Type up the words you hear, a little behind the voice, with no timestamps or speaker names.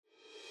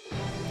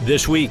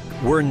This week,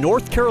 we're in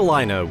North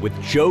Carolina with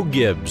Joe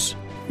Gibbs.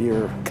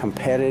 You're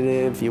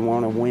competitive, you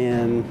want to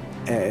win.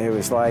 It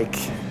was like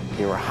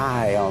you were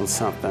high on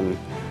something.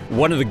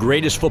 One of the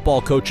greatest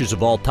football coaches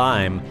of all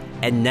time,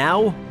 and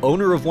now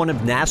owner of one of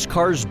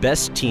NASCAR's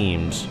best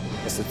teams.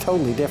 It's a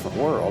totally different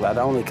world. I'd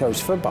only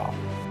coached football.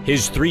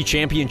 His 3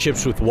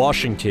 championships with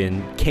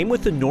Washington came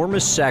with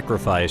enormous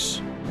sacrifice.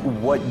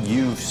 What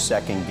you've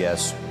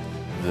second-guessed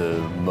the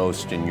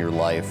most in your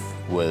life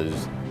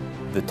was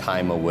the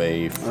time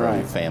away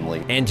from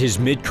family. And his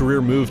mid-career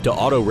move to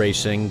auto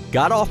racing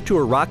got off to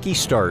a rocky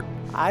start.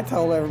 I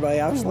told everybody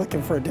I was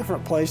looking for a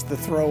different place to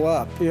throw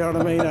up. You know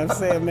what I mean? I'm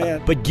saying,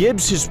 man. But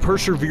Gibbs has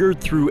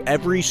persevered through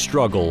every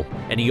struggle,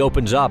 and he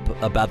opens up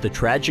about the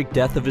tragic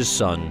death of his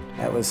son.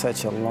 That was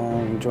such a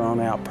long,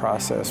 drawn-out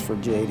process for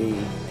JD.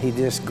 He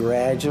just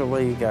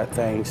gradually got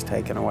things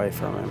taken away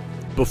from him.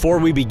 Before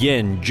we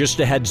begin, just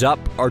a heads up,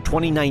 our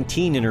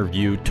 2019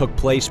 interview took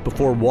place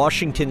before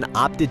Washington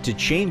opted to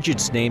change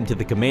its name to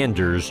the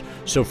Commanders,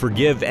 so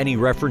forgive any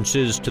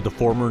references to the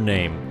former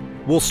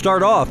name. We'll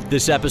start off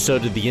this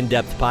episode of the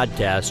In-Depth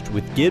Podcast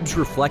with Gibbs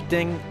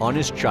reflecting on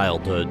his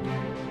childhood.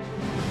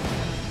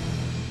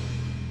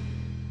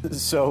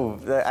 So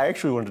I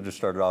actually wanted to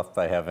start it off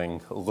by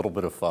having a little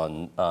bit of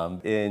fun.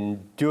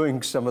 In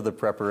doing some of the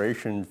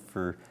preparation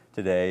for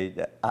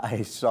today,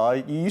 I saw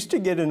you used to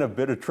get in a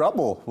bit of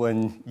trouble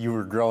when you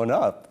were growing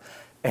up.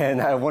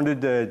 And I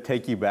wanted to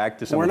take you back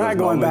to some of those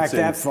moments. We're not going back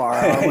that far,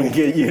 are we? And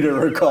get you to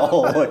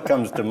recall what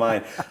comes to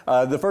mind.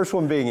 The first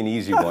one being an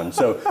easy one.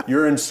 So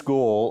you're in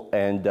school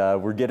and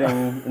we're getting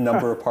a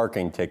number of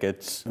parking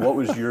tickets. What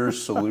was your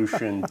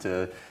solution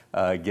to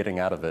getting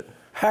out of it?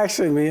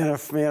 Actually, me and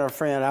a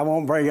friend, I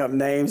won't bring up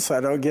names so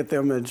I don't get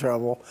them in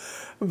trouble,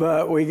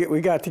 but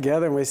we got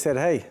together and we said,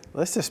 hey,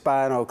 let's just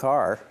buy an old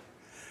car,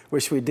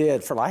 which we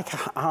did for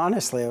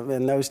honestly,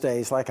 in those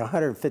days, like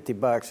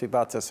 $150. We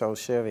bought this old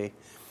Chevy.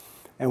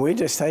 And we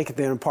just take it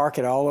there and park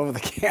it all over the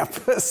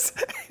campus.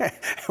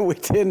 We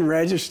didn't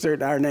register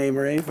our name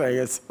or anything.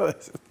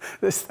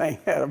 This thing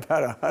had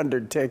about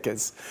 100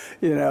 tickets,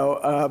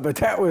 but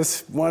that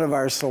was one of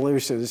our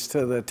solutions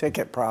to the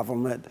ticket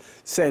problem at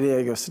San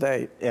Diego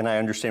State. And I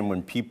understand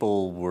when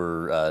people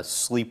were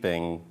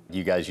sleeping,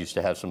 you guys used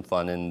to have some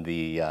fun in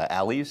the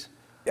alleys?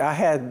 I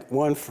had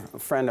one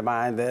friend of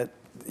mine that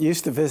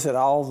used to visit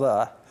all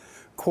the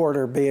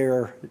quarter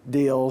beer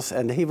deals,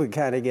 and he would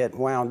kind of get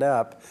wound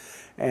up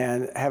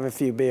and have a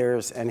few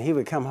beers, and he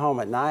would come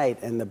home at night,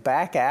 and the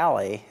back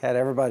alley had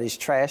everybody's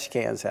trash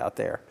cans out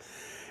there.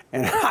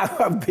 And I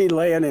would be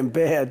laying in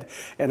bed,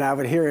 and I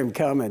would hear him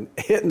coming,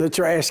 hitting the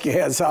trash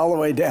cans all the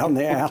way down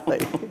the alley.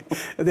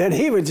 And then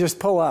he would just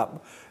pull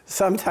up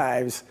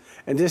sometimes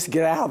and just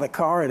get out of the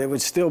car, and it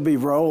would still be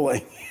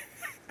rolling.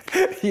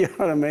 You know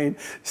what I mean?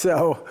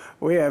 So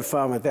we had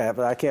fun with that,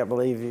 but I can't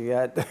believe you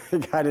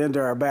got into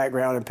our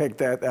background and picked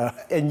that up.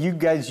 And you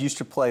guys used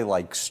to play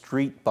like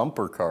street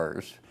bumper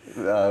cars.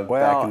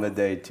 Back in the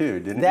day too,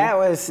 didn't you? That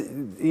was,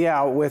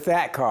 with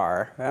that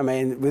car. I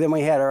mean, then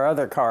we had our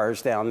other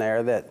cars down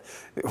there that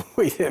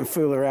we didn't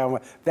fool around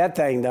with. That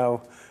thing,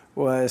 though,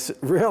 was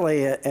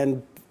really,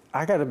 and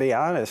I got to be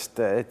honest,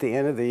 at the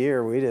end of the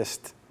year,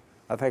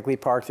 I think we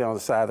parked it on the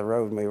side of the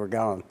road and we were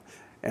gone.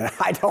 And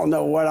I don't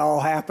know what all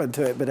happened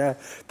to it, but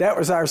that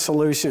was our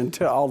solution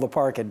to all the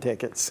parking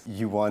tickets.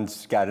 You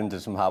once got into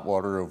some hot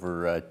water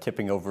over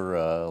tipping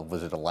over,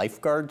 was it a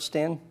lifeguard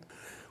stand?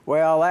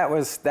 Well, that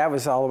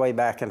was all the way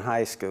back in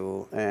high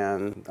school,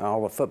 and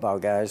all the football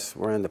guys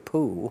were in the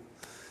pool,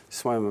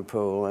 swimming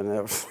pool, and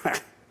there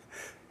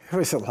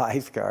was a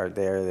lifeguard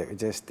there that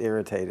just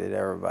irritated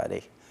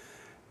everybody.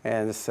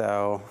 And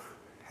so,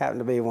 happened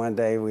to be one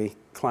day we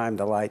climbed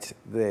the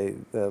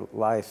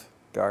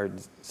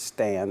lifeguard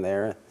stand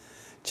there,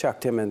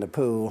 chucked him in the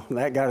pool. And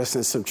that got us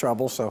in some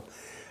trouble, so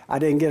I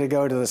didn't get to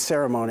go to the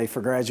ceremony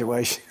for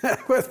graduation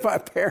with my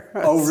parents.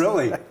 Oh,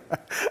 really?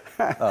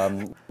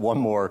 One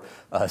more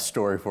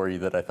story for you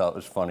that I thought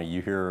was funny.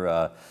 You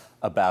hear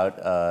about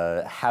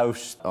a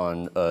house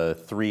on a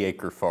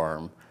 3-acre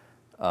farm.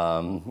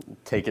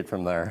 Take it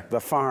from there. The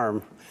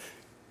farm,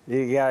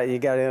 you got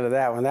into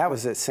that one. That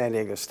was at San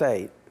Diego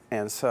State.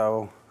 And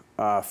so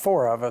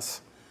 4 of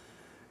us,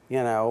 we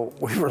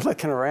were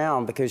looking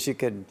around because you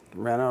could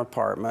rent an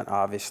apartment,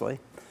 obviously.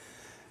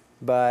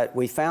 But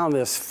we found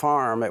this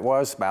farm. It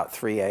was about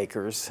 3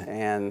 acres,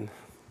 and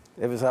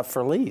it was up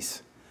for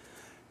lease.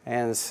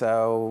 And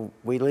so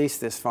we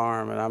leased this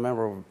farm, and I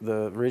remember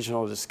the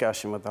original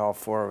discussion with all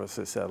 4 of us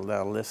that said,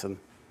 now listen,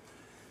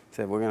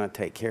 said, we're going to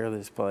take care of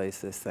this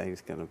place. This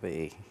thing's going to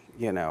be,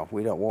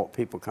 we don't want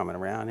people coming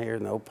around here,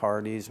 no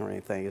parties or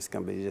anything. It's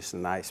going to be just a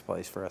nice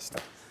place for us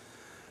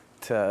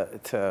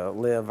to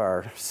live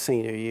our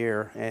senior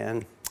year.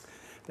 And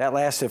that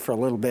lasted for a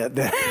little bit.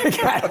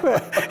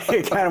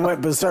 It kind of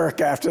went berserk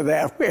after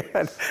that. We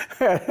had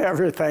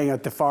everything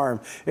at the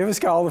farm. It was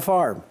called the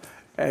farm.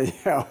 And,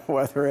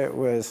 whether it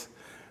was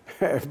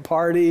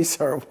parties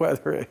or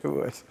whether it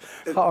was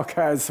all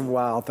kinds of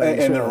wild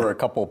things. And there were a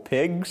couple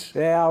pigs?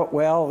 Yeah,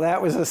 well,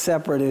 that was a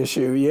separate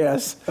issue,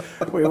 yes.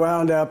 We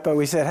wound up,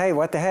 we said, hey,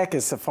 what the heck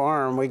is the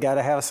farm? We got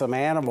to have some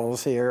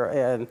animals here.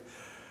 And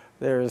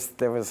there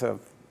was a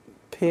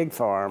pig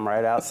farm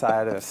right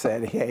outside of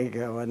San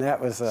Diego, and that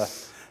was a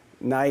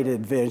night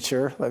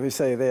adventure. Let me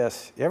say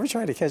this. You ever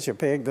try to catch a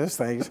pig? Those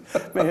things,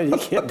 man, you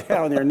get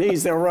down on your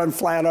knees, they'll run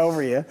flat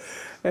over you.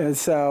 And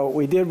so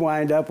we did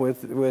wind up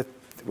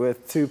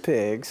with 2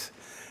 pigs.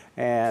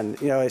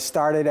 And, you know, it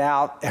started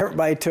out,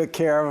 everybody took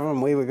care of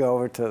them. We would go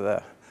over to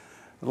the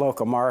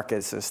local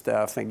markets and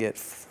stuff and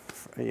get,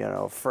 you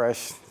know,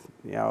 fresh,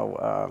 you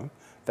know,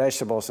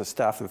 vegetables and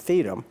stuff and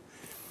feed them.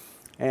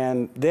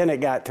 And then it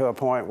got to a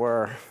point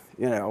where,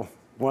 you know,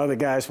 one of the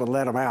guys would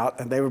let them out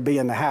and they would be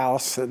in the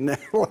house and a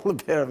little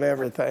bit of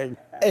everything.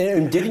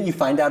 And didn't you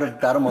find out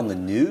about them on the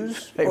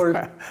news? They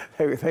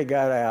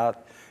got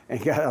out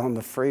and got on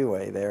the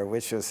freeway there,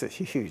 which was a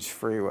huge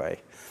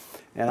freeway.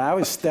 And I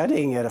was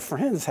studying at a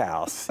friend's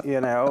house, you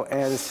know,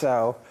 and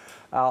so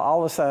all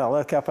of a sudden I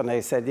look up and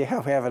they said, yeah,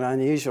 we have an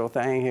unusual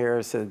thing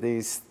here. So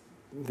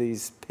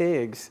these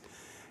pigs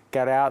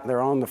got out and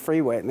they're on the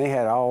freeway and they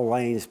had all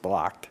lanes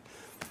blocked.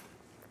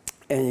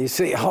 And you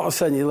see, all of a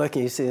sudden you look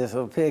and you see this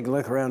little pig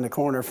look around the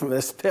corner from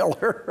this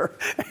pillar.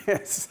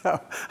 And so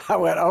I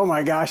went, oh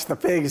my gosh, the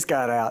pigs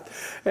got out.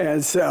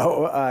 And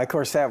so, of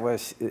course, that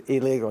was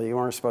illegal. You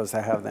weren't supposed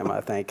to have them,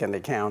 I think, in the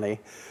county.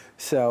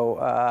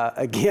 So,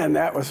 again,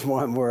 that was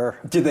one where...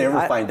 Did they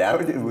ever find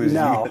out?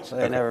 No,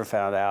 they never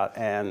found out.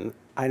 And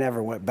I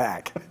never went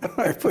back,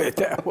 I put it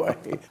that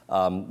way.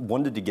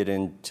 Wanted to get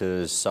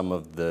into some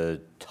of the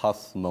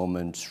tough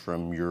moments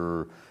from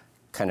your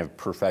kind of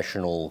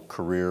professional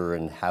career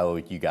and how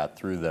you got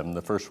through them.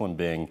 The first one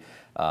being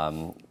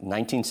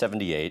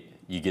 1978,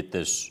 you get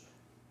this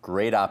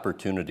great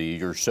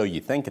opportunity, or so you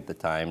think at the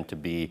time, to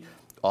be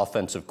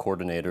offensive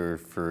coordinator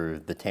for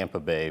the Tampa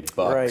Bay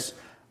Bucks.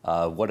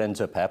 Right. What ends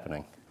up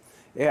happening?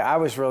 Yeah, I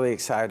was really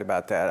excited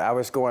about that. I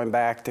was going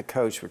back to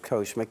coach with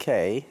Coach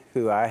McKay,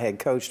 who I had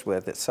coached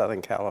with at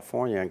Southern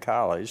California in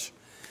college.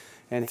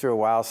 And through a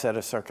wild set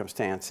of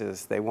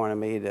circumstances, they wanted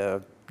me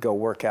to go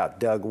work out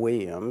Doug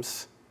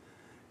Williams,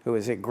 who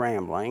was at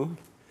Grambling,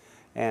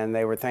 and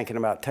they were thinking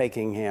about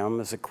taking him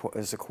as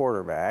a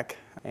quarterback.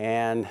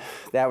 And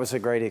that was a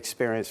great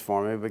experience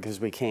for me because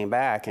we came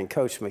back and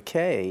Coach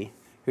McKay,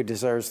 who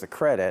deserves the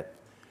credit,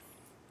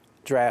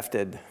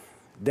 drafted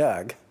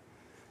Doug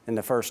in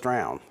the first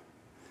round.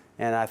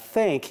 And I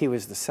think he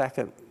was the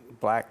second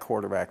black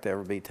quarterback to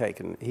ever be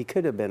taken. He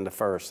could have been the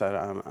first.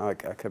 I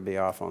could be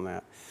off on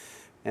that.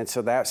 And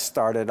so that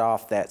started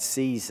off that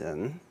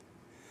season.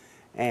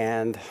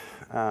 And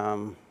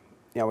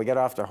you know, we got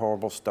off to a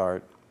horrible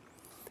start,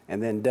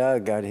 and then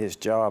Doug got his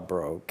jaw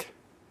broke,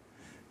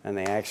 and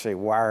they actually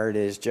wired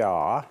his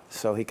jaw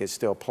so he could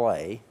still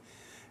play.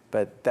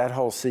 But that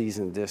whole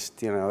season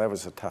just, you know, that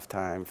was a tough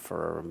time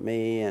for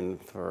me and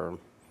for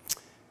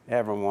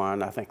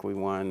everyone. I think we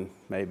won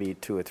maybe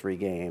 2 or 3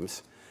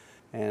 games.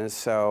 And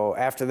so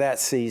after that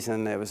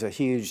season, it was a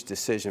huge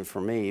decision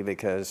for me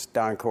because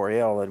Don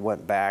Coryell had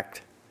went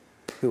back,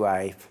 who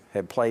I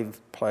had played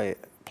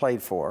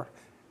for,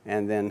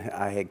 and then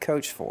I had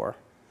coached for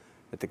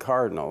at the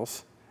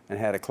Cardinals and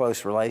had a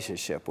close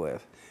relationship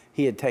with.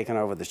 He had taken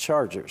over the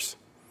Chargers.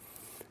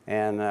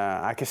 And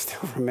I can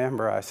still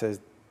remember, I said,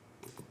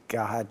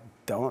 God,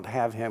 don't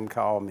have him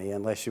call me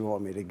unless you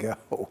want me to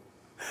go.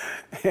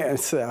 And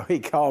so he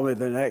called me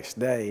the next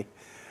day.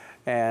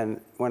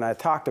 And when I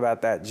talked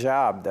about that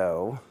job,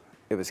 though,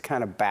 it was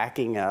kind of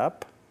backing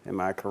up in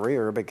my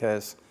career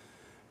because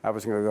I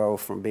was going to go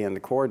from being the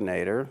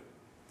coordinator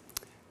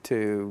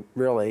to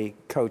really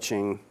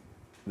coaching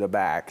the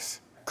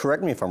backs.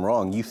 Correct me if I'm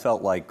wrong, you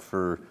felt like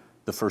for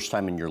the first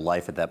time in your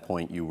life at that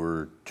point you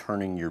were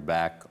turning your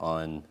back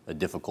on a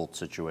difficult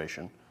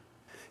situation.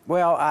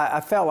 Well,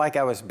 I felt like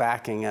I was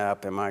backing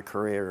up in my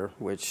career,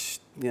 which,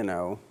 you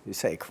know, you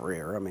say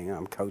career, I mean,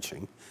 I'm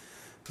coaching.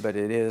 But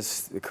it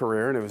is a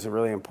career, and it was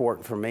really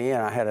important for me,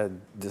 and I had a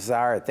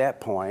desire at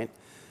that point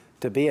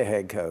to be a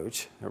head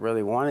coach. I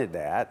really wanted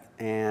that,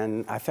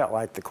 and I felt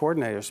like the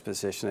coordinator's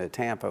position at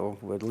Tampa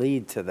would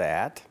lead to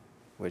that,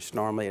 which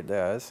normally it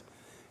does.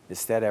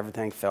 Instead,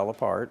 everything fell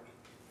apart.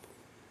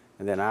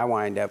 And then I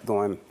wind up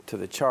going to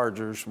the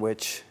Chargers,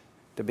 which,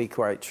 to be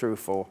quite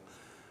truthful,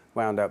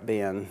 wound up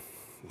being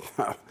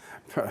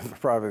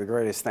probably the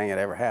greatest thing that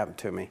ever happened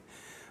to me.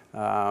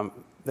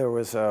 There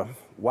was a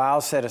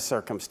wild set of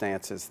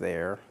circumstances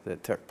there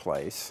that took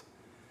place.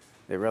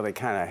 It really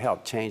kind of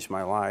helped change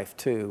my life,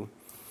 too.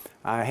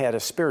 I had a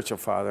spiritual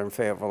father in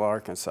Fayetteville,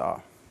 Arkansas,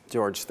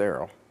 George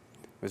Therrell.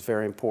 It was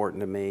very important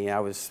to me.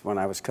 When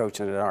I was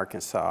coaching at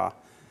Arkansas, a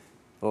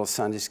little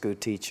Sunday school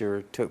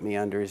teacher took me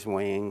under his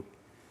wing,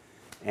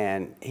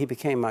 and he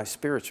became my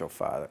spiritual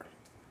father.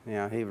 You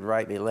know, he would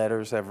write me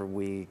letters every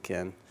week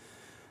and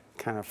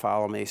kind of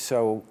follow me.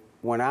 So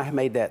when I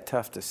made that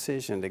tough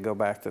decision to go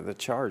back to the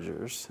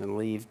Chargers and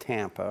leave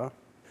Tampa,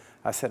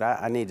 I said,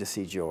 I need to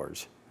see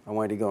George. I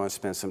wanted to go and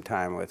spend some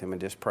time with him and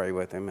just pray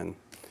with him. And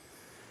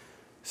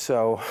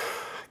So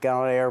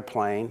got on an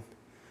airplane.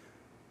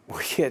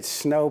 We get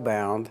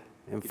snowbound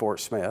in Fort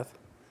Smith.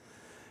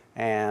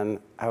 And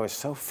I was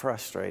so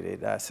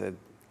frustrated. I said,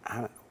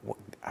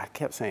 I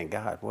kept saying,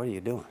 God, what are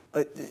you doing?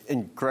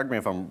 And correct me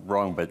if I'm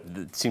wrong, but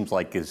it seems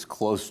like as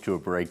close to a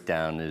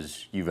breakdown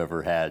as you've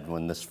ever had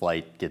when this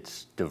flight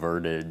gets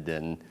diverted.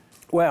 And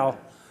well,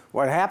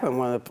 what happened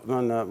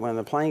when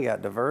the plane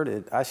got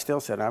diverted, I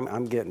still said,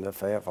 I'm getting to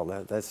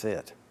Fayetteville. That's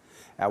it.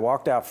 I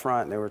walked out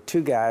front, and there were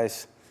two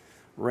guys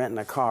renting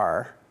a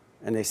car,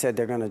 and they said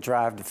they're going to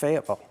drive to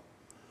Fayetteville.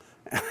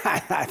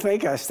 I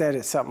think I said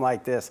it something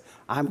like this: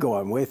 I'm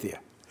going with you.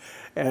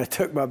 And I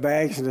took my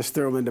bags and just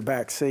threw them in the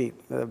back seat,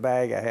 the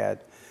bag I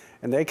had.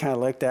 And they kind of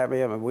looked at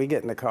me, and we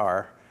get in the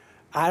car.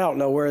 I don't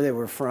know where they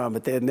were from,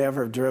 but they'd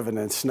never driven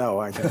in snow,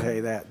 I can tell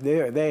you that.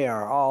 They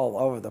are all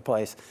over the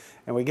place.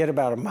 And we get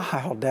about a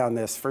mile down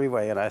this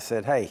freeway, and I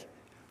said, hey,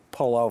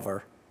 pull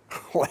over.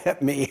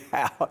 Let me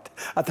out.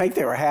 I think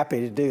they were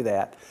happy to do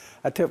that.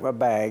 I took my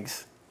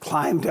bags,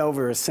 climbed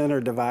over a center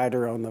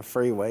divider on the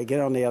freeway, get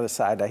on the other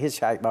side. I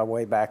hitchhiked my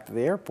way back to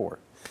the airport.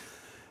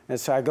 And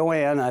so I go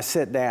in, I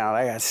sit down,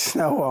 I got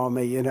snow on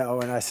me, and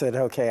I said,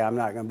 okay, I'm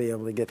not going to be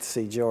able to get to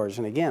see George.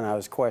 And again, I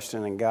was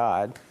questioning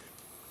God.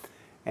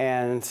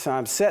 And so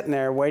I'm sitting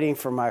there waiting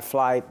for my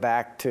flight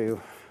back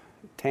to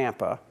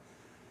Tampa,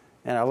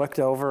 and I looked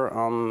over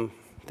on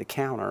the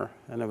counter,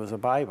 and there was a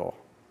Bible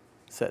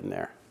sitting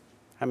there.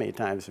 How many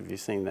times have you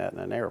seen that in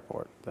an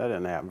airport? That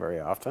didn't happen very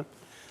often.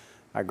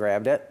 I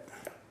grabbed it,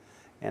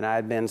 and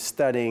I'd been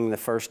studying the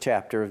first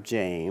chapter of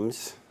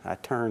James. I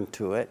turned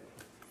to it,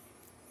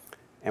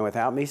 and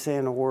without me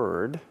saying a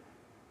word,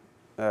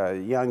 a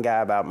young guy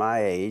about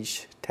my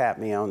age tapped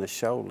me on the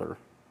shoulder,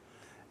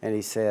 and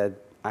he said,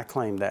 I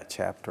claimed that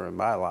chapter in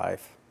my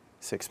life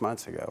 6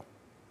 months ago.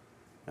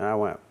 And I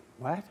went,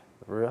 what?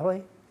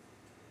 Really?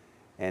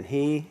 And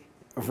he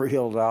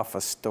reeled off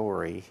a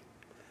story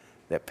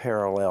that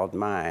paralleled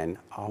mine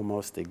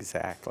almost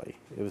exactly.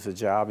 It was a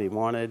job he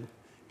wanted.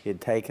 He had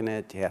taken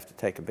it. You have to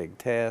take a big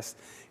test.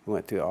 He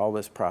went through all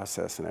this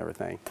process and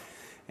everything.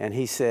 And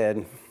he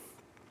said,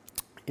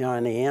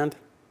 in the end,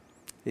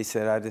 he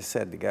said, I just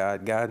said to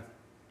God, God,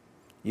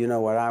 you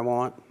know what I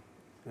want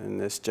in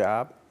this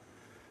job,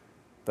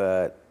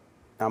 but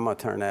I'm going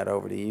to turn that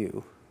over to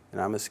you,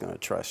 and I'm just going to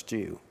trust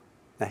you.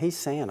 Now, he's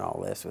saying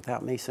all this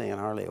without me saying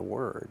hardly a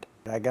word.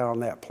 I got on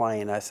that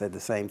plane. I said the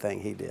same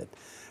thing he did.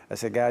 I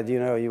said, God,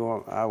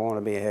 I want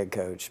to be a head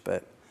coach,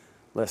 but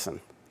listen,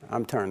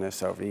 I'm turning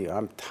this over to you.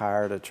 I'm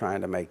tired of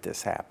trying to make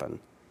this happen.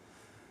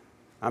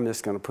 I'm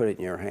just going to put it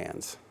in your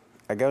hands.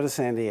 I go to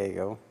San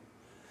Diego.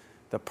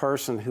 The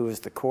person who was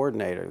the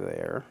coordinator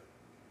there,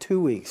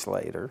 2 weeks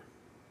later,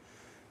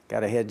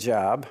 got a head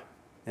job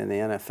in the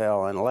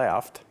NFL and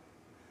left.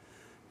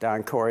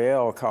 Don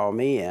Coryell called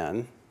me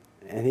in,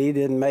 and he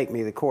didn't make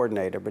me the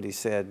coordinator, but he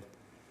said,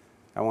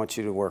 I want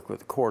you to work with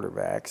the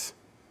quarterbacks.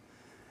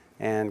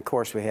 And, of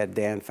course, we had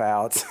Dan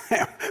Fouts.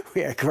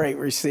 We had great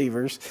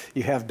receivers.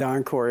 You have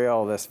Don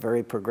Coryell, this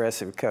very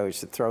progressive coach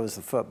that throws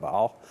the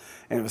football,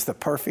 and it was the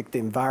perfect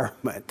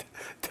environment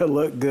to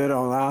look good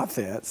on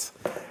offense.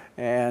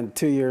 And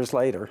 2 years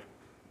later,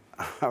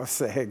 I was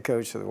the head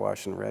coach of the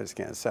Washington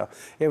Redskins. So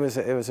it was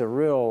a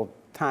real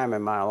time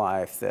in my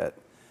life that,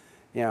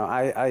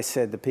 I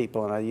said to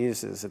people, and I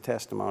used it as a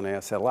testimony,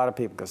 I said, a lot of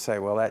people could say,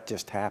 well, that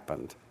just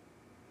happened.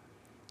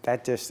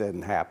 That just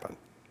didn't happen.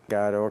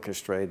 God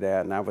orchestrated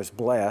that, and I was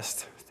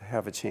blessed to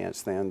have a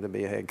chance then to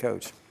be a head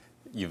coach.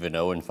 You've an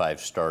 0-5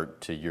 start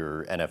to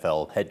your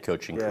NFL head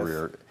coaching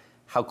career.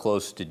 How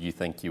close did you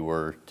think you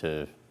were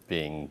to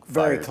being fired?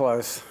 Very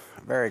close,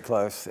 very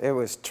close. It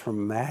was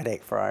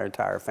traumatic for our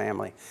entire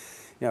family.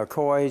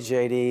 Coy,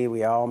 JD,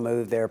 we all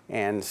moved there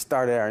and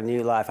started our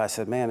new life. I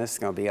said, man, this is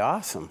going to be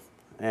awesome.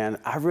 And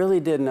I really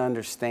didn't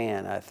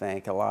understand, I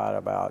think, a lot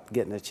about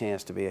getting a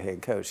chance to be a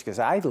head coach, because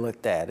I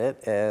looked at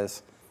it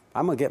as,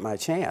 I'm going to get my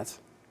chance.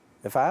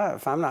 If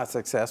I'm not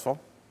successful,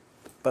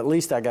 but at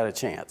least I got a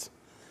chance.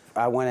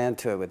 I went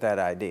into it with that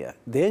idea.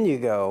 Then you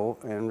go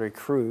and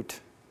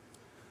recruit,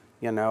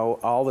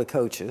 all the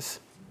coaches.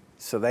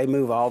 So they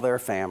move all their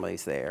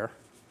families there.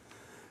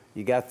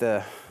 You got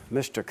the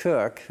Mr.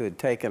 Cook, who had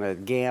taken a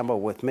gamble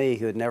with me,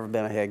 who had never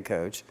been a head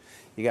coach.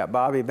 You got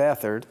Bobby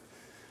Beathard,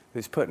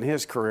 who's putting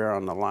his career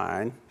on the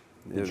line.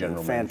 He's a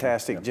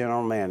fantastic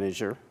general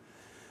manager.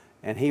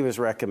 And he was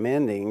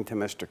recommending to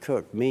Mr.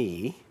 Cook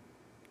me.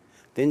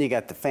 Then you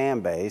got the fan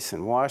base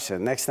in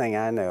Washington. Next thing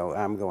I know,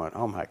 I'm going,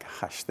 oh my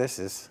gosh,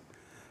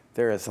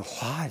 there is a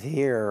lot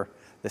here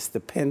that's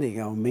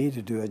depending on me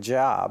to do a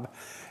job.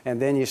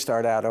 And then you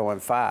start out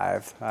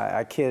 0-5.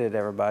 I kidded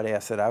everybody. I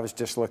said I was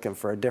just looking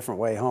for a different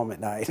way home at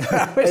night.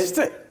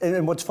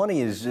 And what's funny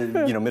is,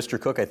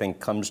 Mr. Cook, I think,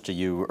 comes to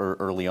you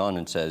early on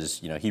and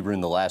says, he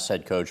ruined the last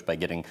head coach by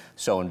getting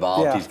so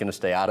involved. Yeah. He's going to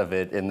stay out of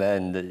it. And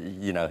then,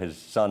 his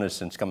son has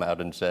since come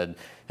out and said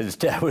his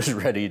dad was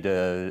ready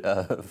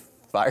to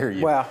fire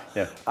you. Well,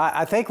 yeah.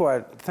 I think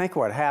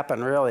what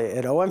happened really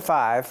at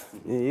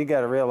 0-5, you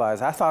got to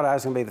realize, I thought I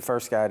was going to be the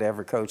first guy to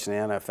ever coach in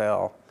the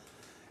NFL.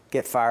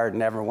 get fired and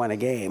never win a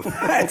game.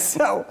 and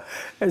so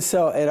at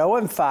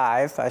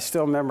 0-5, I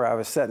still remember I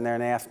was sitting there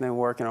in the afternoon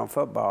working on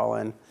football,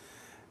 and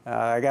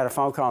I got a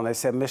phone call, and they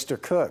said,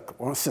 Mr. Cook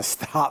wants to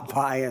stop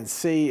by and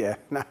see you.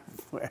 And I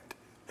went,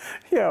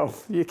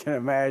 you can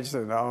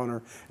imagine the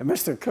owner. And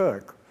Mr.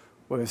 Cook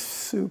was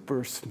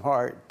super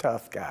smart,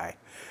 tough guy.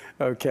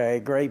 Okay,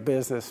 great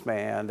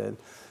businessman. And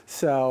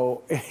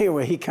so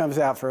anyway, he comes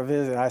out for a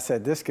visit. I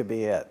said, this could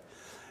be it.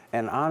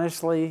 And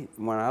honestly,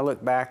 when I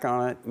look back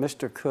on it,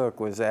 Mr.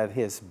 Cook was at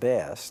his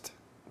best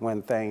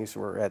when things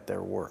were at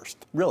their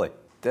worst. Really?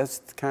 That's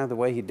kind of the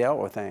way he dealt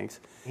with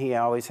things. He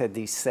always had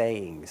these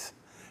sayings.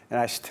 And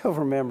I still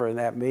remember in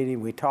that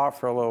meeting, we talked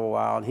for a little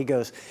while, and he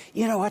goes,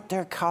 you know what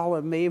they're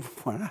calling me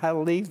when I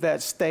leave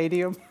that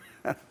stadium?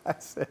 I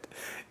said,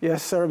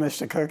 yes, sir,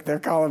 Mr. Cook, they're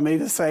calling me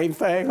the same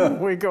thing when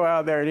we go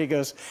out there. And he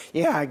goes,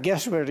 yeah, I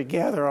guess we're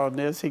together on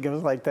this. He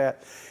goes like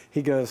that.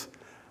 He goes,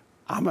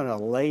 I'm going to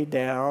lay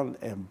down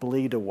and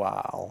bleed a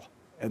while,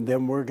 and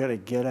then we're going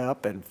to get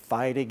up and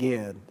fight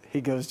again.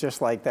 He goes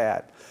just like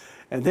that.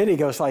 And then he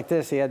goes like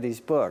this. He had these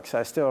books.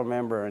 I still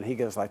remember, and he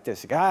goes like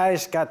this.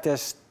 Guys, got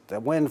this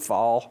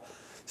windfall,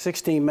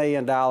 $16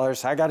 million.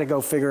 I got to go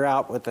figure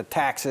out with the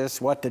taxes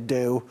what to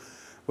do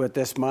with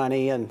this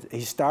money. And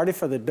he started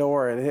for the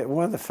door, and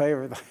one of the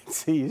favorite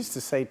things he used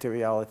to say to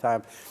me all the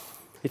time,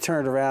 he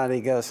turned around and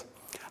he goes,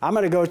 I'm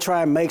going to go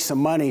try and make some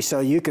money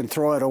so you can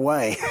throw it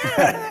away.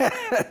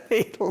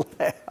 He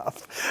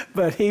laughed.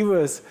 But he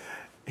was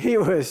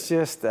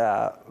just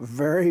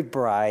very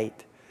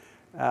bright,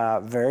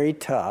 very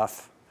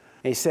tough.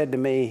 He said to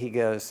me, he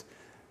goes,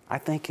 I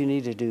think you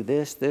need to do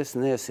this, this,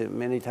 and this. And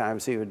many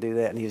times he would do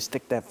that, and he would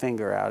stick that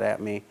finger out at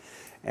me.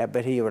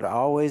 But he would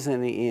always,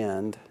 in the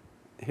end,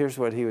 here's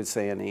what he would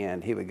say in the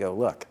end. He would go,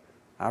 look,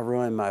 I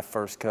ruined my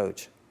first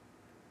coach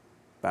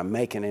by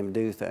making him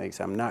do things.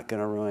 I'm not going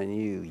to ruin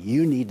you.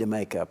 You need to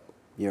make up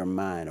your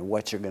mind of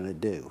what you're going to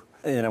do.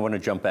 And I want to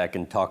jump back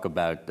and talk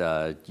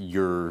about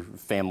your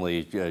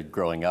family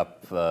growing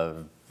up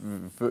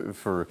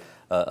for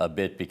a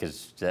bit,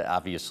 because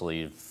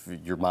obviously if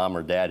your mom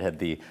or dad had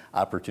the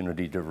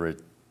opportunity to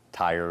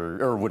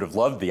retire, or would have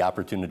loved the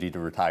opportunity to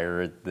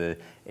retire at the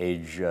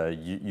age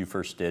you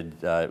first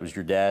did. It was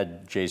your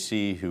dad,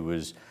 J.C., who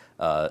was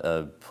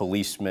a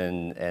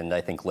policeman, and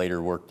I think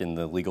later worked in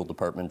the legal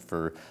department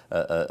for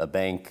a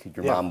bank.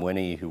 Your mom,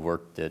 Winnie, who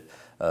worked at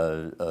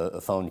a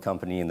phone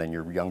company, and then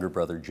your younger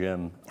brother,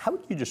 Jim. How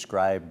would you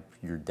describe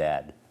your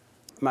dad?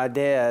 My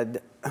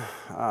dad,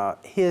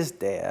 his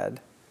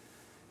dad,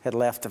 had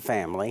left the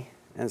family,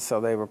 and so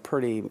they were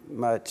pretty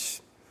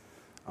much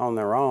on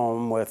their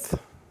own with,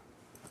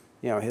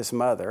 his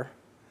mother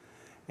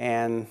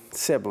and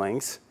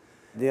siblings.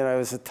 It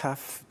was a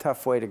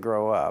tough way to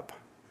grow up.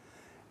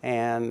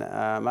 And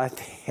my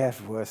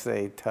dad was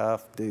a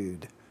tough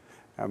dude.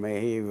 I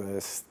mean, he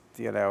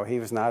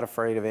was not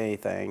afraid of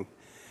anything.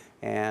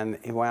 And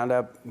he wound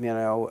up,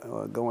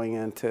 going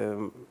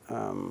into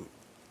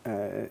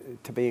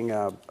to being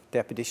a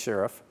deputy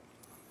sheriff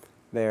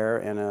there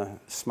in a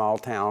small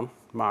town,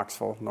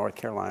 Mocksville, North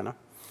Carolina,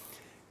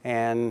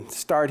 and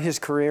started his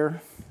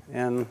career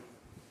in,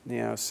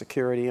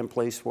 security and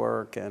police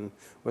work, and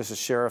was a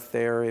sheriff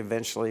there.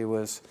 Eventually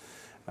was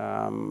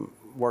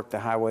worked the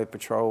highway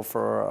patrol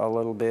for a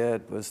little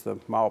bit, was the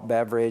malt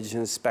beverage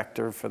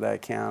inspector for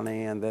that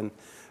county, and then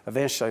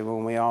eventually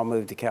when we all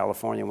moved to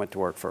California, went to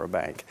work for a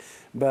bank.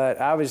 But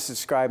I would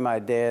describe my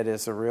dad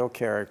as a real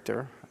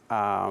character,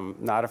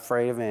 not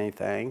afraid of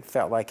anything,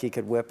 felt like he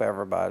could whip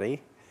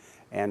everybody,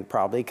 and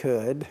probably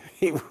could.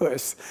 He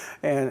was,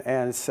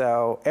 and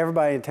so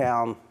everybody in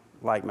town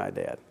liked my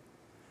dad.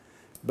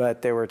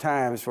 But there were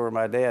times where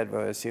my dad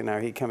was,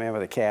 he'd come in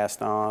with a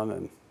cast on,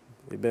 and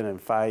we'd been in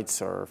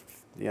fights, or,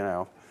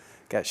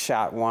 got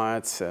shot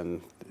once,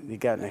 and he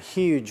got in a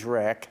huge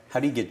wreck. How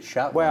did he get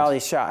shot? Well,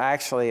 once? he shot,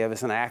 actually, it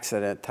was an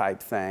accident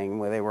type thing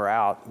where they were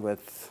out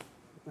with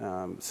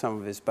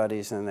some of his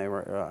buddies, and they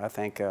were, I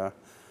think,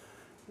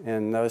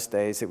 in those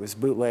days, it was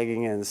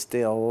bootlegging and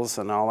stills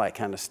and all that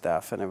kind of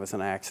stuff, and it was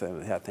an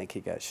accident. I think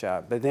he got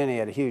shot. But then he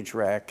had a huge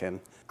wreck,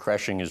 and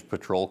crashing his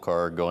patrol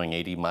car going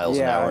 80 miles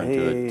an hour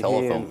into a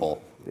telephone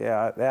pole.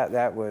 Yeah,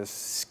 that was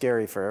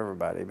scary for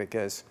everybody,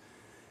 because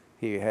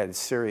he had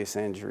serious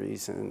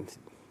injuries, and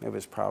it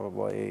was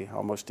probably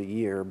almost a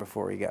year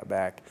before he got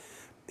back.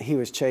 He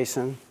was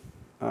chasing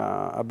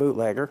a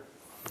bootlegger,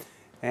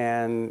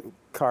 and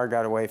car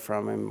got away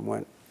from him,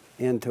 went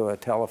into a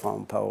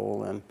telephone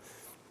pole, and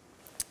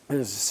it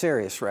was a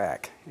serious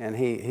wreck, and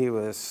he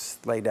was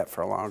laid up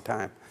for a long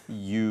time.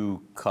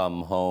 You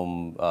come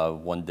home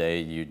one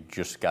day, you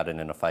just got in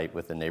a fight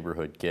with a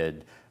neighborhood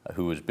kid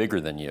who was bigger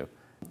than you.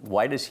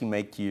 Why does he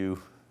make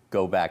you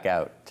go back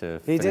out to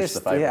finish the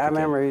fight? I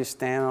remember he was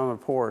standing on the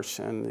porch,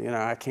 and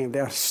I came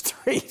down the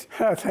street.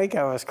 I think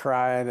I was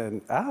crying,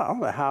 and I don't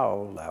know how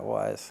old I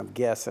was. I'm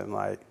guessing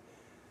like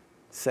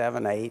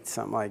 7, 8,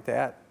 something like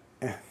that.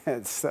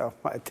 And so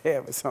my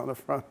dad was on the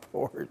front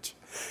porch,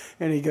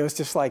 and he goes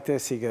just like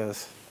this. He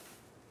goes,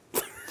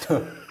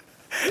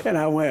 and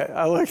I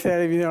looked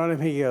at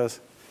him, he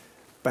goes,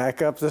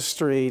 back up the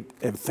street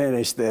and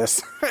finish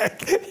this.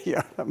 You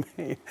know what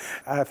I mean?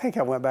 I think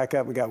I went back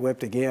up and got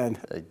whipped again.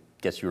 I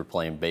guess you were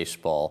playing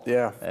baseball.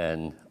 Yeah.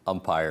 And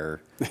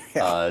umpire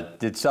Yeah.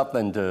 did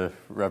something to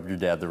rub your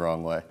dad the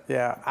wrong way.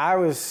 Yeah, I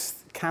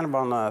was kind of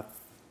on the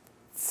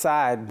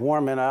side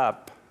warming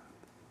up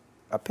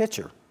a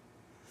pitcher.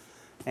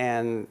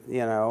 And, you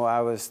know,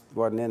 I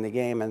wasn't in the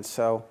game. And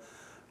so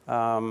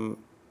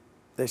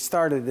they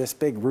started this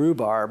big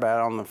rhubarb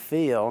out on the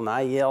field, and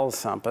I yelled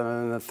something,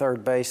 and the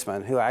third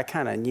baseman, who I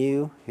kind of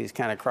knew, he's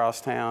kind of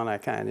cross town, I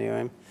kind of knew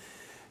him.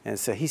 And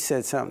so he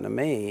said something to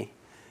me,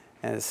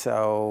 and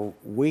so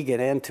we get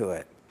into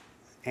it.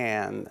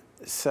 And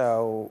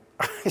so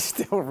I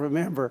still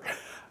remember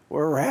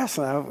we're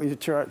wrestling,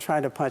 we're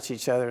trying to punch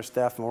each other and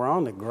stuff, and we're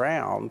on the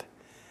ground.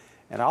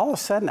 And all of a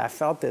sudden, I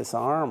felt this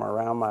arm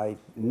around my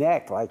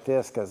neck like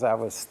this because I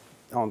was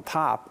on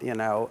top, you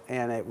know,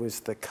 and it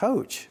was the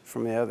coach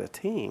from the other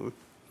team.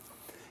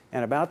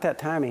 And about that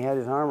time, he had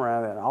his arm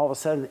around it, and all of a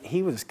sudden,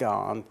 he was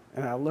gone.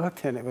 And I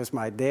looked, and it was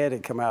my dad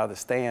had come out of the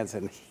stands,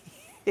 and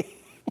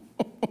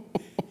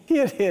he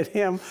had hit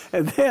him.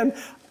 And then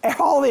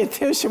all the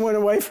attention went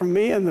away from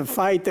me and the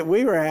fight that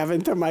we were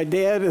having to my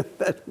dad and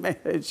the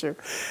manager.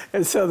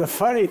 And so the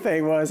funny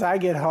thing was, I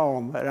get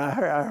home, and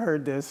I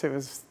heard this. It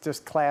was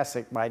just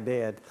classic, my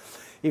dad.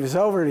 He was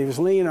over, and he was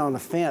leaning on the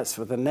fence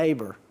with a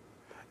neighbor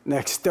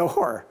next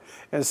door.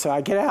 And so I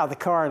get out of the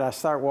car, and I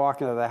start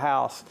walking to the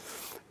house.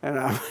 And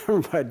I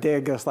remember my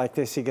dad goes like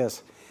this. He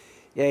goes,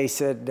 yeah, he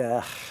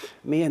said,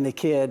 me and the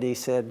kid, he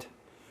said,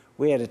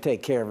 we had to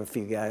take care of a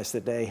few guys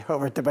today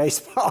over at the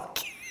baseball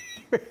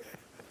game.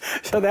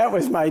 So that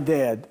was my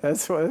dad.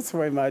 That's the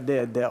way my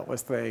dad dealt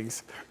with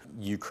things.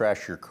 You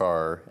crash your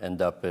car,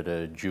 end up at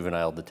a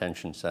juvenile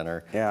detention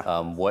center.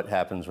 Yeah. What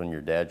happens when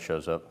your dad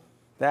shows up?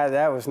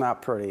 That was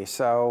not pretty.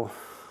 So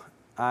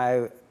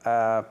my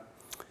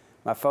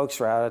folks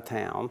were out of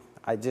town.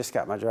 I just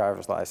got my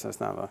driver's license,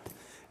 and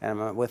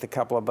I'm with a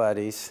couple of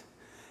buddies,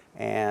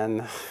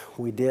 and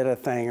we did a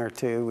thing or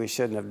two we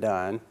shouldn't have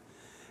done.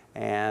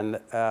 And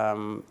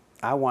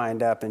I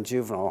wind up in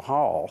juvenile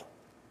hall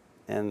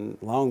in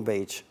Long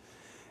Beach,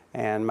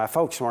 and my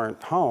folks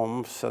weren't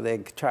home, so they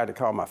tried to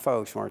call my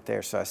folks, weren't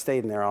there, so I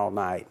stayed in there all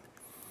night.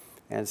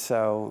 And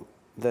so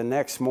the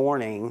next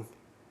morning,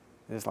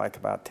 it was like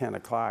about 10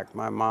 o'clock,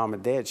 my mom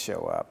and dad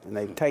show up, and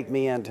they take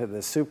me into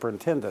the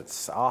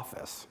superintendent's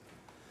office.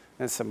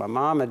 And so my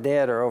mom and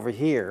dad are over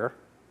here,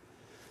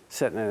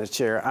 sitting in a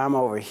chair, I'm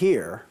over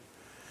here.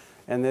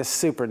 And this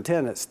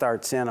superintendent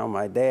starts in on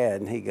my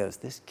dad, and he goes,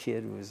 this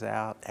kid was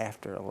out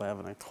after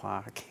 11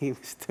 o'clock. He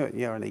was doing,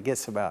 you know, and he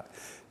gets about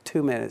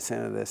 2 minutes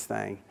into this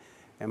thing,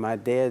 and my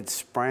dad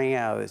sprang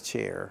out of the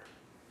chair,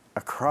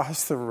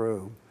 across the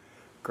room,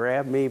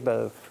 grabbed me by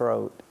the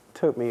throat,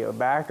 took me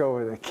back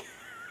over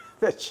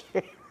the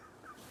chair.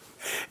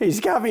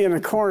 He's got me in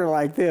a corner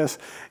like this,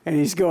 and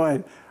he's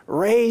going,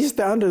 raised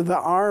under the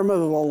arm of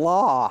the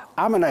law,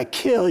 I'm gonna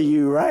kill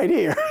you right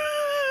here.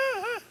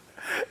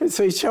 And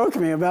so he choked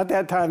me. About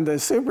that time, the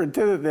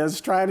superintendent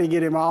was trying to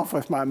get him off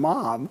with my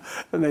mom,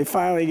 and they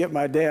finally get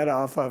my dad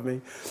off of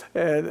me.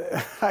 And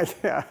I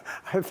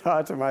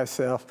thought to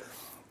myself,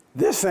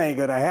 this ain't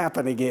gonna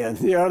happen again,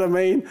 you know what I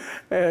mean?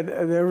 And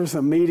there was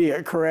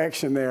immediate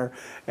correction there.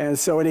 And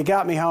so when he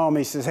got me home,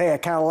 he says, hey, I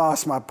kind of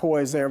lost my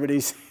poise there, but he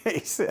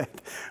said,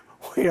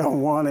 we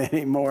don't want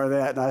any more of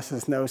that. And I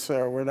says, no,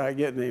 sir, we're not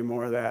getting any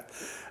more of that.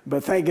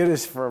 But thank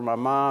goodness for my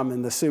mom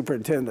and the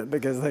superintendent,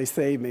 because they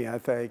saved me, I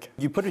think.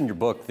 You put in your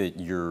book that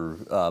your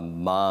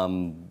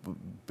mom,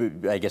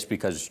 I guess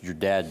because your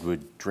dad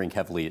would drink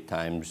heavily at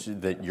times,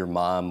 that your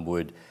mom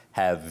would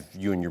have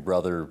you and your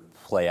brother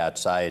play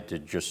outside to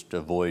just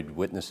avoid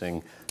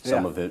witnessing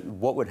some of it.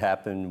 What would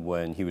happen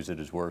when he was at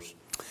his worst?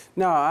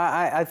 No,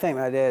 I think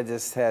my dad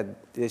just had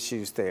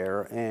issues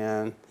there,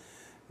 and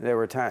there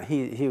were times,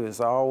 he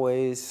was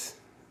always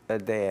a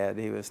dad.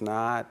 He was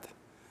not,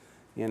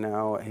 you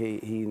know,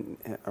 he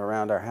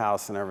around our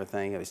house and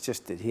everything, it was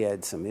just that he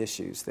had some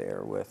issues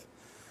there with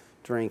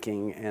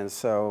drinking. And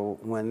so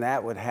when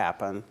that would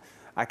happen,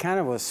 I kind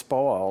of was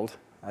spoiled,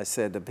 I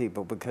said to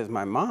people, because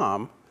my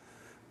mom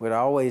would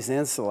always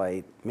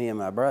insulate me and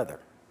my brother.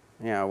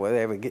 You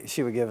know,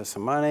 she would give us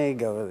some money,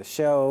 go to the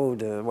show,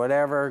 to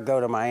whatever,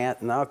 go to my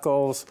aunt and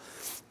uncles.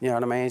 You know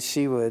what I mean?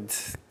 She would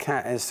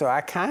and so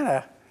I kind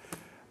of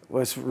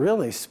was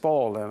really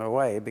spoiled in a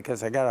way,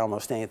 because I got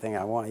almost anything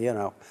I wanted, you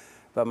know.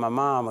 But my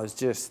mom was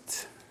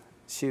just,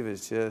 she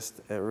was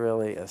just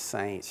really a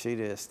saint. She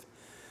just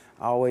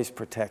always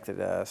protected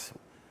us.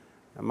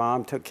 My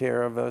mom took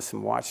care of us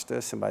and watched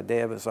us, and my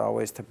dad was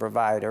always the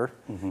provider,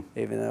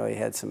 even though he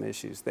had some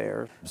issues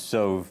there.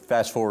 So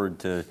fast forward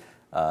to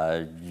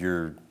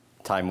your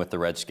time with the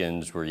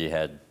Redskins, where you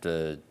had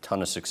a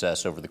ton of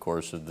success over the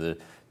course of the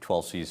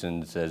 12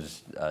 seasons,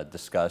 as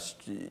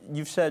discussed.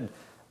 You've said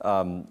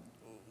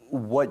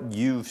what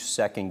you've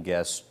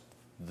second-guessed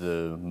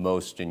the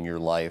most in your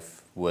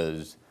life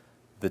was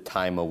the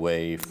time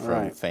away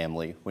from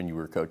family when you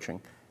were coaching.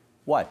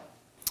 Why?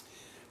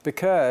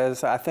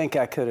 Because I think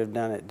I could have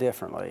done it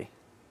differently.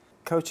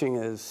 Coaching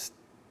is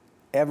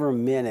every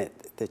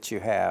minute that you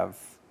have,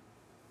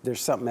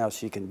 there's something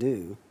else you can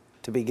do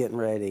to be getting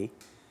ready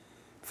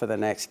for the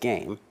next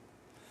game.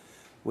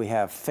 We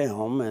have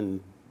film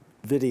and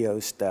video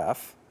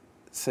stuff,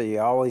 so you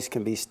always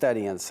can be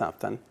studying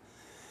something.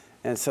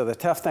 And so the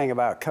tough thing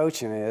about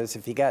coaching is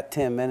if you got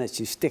 10 minutes,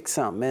 you stick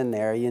something in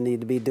there. You need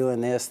to be doing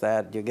this,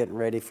 that. You're getting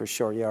ready for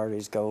short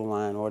yardage, goal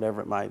line,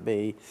 whatever it might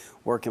be,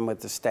 working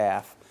with the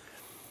staff.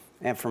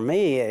 And for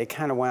me, it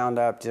kind of wound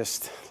up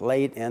just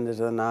late into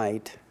the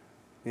night,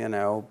 you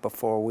know,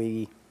 before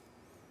we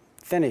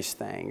finished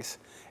things.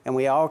 And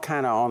we all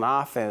kind of on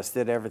offense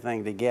did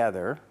everything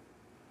together.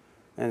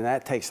 And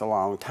that takes a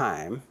long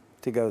time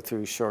to go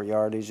through short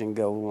yardage and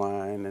goal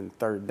line and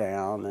third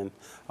down and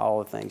all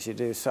the things you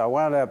do. So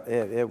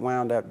it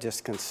wound up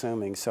just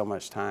consuming so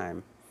much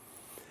time.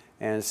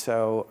 And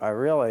so I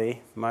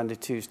really, Monday,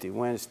 Tuesday,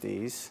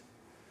 Wednesdays,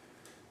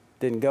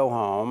 didn't go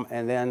home.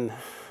 And then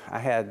I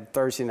had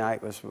Thursday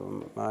night was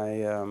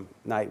my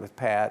night with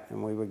Pat,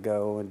 and we would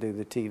go and do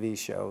the TV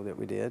show that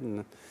we did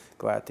and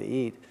go out to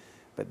eat.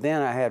 But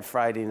then I had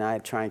Friday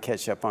night, try and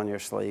catch up on your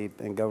sleep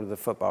and go to the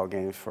football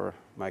games for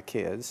my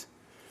kids.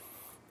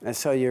 And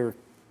so you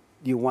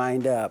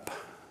wind up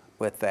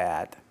with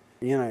that.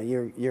 You know,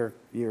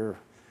 you're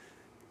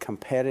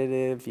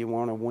competitive. You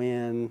want to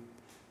win.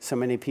 So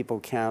many people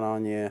count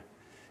on you.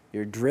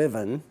 You're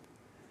driven.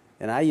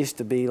 And I used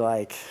to be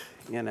like,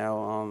 you know,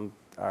 on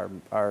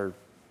our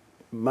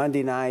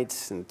Monday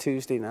nights and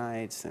Tuesday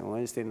nights and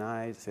Wednesday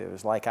nights. It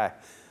was like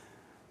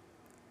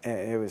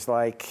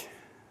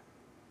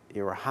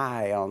you were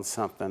high on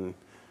something.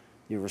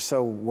 You were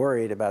so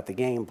worried about the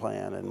game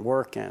plan and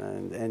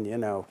working and you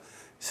know.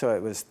 So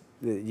it was,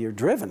 you're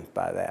driven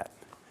by that.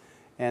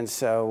 And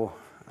so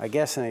I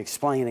guess in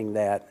explaining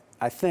that,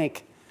 I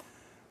think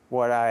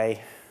what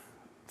I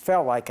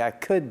felt like I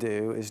could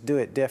do is do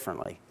it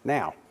differently.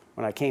 Now,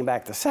 when I came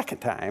back the second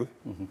time,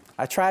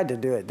 I tried to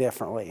do it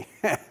differently.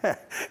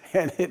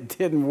 And it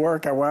didn't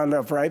work. I wound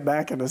up right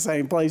back in the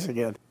same place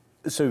again.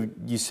 So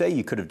you say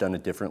you could have done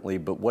it differently,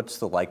 but what's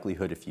the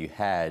likelihood if you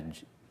had,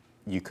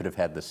 you could have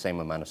had the same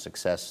amount of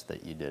success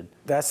that you did?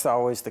 That's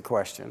always the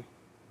question,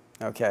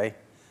 okay?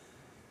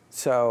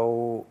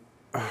 So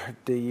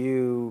do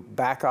you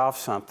back off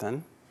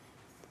something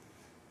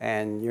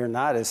and you're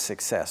not as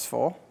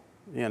successful,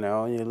 you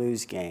know, and you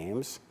lose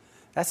games?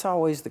 That's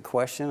always the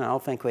question. I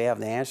don't think we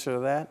have the answer to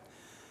that.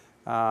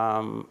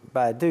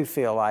 But I do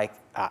feel like,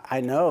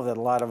 I know that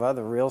a lot of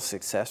other real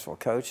successful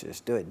coaches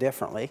do it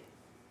differently.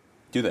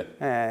 Do they?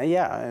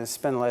 Yeah, and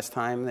spend less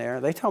time there.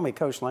 They told me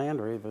Coach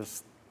Landry that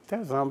was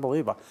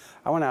unbelievable.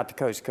 I went out to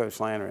Coach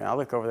Landry, and I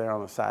look over there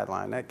on the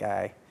sideline. That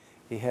guy,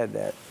 he had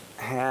that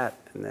hat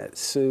and that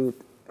suit.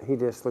 He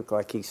just looked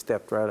like he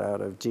stepped right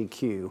out of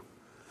GQ.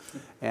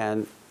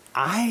 And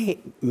I've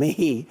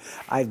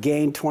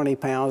gained 20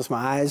 pounds. My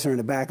eyes are in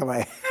the back of my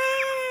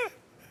head.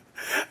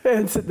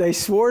 And so they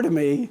swore to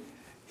me.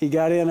 He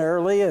got in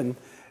early, and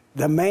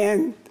the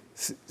man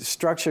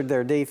structured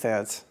their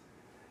defense.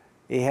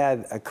 He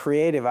had a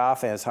creative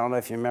offense. I don't know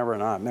if you remember or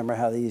not. Remember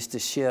how they used to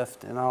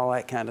shift and all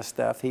that kind of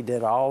stuff? He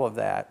did all of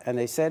that. And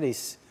they said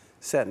he's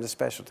sat in the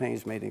special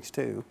teams meetings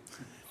too.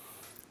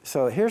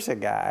 So here's a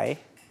guy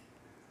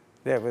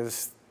that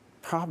was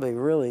probably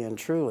really and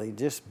truly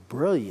just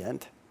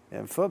brilliant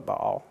in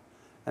football.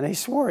 And he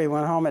swore he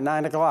went home at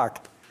 9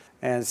 o'clock.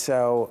 And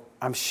so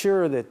I'm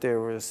sure that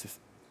there was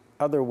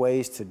other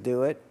ways to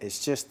do it.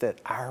 It's just that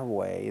our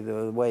way,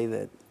 the way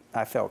that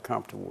I felt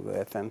comfortable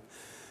with. And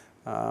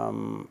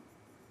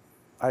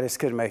I just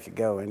couldn't make it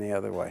go any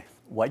other way.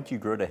 Why did you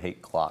grow to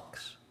hate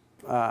clocks?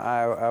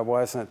 I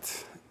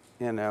wasn't,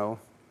 you know,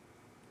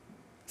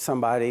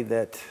 somebody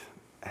that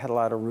had a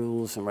lot of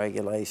rules and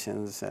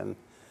regulations, and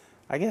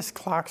I guess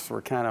clocks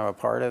were kind of a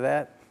part of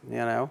that, you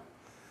know.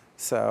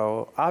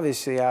 So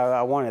obviously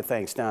I wanted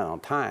things done on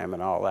time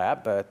and all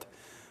that, but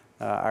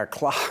our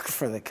clock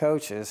for the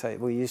coaches,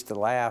 we used to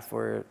laugh.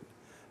 We're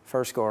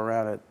first go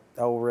around at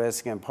Old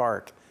Redskin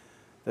Park.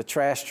 The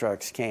trash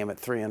trucks came at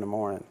 3 in the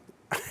morning.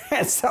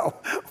 And so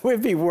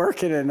we'd be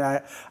working, and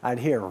I'd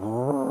hear,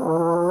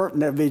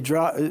 and there'd be,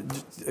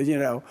 you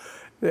know,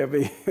 there'd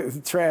be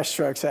trash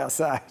trucks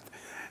outside.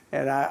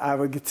 And I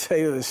would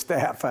say to the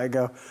staff, I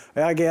go,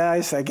 well,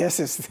 guys, I guess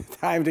it's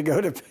time to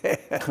go to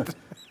bed.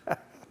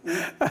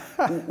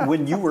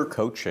 When you were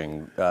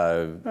coaching,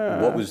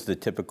 what was the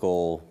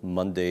typical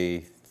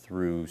Monday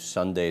through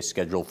Sunday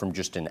schedule from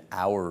just an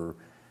hour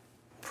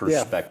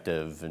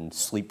perspective and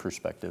sleep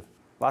perspective?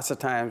 Lots of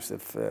times,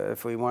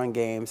 if we won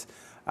games,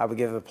 I would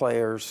give the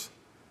players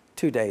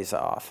 2 days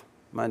off,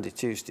 Monday,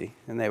 Tuesday,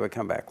 and they would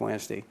come back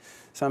Wednesday.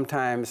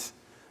 Sometimes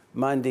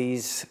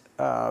Mondays,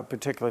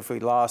 particularly if we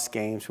lost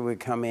games, we would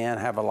come in,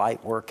 have a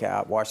light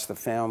workout, watch the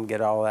film,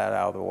 get all that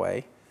out of the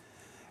way.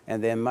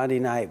 And then Monday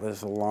night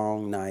was a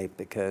long night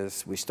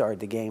because we started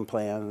the game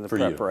plan and the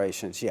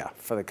preparations,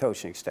 for the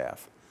coaching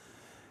staff.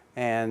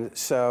 And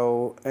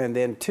so, and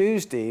then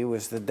Tuesday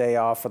was the day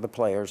off for the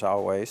players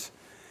always.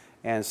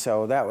 And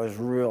so that was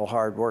real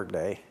hard work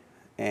day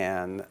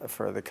and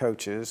for the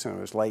coaches, and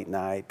it was late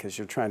night because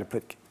you're trying to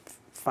put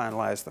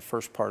finalize the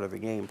first part of the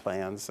game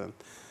plans and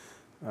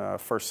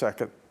first,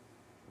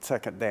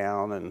 second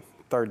down and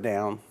third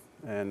down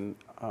and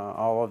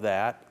all of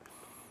that.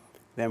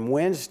 Then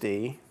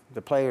Wednesday,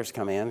 the players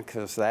come in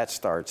because that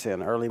starts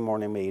in early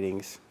morning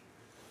meetings.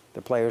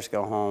 The players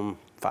go home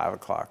 5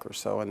 o'clock or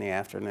so in the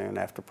afternoon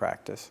after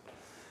practice.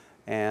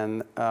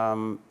 And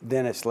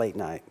then it's late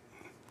night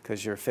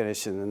because you're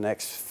finishing the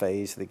next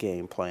phase of the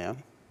game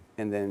plan.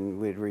 And then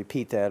we'd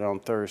repeat that on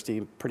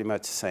Thursday, pretty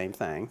much the same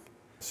thing.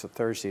 So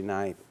Thursday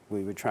night,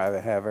 we would try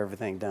to have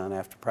everything done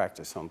after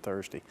practice on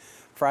Thursday.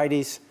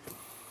 Fridays,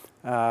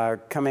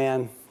 come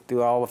in,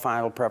 do all the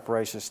final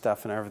preparation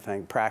stuff and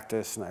everything,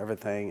 practice and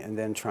everything, and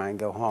then try and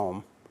go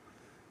home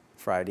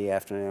Friday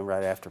afternoon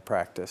right after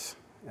practice.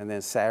 And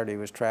then Saturday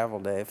was travel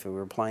day if we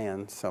were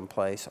playing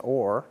someplace,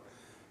 or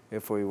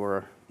if we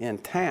were in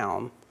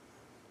town,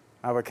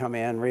 I would come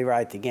in,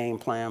 rewrite the game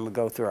plan, we'd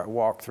go through our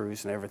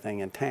walkthroughs and everything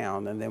in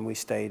town, and then we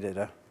stayed at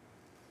a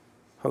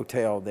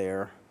hotel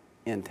there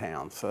in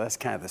town. So that's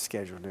kind of the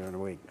schedule during the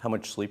week. How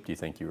much sleep do you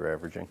think you were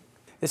averaging?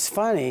 It's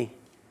funny,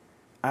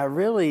 I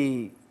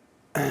really,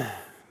 I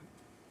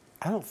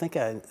don't think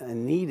I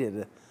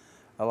needed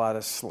a lot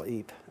of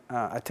sleep.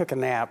 I took a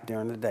nap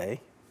during the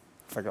day.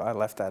 I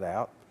left that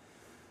out.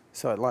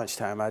 So at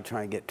lunchtime, I'd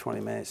try and get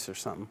 20 minutes or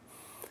something.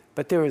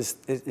 But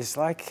it's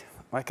like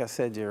I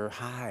said, you're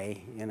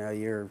high, you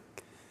know,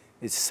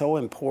 it's so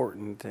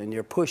important, and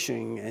you're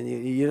pushing, and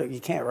you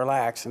can't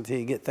relax until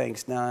you get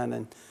things done,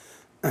 and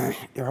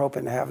you're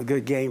hoping to have a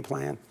good game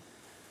plan.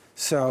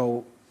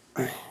 So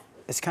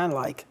it's kind of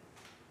like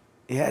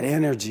you had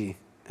energy,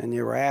 and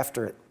you were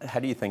after it. How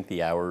do you think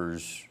the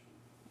hours,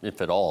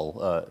 if at all,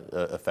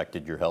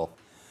 affected your health?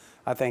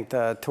 I think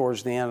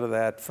towards the end of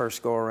that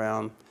first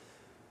go-around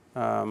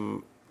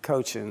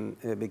coaching,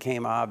 it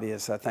became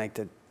obvious, I think,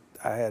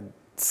 that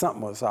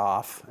something was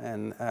off,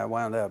 and I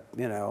wound up,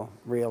 you know,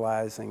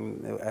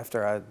 realizing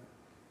after I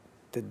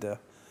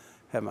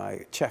had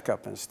my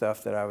checkup and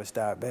stuff that I was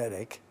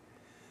diabetic,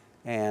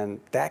 and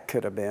that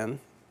could have been,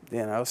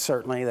 you know,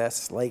 certainly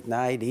that's late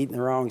night, eating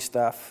the wrong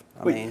stuff.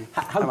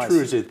 How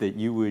true is it that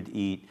you would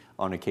eat,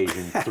 on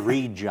occasion,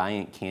 3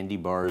 giant candy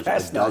bars,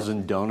 a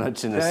dozen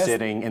donuts in a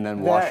sitting, and then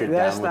wash it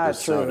down with the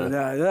soda? That's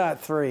not true. No,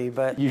 not 3,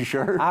 but... You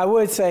sure? I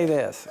would say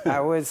this.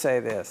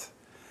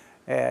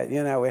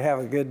 You know, we have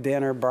a good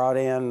dinner brought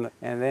in,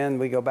 and then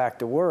we go back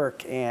to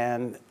work,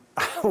 and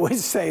I would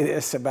say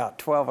this about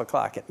 12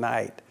 o'clock at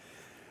night.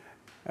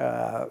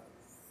 I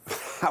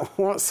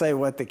won't say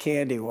what the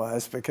candy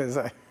was because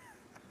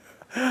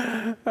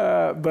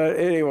but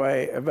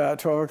anyway, about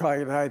 12 o'clock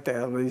at night, they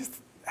had at least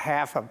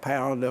half a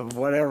pound of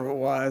whatever it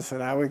was,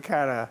 and I would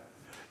kind of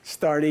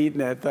start eating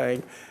that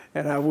thing,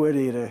 and I would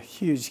eat a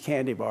huge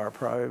candy bar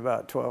probably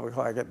about 12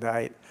 o'clock at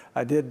night.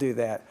 I did do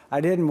that.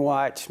 I didn't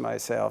watch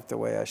myself the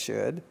way I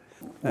should.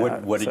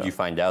 What did you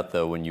find out,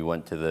 though, when you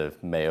went to the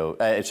Mayo?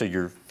 So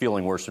you're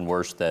feeling worse and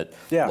worse that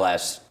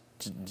last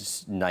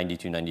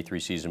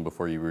 92-93 season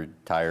before you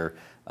retire.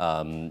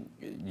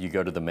 You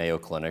go to the Mayo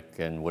Clinic,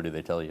 and what do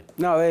they tell you?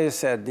 No, they just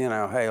said, you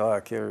know, hey,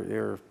 look,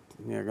 you're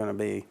going to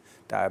be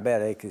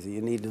diabetic because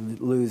you need to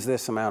lose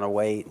this amount of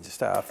weight and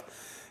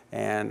stuff.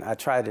 And I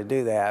tried to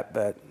do that,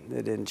 but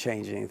it didn't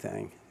change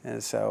anything.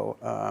 And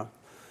so,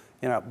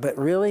 you know, but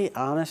really,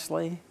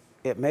 honestly,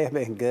 it may have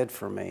been good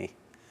for me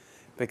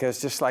because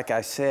just like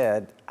I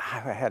said, I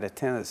had a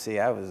tendency,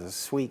 I was a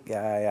sweet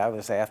guy. I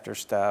was after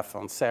stuff.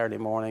 On Saturday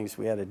mornings,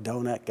 we had a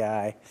donut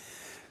guy,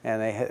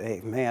 and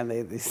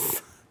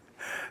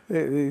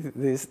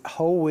these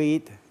whole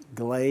wheat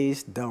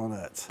glazed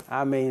donuts.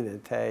 I mean to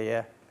tell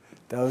you,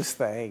 those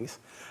things.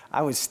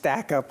 I would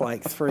stack up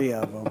like 3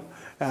 of them.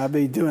 I'd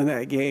be doing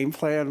that game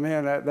plan.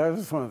 Man, that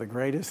was one of the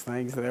greatest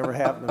things that ever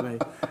happened to me,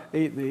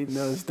 eating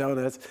those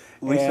donuts.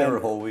 At least they were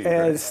whole wheat.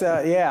 And so,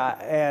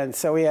 and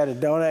so we had a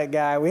donut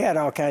guy. We had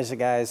all kinds of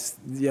guys.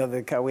 You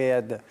know, we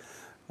had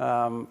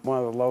one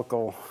of the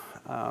local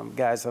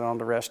guys that owned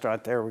the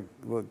restaurant there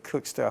would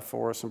cook stuff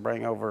for us and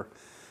bring over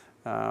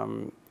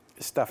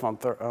stuff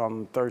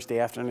on Thursday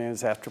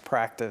afternoons after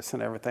practice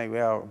and everything.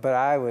 But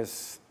I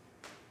was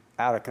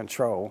out of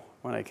control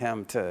when it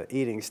came to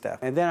eating stuff.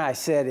 And then I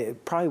said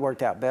it probably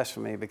worked out best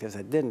for me because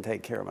I didn't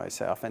take care of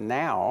myself. And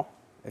now,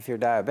 if you're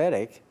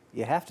diabetic,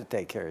 you have to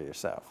take care of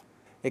yourself.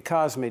 It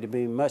caused me to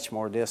be much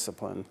more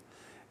disciplined.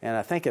 And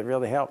I think it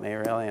really helped me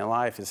really in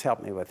life. It's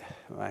helped me with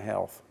my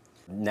health.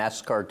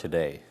 NASCAR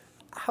today,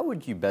 how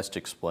would you best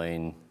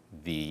explain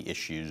the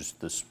issues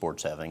the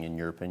sport's having, in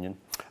your opinion?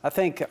 I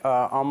think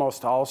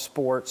almost all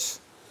sports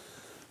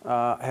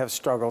have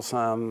struggled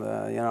some,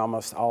 you know,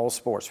 almost all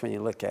sports when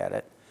you look at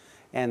it.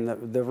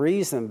 And the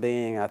reason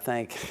being, I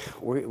think,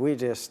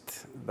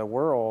 the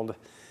world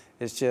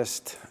is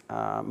just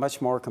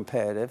much more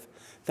competitive.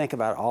 Think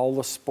about all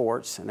the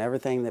sports and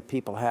everything that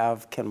people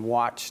can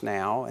watch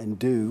now and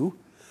do,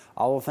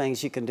 all the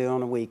things you can do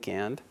on the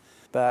weekend.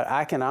 But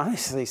I can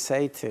honestly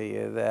say to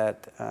you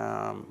that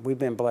we've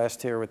been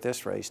blessed here with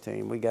this race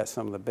team. We got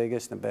some of the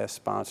biggest and best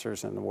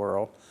sponsors in the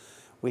world.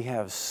 We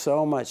have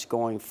so much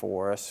going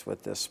for us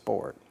with this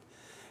sport.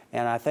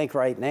 And I think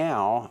right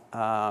now,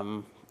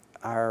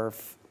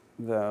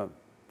 the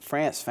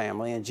France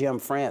family and Jim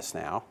France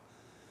now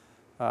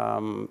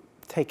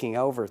taking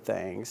over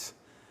things,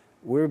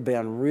 we've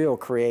been real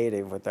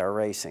creative with our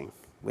racing.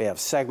 We have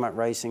segment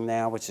racing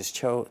now, which is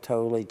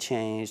totally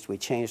changed. We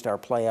changed our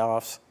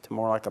playoffs to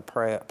more like a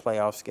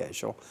playoff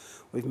schedule.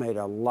 We've made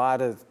a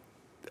lot of,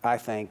 I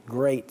think,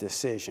 great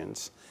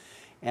decisions.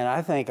 And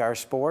I think our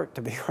sport,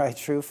 to be right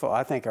truthful,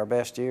 I think our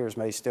best years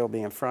may still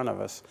be in front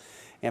of us.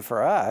 And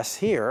for us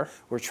here,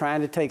 we're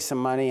trying to take some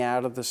money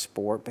out of the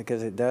sport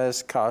because it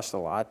does cost a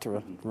lot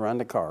to run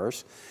the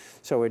cars.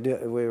 So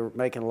we're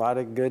making a lot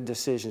of good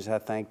decisions, I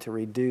think, to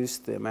reduce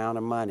the amount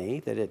of money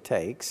that it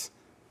takes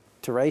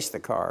to race the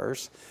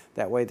cars.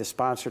 That way the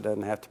sponsor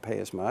doesn't have to pay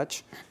as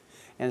much.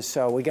 And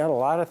so we got a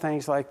lot of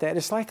things like that.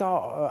 It's like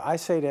I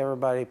say to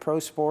everybody, pro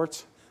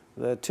sports,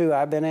 the two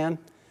I've been in,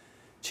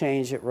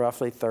 change at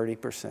roughly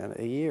 30%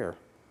 a year.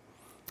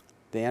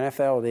 The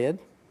NFL did.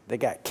 They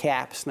got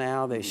caps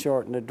now. They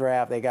shortened the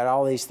draft. They got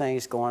all these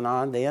things going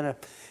on. The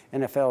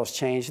NFL is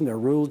changing. The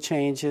rule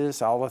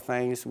changes, all the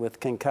things with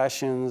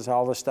concussions,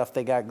 all the stuff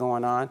they got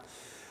going on.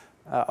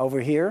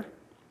 Over here,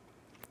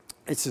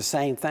 it's the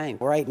same thing.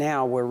 Right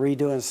now, we're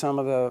redoing some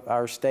of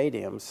our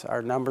stadiums.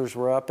 Our numbers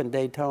were up in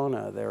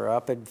Daytona. They're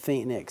up in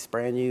Phoenix,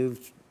 brand new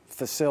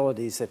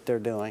facilities that they're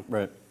doing.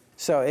 Right.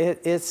 So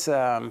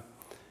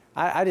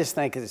I just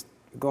think it's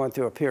going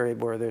through a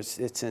period where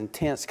it's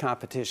intense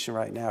competition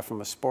right now from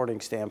a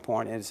sporting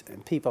standpoint,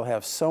 and people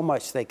have so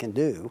much they can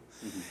do.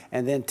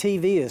 And then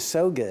TV is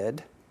so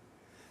good,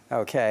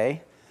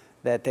 okay,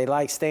 that they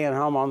like staying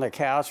home on their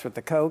couch with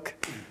the Coke.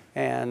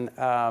 And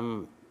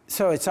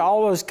so it's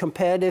all those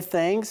competitive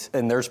things.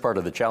 And there's part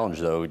of the challenge,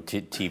 though,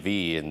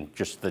 TV and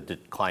just the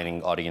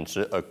declining audience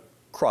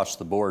across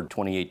the board.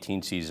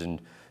 2018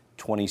 season,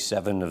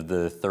 27 of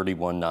the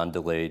 31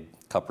 non-delayed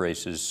Cup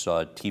races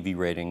saw TV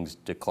ratings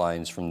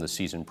declines from the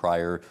season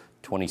prior.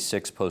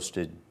 26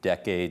 posted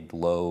decade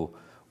low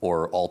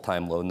or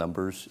all-time low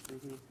numbers.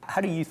 How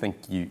do you think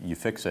you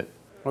fix it?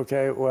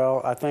 Okay,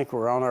 well, I think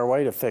we're on our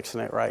way to fixing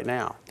it right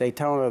now.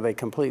 Daytona, they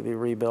completely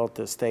rebuilt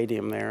the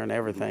stadium there and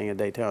everything in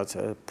Daytona. It's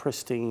a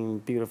pristine,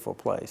 beautiful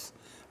place.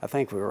 I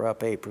think we were up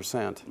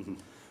 8%.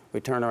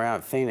 We turn around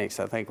at Phoenix,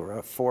 I think we're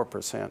up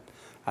 4%.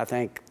 I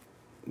think,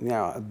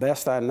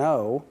 best I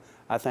know,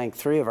 I think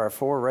 3 of our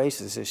 4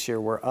 races this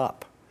year were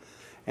up.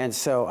 And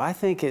so I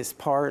think it's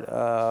part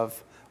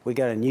of, we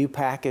got a new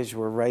package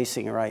we're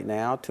racing right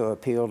now to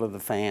appeal to the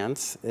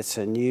fans. It's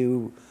a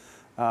new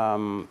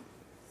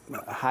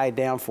high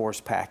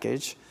downforce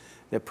package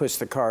that puts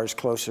the cars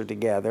closer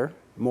together,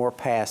 more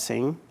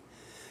passing.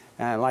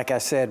 And like I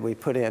said, we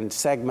put in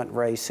segment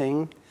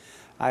racing.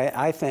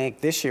 I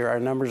think this year our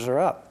numbers are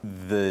up.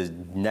 The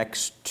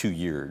next 2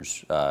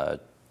 years,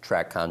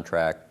 track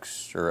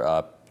contracts are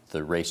up.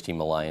 The Race Team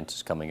Alliance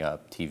is coming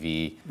up.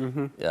 TV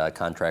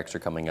contracts are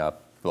coming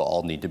up. Will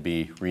all need to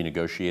be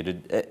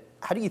renegotiated.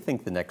 How do you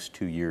think the next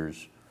 2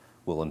 years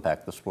will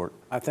impact the sport?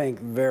 I think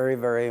very,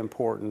 very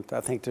important.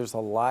 I think there's a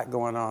lot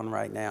going on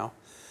right now.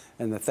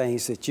 And the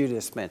things that you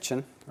just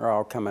mentioned are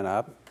all coming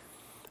up.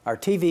 Our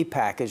TV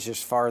package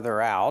is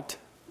farther out,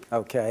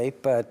 okay,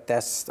 but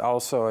that's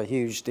also a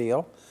huge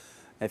deal.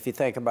 If you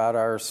think about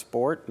our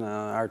sport,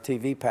 our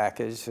TV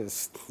package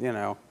is,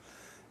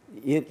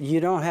 you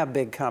don't have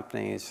big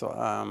companies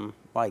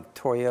like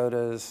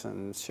Toyotas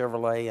and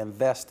Chevrolet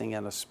investing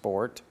in a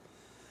sport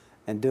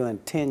and doing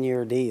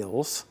 10-year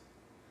deals,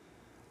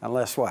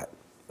 unless what?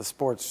 The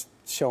sport's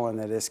showing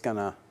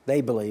that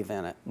they believe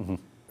in it.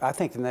 I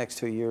think the next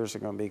 2 years are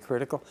going to be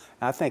critical.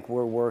 I think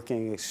we're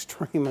working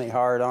extremely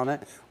hard on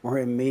it. We're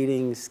in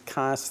meetings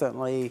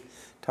constantly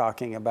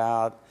talking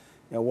about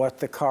what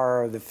the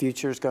car of the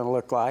future is going to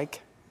look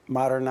like,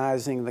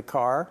 modernizing the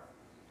car,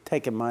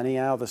 taking money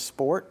out of the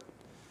sport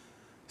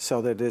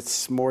so that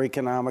it's more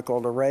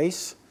economical to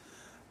race.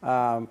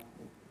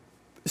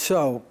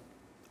 So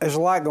there's a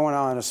lot going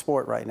on in the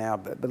sport right now,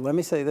 but let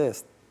me say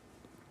this.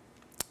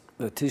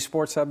 The 2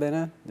 sports I've been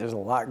in, there's a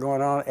lot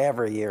going on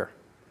every year.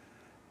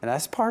 And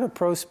that's part of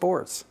pro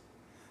sports.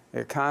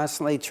 They're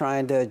constantly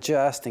trying to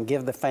adjust and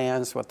give the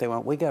fans what they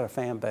want. We got a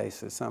fan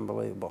base that's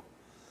unbelievable.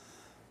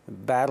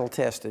 Battle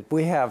tested.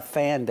 We have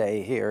fan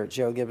day here at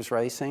Joe Gibbs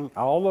Racing.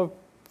 All the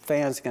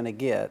fans going to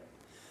get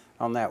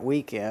on that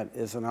weekend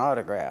is an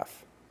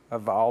autograph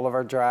of all of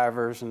our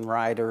drivers and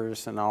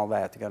riders and all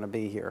that. They're going to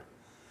be here.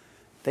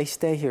 They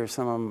stay here,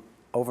 some of them,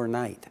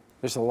 overnight.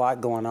 There's a lot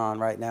going on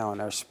right now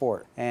in our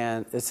sport.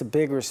 And it's a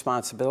big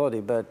responsibility,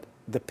 but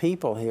the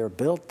people here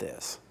built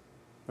this,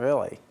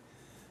 really. It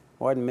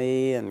wasn't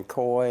me and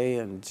Coy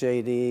and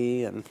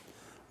JD and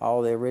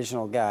all the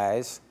original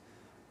guys.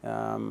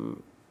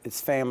 It's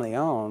family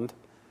owned,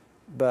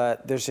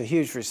 but there's a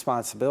huge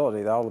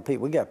responsibility to all the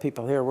people. We got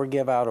people here, we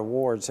give out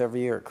awards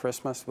every year at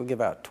Christmas. We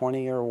give out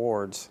 20-year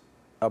awards,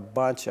 a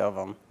bunch of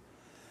them.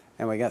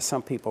 And we got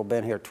some people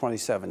been here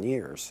 27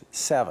 years.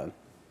 7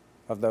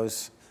 of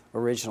those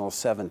original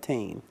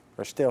 17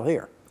 are still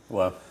here.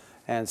 Wow.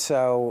 And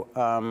so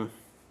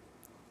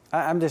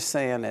I'm just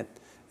saying that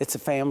it's a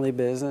family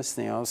business,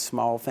 you know,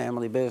 small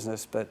family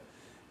business, but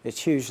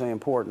it's hugely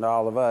important to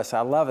all of us.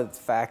 I love it, the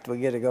fact we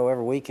get to go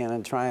every weekend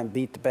and try and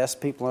beat the best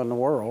people in the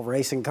world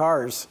racing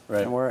cars.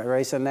 Right. And we're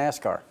racing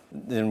NASCAR.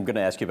 And I'm going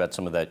to ask you about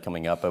some of that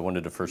coming up. I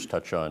wanted to first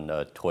touch on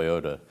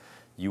Toyota.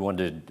 You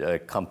wanted a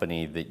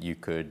company that you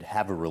could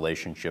have a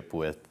relationship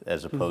with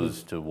as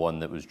opposed to one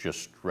that was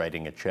just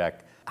writing a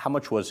check. How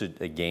much was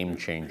it a game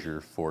changer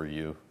for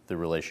you, the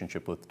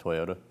relationship with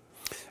Toyota?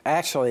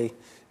 Actually,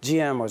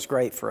 GM was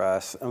great for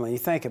us. And when you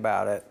think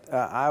about it,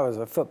 I was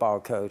a football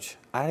coach.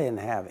 I didn't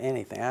have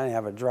anything. I didn't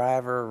have a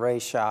driver,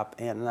 race shop,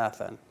 and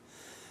nothing.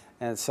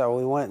 And so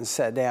we went and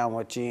sat down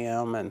with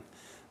GM, and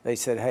they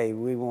said, hey,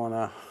 we want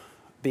to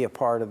be a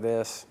part of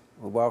this.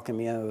 We welcome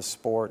you into the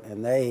sport.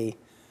 And they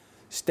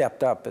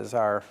stepped up as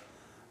our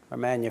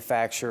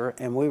manufacturer,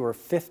 and we were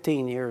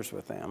 15 years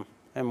with them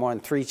and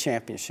won 3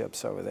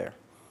 championships over there.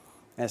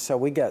 And so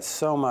we got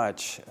so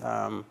much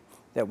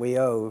that we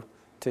owe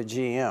to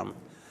GM.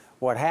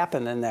 What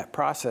happened in that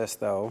process,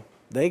 though,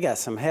 they got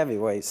some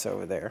heavyweights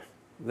over there.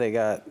 They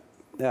got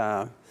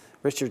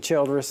Richard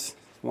Childress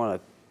won a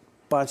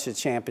bunch of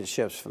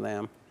championships for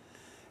them.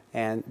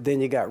 And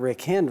then you got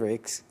Rick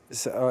Hendricks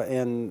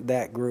in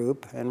that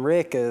group, and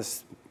Rick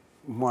has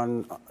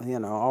won, you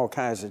know, all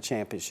kinds of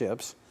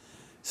championships.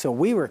 So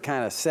we were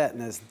kind of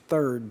setting as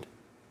third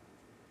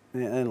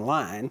in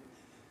line,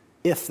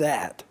 if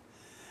that.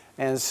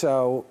 And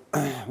so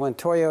when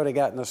Toyota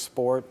got in the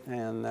sport,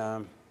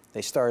 and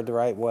they started the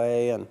right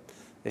way, and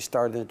they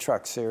started in the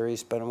truck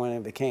series, but when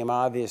it became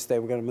obvious they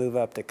were going to move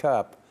up the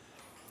Cup,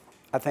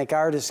 I think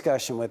our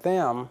discussion with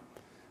them,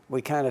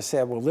 we kind of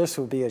said, well, this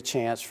would be a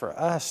chance for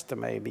us to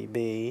maybe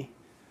be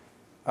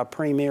a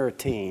premier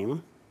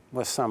team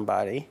with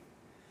somebody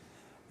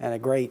and a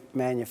great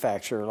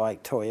manufacturer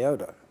like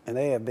Toyota. And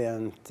they have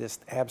been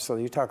just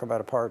absolutely, you talk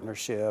about a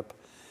partnership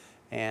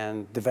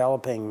and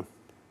developing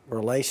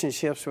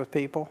relationships with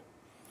people.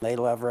 They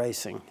love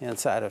racing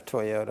inside of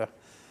Toyota.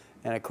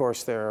 And of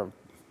course, they're a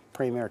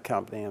premier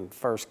company and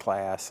first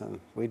class, and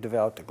we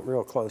developed a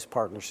real close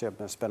partnership,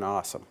 and it's been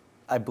awesome.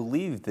 I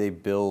believe they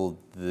build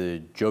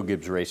the Joe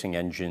Gibbs Racing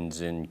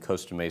engines in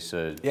Costa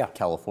Mesa,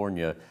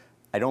 California.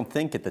 I don't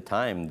think at the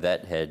time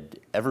that had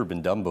ever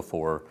been done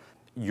before.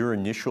 Your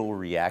initial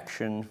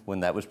reaction when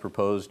that was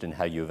proposed and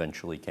how you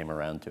eventually came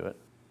around to it?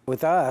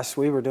 With us,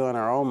 we were doing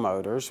our own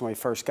motors when we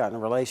first got in a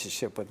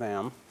relationship with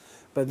them.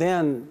 But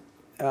then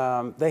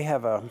they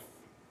have a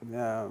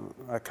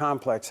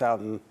complex out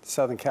in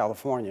Southern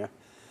California,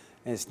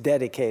 and it's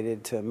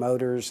dedicated to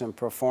motors and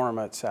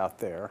performance out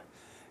there.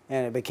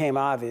 And it became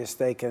obvious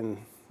they can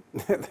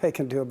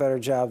do a better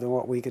job than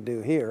what we could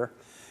do here.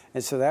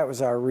 And so that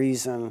was our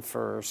reason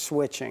for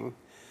switching.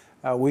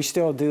 We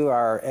still do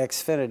our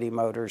Xfinity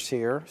motors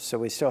here, so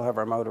we still have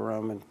our motor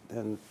room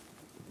and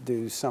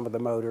do some of the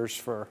motors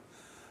for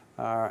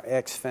our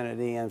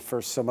Xfinity and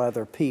for some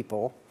other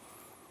people.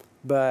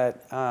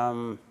 But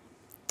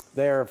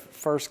they're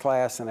first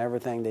class in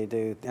everything they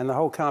do. And the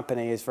whole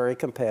company is very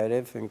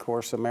competitive. And of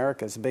course,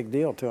 America's a big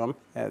deal to them.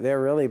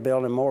 They're really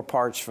building more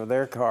parts for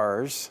their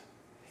cars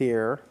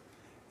here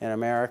in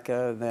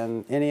America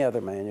than any other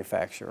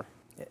manufacturer.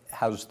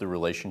 How's the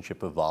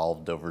relationship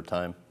evolved over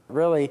time?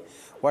 Really,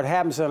 what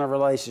happens in a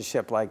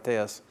relationship like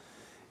this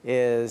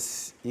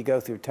is you go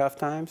through tough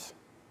times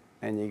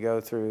and you go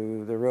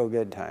through the real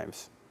good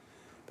times.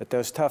 But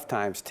those tough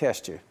times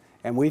test you.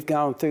 And we've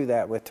gone through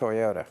that with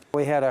Toyota.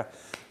 We had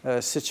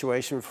a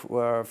situation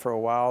for a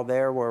while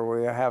there where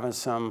we were having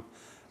some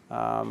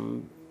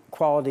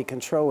quality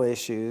control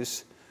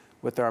issues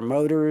with our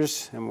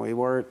motors, and we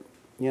weren't,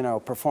 you know,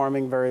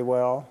 performing very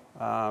well.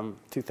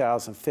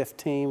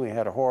 2015, we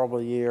had a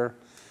horrible year.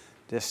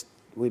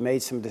 We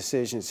made some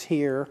decisions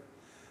here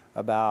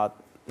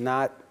about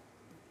not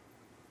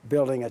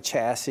building a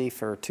chassis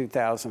for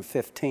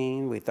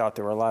 2015. We thought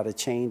there were a lot of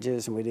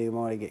changes, and we didn't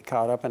want to get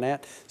caught up in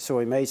that. So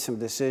we made some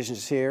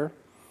decisions here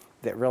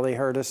that really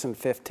hurt us in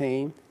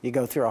 15. You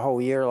go through a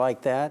whole year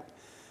like that,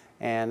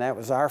 and that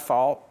was our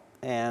fault.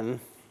 And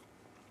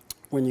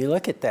when you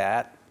look at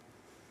that,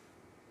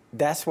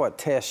 that's what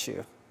tests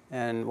you.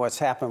 And what's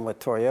happened with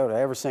Toyota,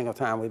 every single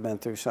time we've been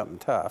through something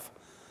tough,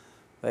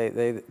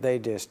 they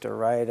just are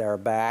right at our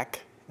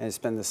back, and it's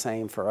been the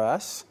same for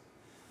us.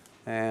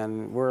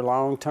 And we're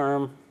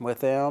long-term with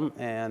them,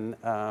 and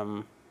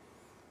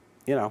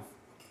you know,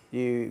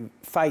 you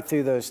fight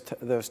through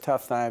those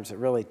tough times that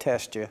really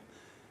test you,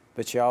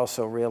 but you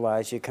also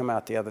realize you come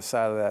out the other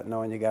side of that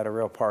knowing you got a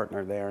real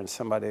partner there and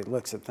somebody that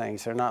looks at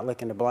things. They're not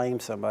looking to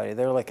blame somebody,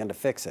 they're looking to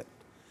fix it.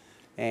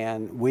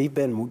 And we've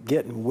been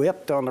getting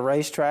whipped on the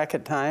racetrack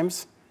at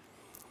times,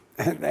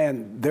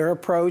 and their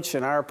approach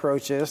and our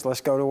approach is, let's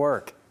go to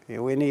work.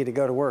 We need to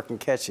go to work and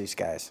catch these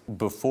guys.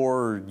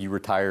 Before you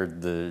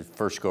retired the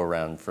first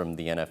go-around from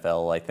the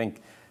NFL, I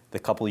think the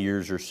couple of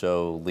years or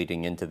so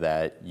leading into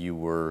that, you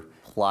were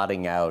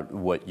plotting out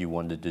what you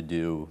wanted to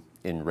do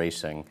in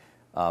racing.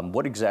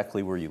 What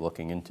exactly were you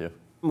looking into?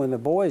 When the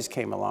boys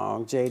came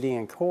along, JD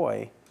and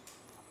Coy,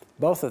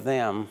 both of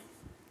them,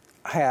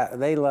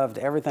 they loved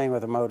everything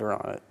with a motor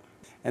on it.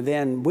 And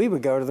then we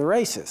would go to the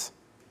races.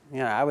 You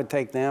know, I would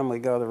take them,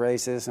 we'd go to the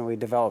races, and we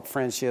developed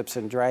friendships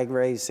in drag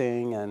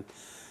racing and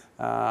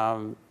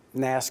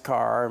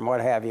NASCAR and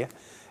what have you.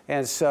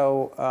 And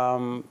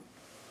so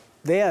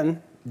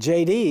then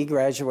JD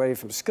graduated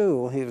from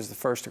school. He was the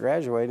first to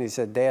graduate, and he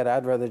said, Dad,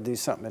 I'd rather do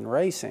something in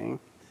racing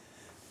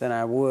than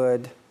I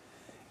would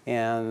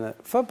in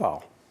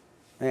football.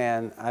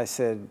 And I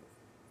said,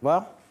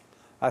 well,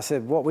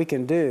 what we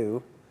can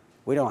do,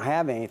 we don't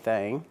have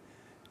anything,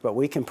 but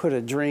we can put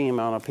a dream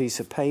on a piece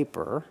of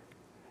paper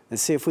and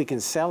see if we can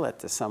sell it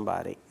to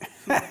somebody.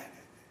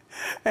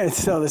 And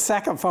so the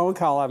second phone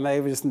call I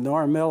made was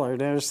Norm Miller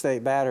at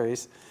Interstate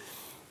Batteries.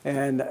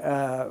 And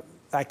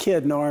I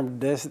kid Norm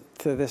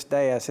to this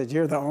day. I said,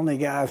 you're the only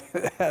guy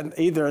that had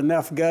either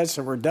enough guts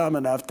or were dumb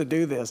enough to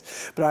do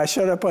this. But I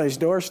showed up on his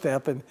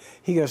doorstep, and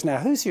he goes, now,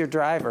 who's your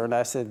driver? And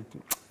I said,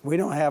 we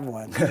don't have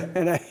one.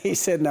 And he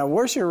said, now,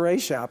 where's your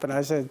race shop? And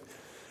I said,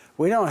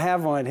 we don't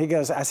have one. He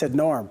goes, I said,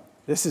 Norm,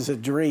 this is a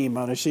dream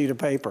on a sheet of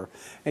paper.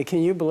 And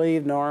can you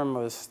believe Norm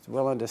was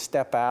willing to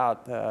step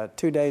out?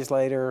 2 days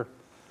later,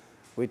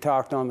 we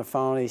talked on the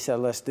phone. He said,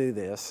 let's do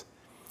this.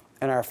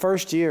 And our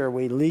first year,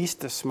 we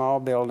leased a small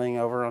building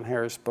over on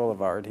Harris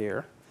Boulevard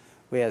here.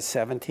 We had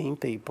 17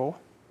 people,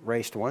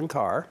 raced one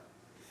car.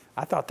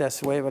 I thought that's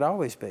the way it would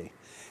always be.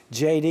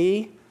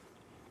 JD,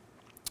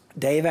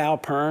 Dave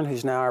Alpern,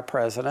 who's now our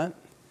president,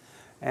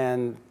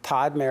 and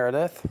Todd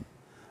Meredith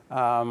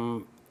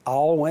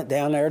all went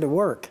down there to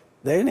work.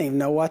 They didn't even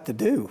know what to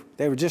do.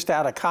 They were just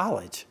out of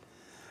college,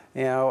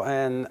 you know.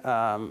 And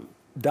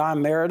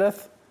Don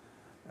Meredith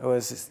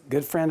was a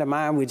good friend of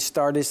mine. We'd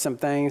started some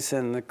things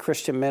in the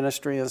Christian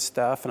ministry and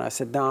stuff. And I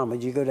said, Don,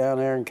 would you go down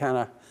there and kind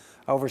of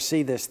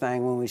oversee this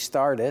thing when we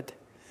start it?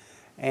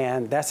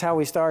 And that's how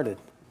we started.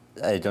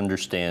 I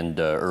understand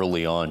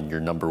early on your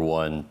number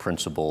one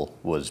principle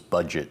was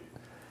budget.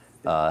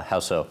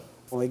 How so?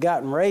 When we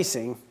got in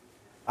racing,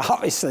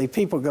 obviously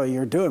people go,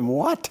 you're doing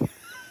what?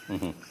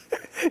 Mm-hmm.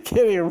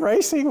 Getting in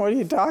racing? What are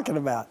you talking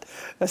about?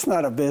 That's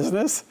not a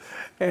business.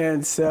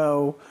 And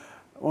so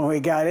when we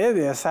got into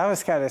this, I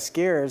was kind of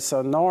scared.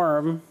 So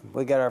Norm,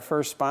 we got our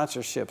first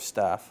sponsorship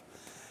stuff.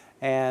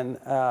 And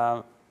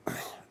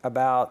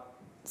about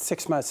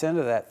 6 months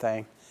into that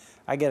thing,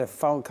 I get a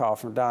phone call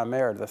from Don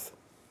Meredith,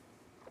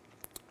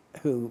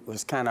 who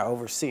was kind of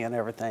overseeing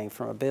everything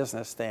from a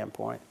business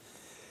standpoint.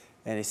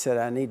 And he said,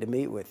 I need to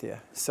meet with you.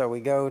 So we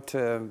go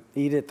to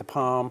eat at the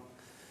Palm.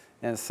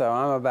 And so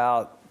I'm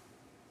about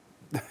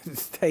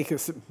to take a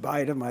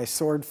bite of my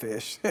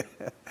swordfish. And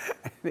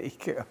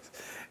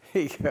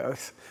he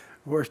goes,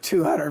 we're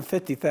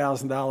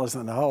 $250,000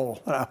 in the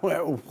hole. And I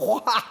went,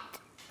 what?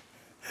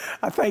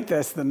 I think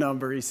that's the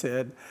number, he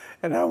said.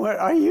 And I went,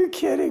 are you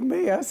kidding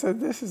me? I said,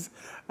 this is,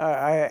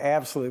 I had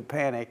absolute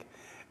panic.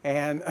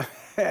 And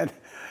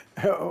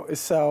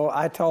so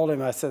I told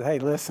him, I said, hey,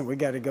 listen, we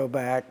got to go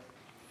back.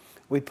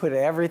 We put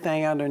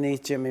everything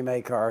underneath Jimmy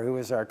Makar, who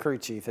was our crew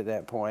chief at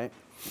that point.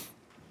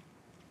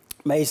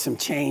 Made some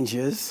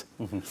changes,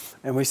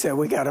 and we said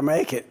we got to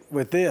make it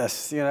with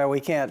this. You know, we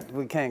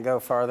can't go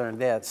farther in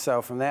debt.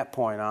 So from that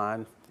point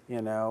on,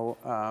 you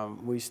know,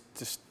 we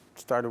just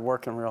started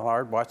working real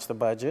hard, watched the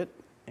budget,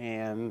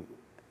 and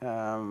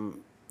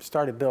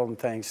started building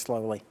things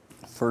slowly.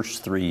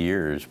 First 3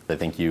 years, I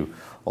think you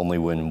only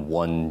win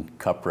one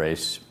cup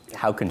race.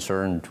 How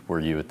concerned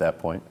were you at that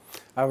point?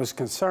 I was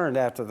concerned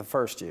after the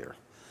first year.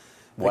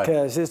 Why?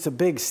 Because it's a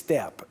big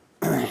step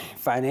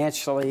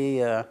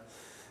financially.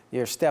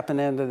 You're stepping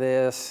into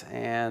this,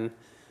 and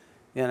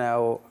you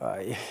know,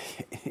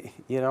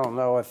 you don't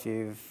know if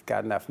you've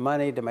got enough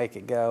money to make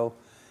it go,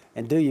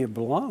 and do you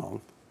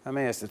belong? I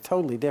mean, it's a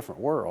totally different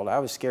world. I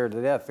was scared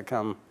to death to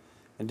come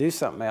and do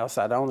something else.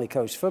 I'd only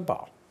coached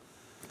football.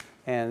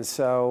 And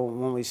so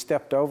when we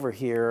stepped over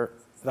here,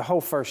 the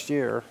whole first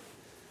year,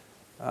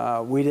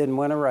 we didn't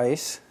win a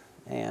race,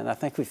 and I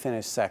think we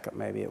finished second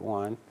maybe at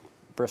one,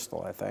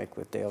 Bristol, I think,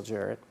 with Dale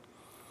Jarrett.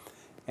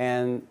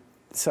 And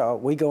so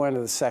we go into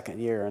the second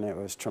year, and it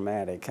was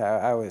traumatic.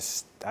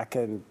 I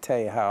couldn't tell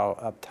you how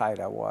uptight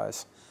I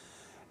was.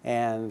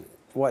 And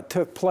what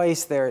took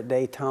place there at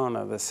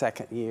Daytona the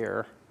second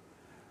year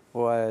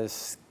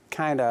was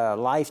kind of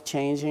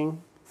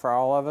life-changing for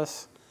all of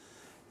us,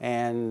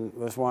 and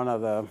was one of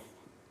the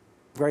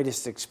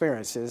greatest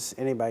experiences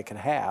anybody could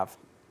have.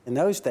 In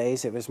those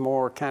days, it was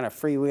more kind of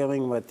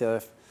freewheeling with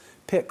the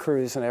pit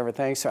crews and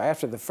everything. So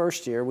after the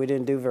first year, we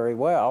didn't do very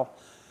well.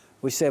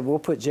 We said, we'll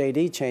put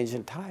JD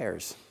changing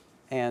tires.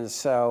 And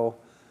so,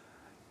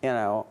 you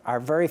know, our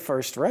very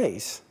first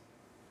race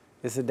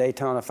is the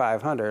Daytona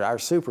 500, our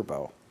Super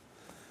Bowl.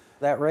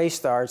 That race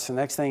starts, the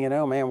next thing you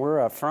know, man, we're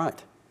up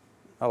front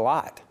a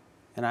lot.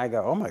 And I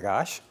go, oh my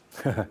gosh,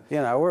 you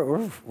know,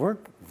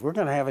 we're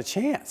going to have a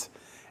chance.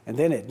 And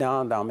then it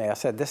dawned on me, I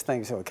said, this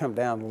thing's going to come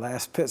down the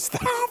last pit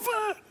stop.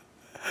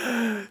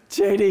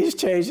 JD's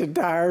changing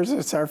tires.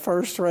 It's our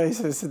first race.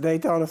 It's the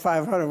Daytona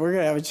 500. We're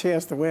going to have a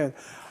chance to win.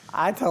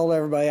 I told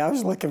everybody I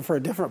was looking for a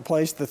different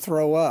place to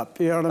throw up.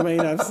 You know what I mean?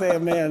 I'm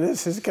saying, man,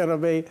 this is going to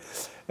be.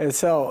 And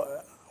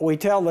so we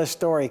tell this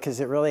story because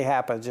it really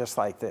happened just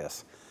like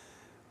this.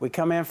 We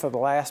come in for the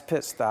last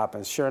pit stop,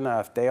 and sure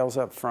enough, Dale's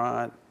up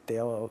front,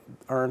 Dale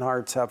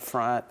Earnhardt's up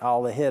front,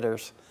 all the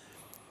hitters.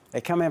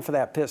 They come in for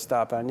that pit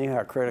stop. I knew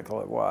how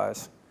critical it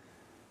was.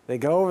 They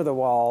go over the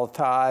wall,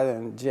 Todd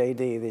and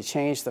JD, they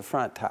change the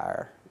front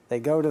tire.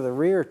 They go to the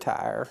rear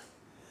tire,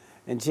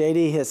 and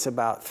JD hits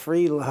about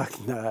 3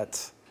 lug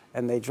nuts,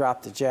 and they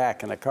drop the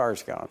jack, and the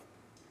car's gone.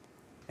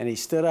 And he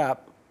stood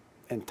up,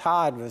 and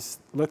Todd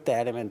looked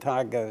at him, and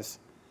Todd goes,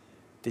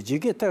 "Did you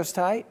get those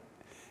tight?"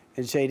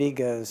 And JD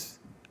goes,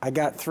 "I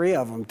got 3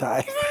 of them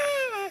tight."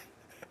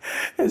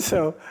 And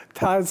so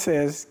Todd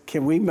says,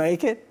 "Can we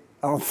make it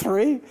on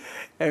 3?"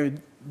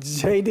 And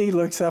JD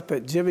looks up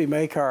at Jimmy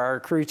Makar, our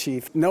crew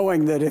chief,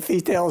 knowing that if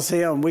he tells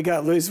him we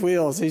got loose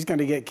wheels, he's going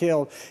to get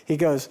killed. He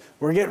goes,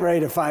 "We're getting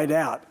ready to find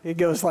out." He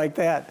goes like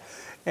that.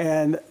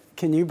 And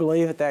can you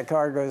believe it? That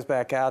car goes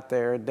back out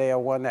there, and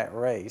Dale won that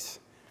race.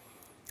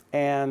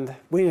 And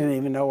we didn't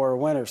even know where a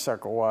winner's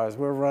circle was.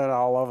 We were running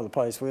all over the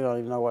place. We don't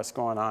even know what's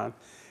going on.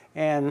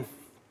 And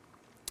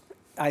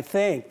I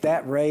think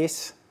that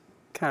race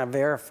kind of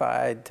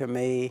verified to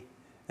me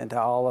and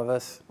to all of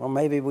us, well,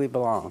 maybe we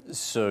belong.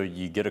 So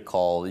you get a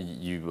call,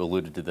 you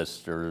alluded to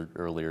this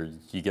earlier,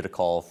 you get a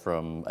call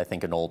from, I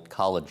think, an old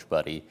college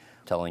buddy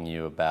telling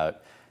you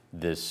about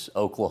this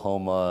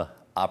Oklahoma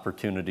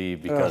opportunity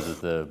because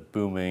of the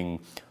booming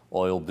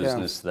oil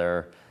business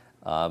there.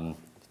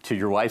 To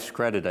your wife's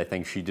credit, I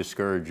think she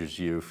discourages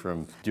you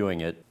from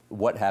doing it.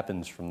 What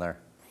happens from there?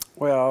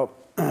 Well,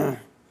 I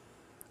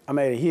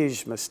made a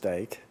huge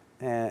mistake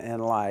in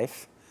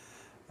life.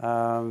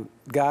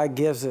 God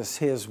gives us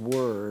His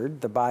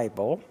Word, the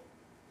Bible,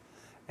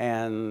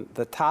 and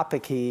the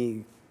topic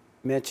He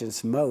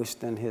mentions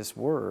most in His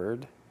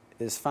Word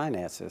is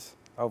finances,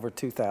 over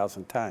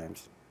 2,000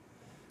 times,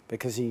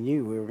 because He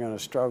knew we were going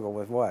to struggle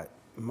with what?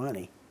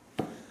 Money.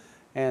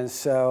 And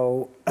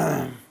so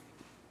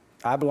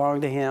I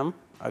belong to Him.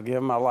 I've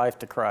given my life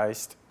to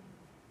Christ.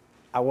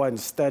 I wasn't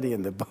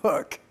studying the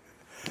book.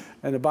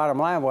 And the bottom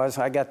line was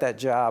I got that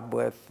job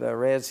with the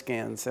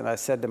Redskins, and I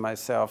said to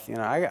myself, you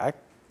know,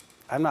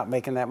 I'm not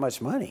making that much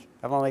money.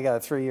 I've only got a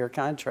 3-year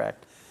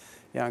contract.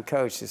 Young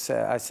coach,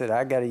 I said,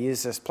 I got to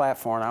use this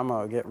platform. I'm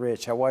going to get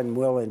rich. I wasn't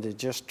willing to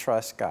just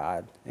trust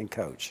God and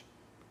coach.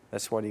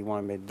 That's what He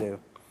wanted me to do.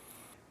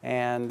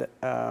 And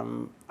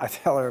I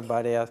tell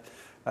everybody,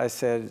 I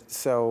said,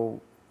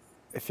 so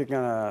if you're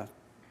going to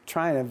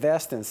try and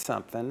invest in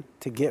something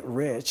to get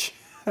rich,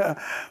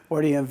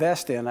 what do you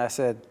invest in? I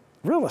said,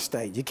 real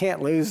estate. You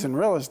can't lose in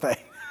real estate.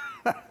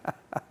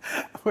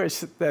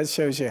 Which that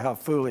shows you how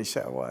foolish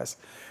I was.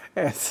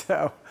 And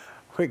so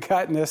we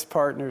got in this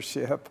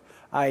partnership.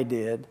 I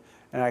did.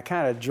 And I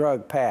kind of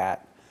drug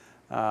Pat.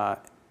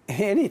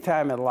 Any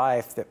time in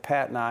life that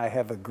Pat and I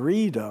have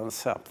agreed on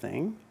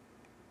something,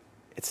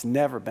 it's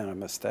never been a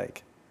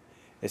mistake.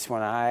 It's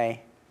when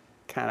I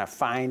kind of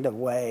find a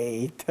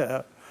way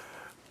to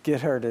get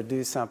her to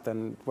do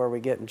something where we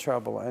get in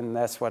trouble. And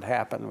that's what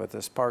happened with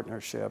this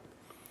partnership.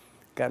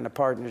 Got in a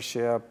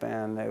partnership,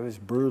 and it was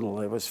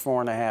brutal. It was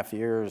 4.5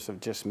 years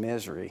of just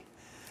misery.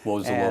 What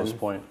was the lowest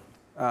point?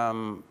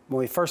 When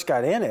we first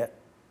got in it,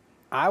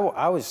 I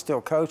was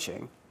still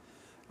coaching.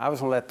 I was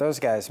going to let those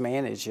guys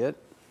manage it.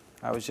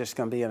 I was just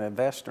going to be an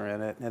investor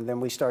in it. And then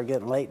we started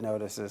getting late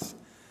notices.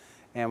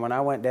 And when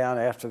I went down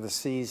after the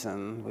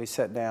season, we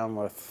sat down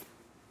with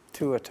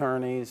 2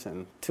 attorneys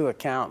and 2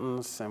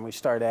 accountants, and we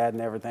started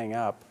adding everything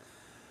up.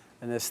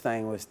 And this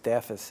thing was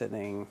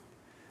deficiting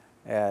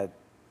at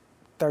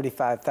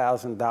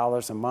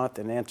 $35,000 a month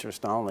in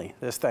interest only.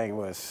 This thing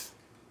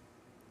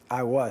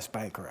I was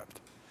bankrupt.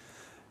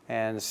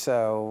 And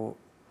so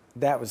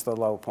that was the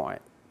low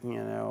point.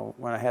 You know,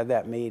 when I had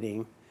that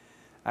meeting,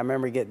 I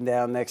remember getting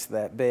down next to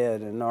that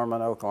bed in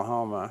Norman,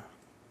 Oklahoma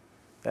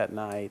that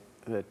night.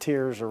 The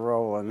tears are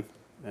rolling,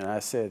 and I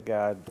said,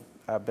 God,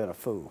 I've been a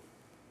fool.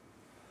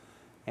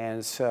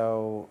 And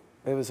so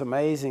it was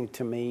amazing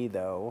to me,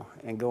 though,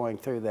 in going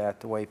through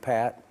that, the way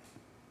Pat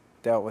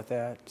dealt with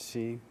that.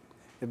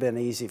 It'd been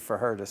easy for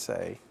her to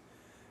say,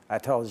 I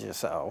told you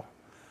so,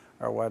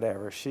 or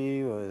whatever.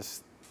 She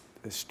was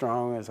as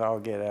strong as all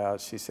get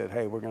out. She said,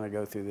 hey, we're going to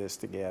go through this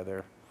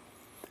together.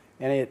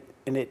 And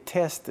it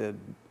tested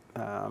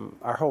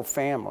our whole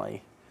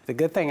family. The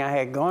good thing I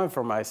had going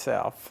for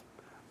myself,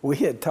 we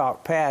had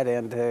talked Pat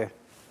into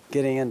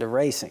getting into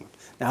racing.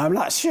 Now, I'm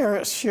not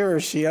sure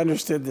she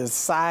understood the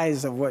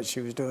size of what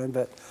she was doing,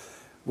 but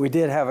we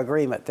did have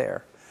agreement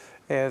there.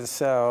 And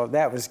so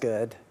that was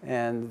good.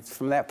 And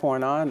from that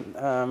point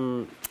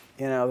on,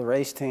 you know, the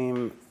race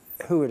team,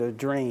 who would have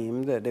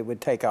dreamed that it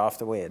would take off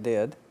the way it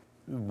did?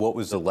 What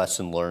was the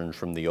lesson learned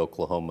from the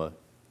Oklahoma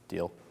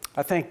deal?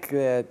 I think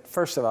that,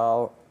 first of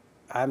all,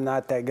 I'm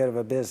not that good of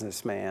a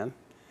businessman.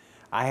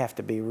 I have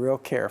to be real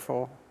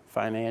careful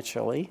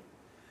financially,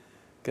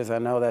 because I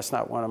know that's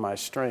not one of my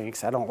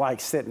strengths. I don't like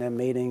sitting in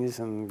meetings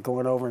and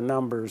going over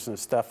numbers and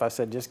stuff. I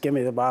said, just give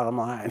me the bottom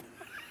line.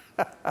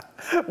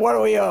 What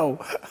do we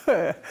owe?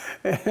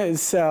 And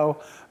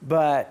so,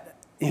 but,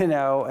 you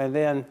know, and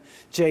then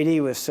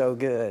JD was so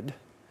good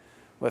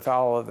with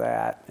all of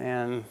that,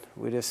 and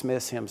we just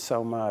miss him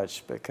so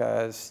much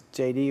because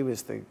JD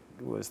was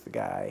the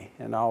guy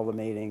in all the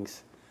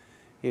meetings.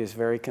 He was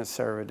very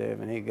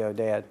conservative, and he'd go,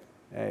 "Dad,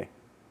 hey,"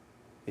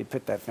 he'd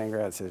put that finger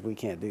out and says, "We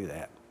can't do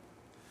that."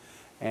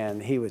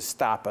 And he would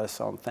stop us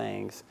on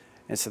things.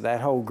 And so that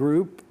whole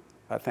group,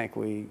 I think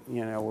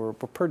we're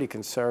pretty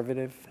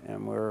conservative,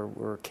 and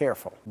we're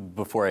careful.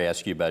 Before I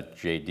ask you about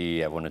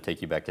JD, I want to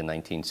take you back to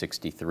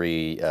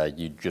 1963.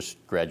 You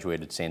just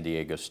graduated San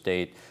Diego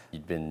State.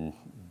 You'd been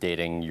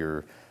dating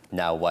your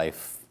now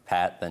wife,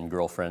 Pat, then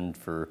girlfriend,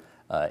 for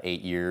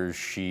 8 years.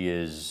 She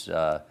is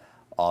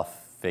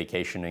off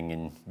vacationing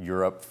in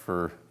Europe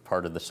for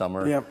part of the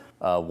summer. Yep.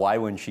 Why,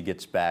 when she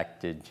gets back,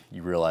 did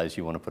you realize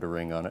you want to put a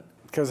ring on it?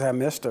 Because I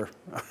missed her.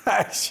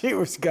 She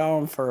was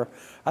gone for,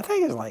 I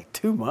think it was like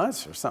 2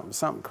 months or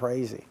something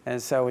crazy.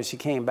 And so when she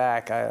came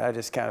back, I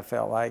just kind of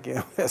felt like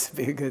this would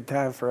be a good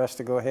time for us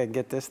to go ahead and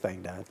get this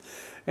thing done.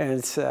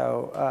 And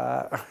so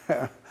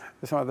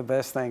it's one of the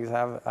best things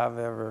I've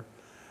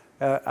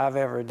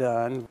ever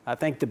done. I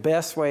think the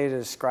best way to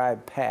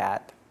describe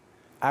Pat,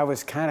 I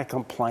was kind of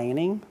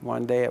complaining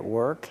one day at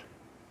work.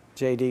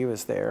 JD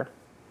was there,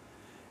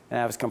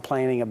 and I was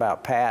complaining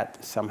about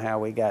Pat. Somehow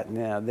we got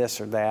this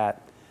or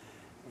that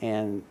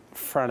in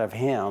front of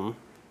him,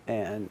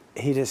 and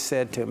he just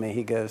said to me,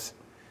 he goes,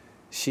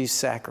 "She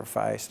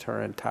sacrificed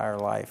her entire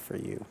life for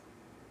you."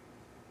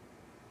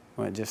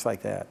 Went just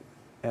like that.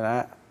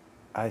 And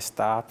I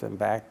stopped and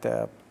backed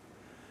up,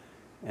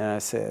 and I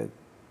said,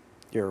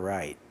 "You're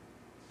right.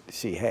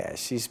 She has.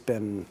 She's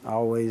been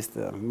always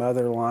the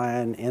mother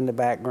lion in the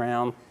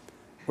background.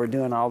 We're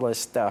doing all this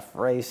stuff,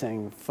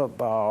 racing,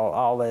 football,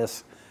 all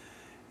this,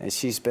 and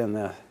she's been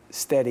the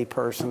steady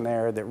person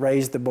there that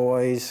raised the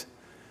boys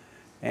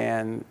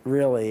and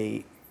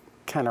really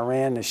kind of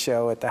ran the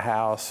show at the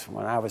house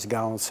when I was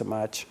gone so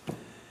much."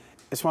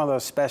 It's one of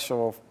those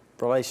special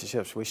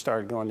relationships. We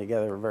started going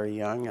together very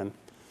young, and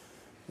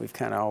we've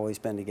kind of always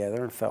been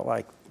together and felt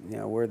like,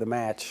 we're the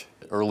match.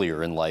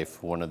 Earlier in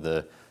life, one of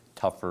the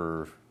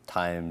tougher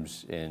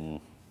times in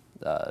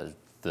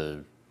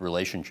the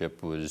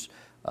relationship was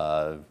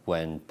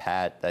when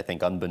Pat, I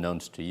think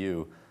unbeknownst to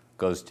you,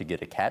 goes to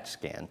get a CAT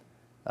scan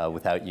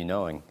without you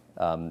knowing.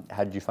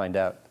 How did you find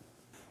out?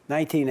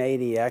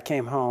 1980, I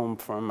came home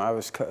from, I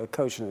was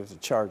coaching at the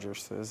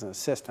Chargers as an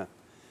assistant.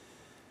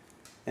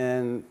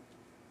 And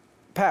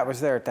Pat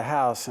was there at the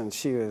house, and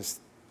she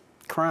was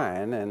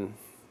crying, and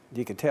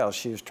you could tell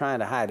she was trying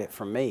to hide it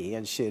from me,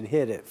 and she had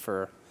hid it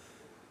for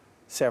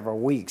several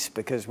weeks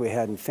because we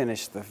hadn't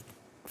finished the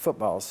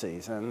football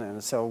season.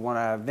 And so when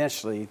I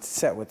eventually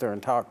sat with her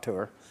and talked to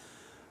her,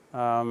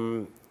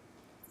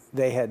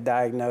 they had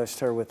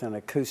diagnosed her with an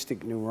acoustic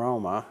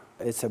neuroma.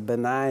 It's a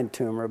benign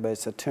tumor, but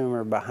it's a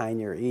tumor behind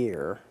your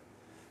ear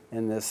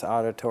in this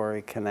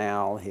auditory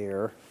canal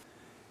here.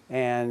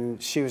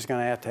 And she was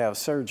going to have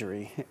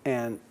surgery.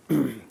 And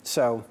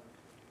so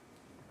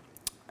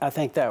I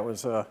think that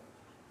was a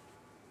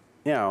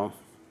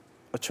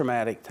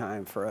traumatic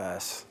time for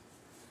us.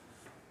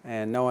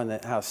 And knowing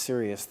how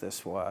serious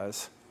this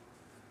was,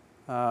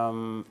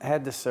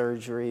 had the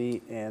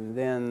surgery and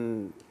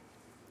then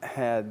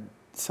had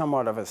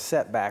somewhat of a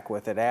setback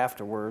with it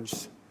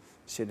afterwards.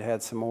 She'd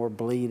had some more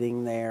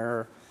bleeding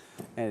there,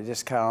 and it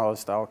just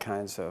caused all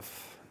kinds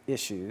of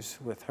issues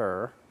with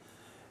her.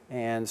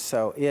 And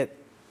so it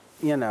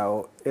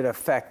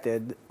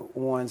affected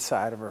one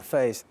side of her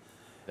face.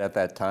 At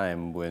that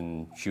time,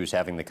 when she was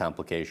having the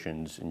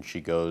complications and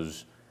she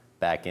goes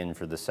back in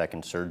for the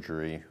second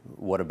surgery,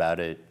 what about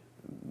it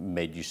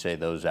made you say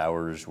those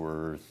hours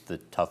were the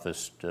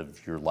toughest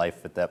of your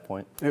life at that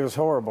point? It was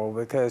horrible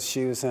because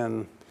she was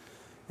in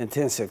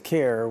intensive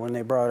care when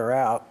they brought her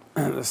out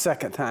the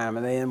second time,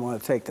 and they didn't want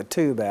to take the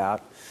tube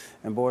out.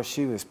 And boy,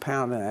 she was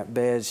pounding that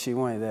bed. She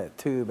wanted that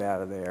tube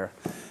out of there.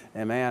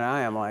 And man,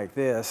 I am like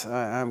this.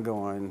 I'm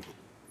going,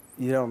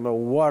 you don't know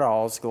what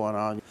all's going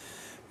on.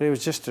 But it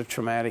was just a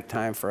traumatic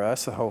time for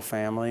us, the whole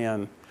family,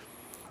 and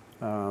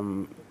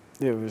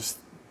it was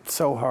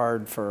so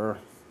hard for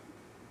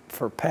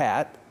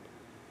Pat.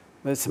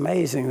 But it's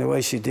amazing the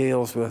way she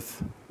deals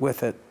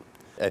with it.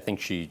 I think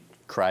she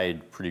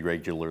cried pretty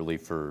regularly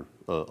for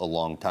a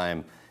long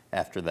time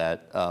after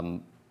that.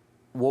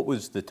 What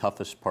was the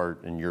toughest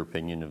part, in your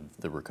opinion, of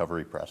the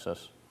recovery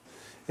process?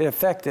 It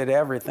affected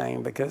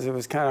everything because it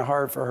was kind of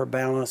hard for her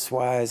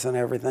balance-wise and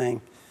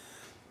everything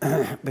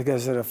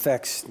because it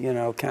affects, kind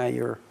of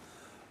your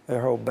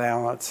whole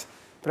balance.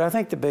 But I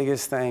think the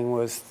biggest thing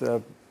was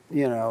the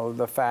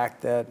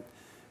fact that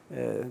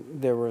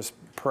there was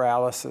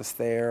paralysis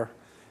there,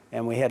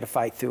 and we had to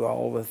fight through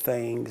all the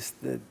things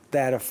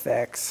that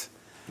affects.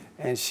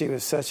 And she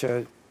was such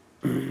a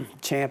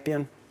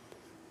champion,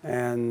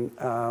 and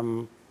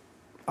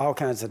all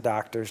kinds of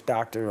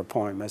doctor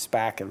appointments,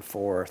 back and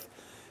forth,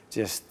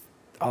 just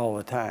all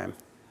the time,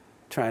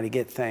 trying to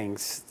get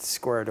things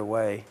squared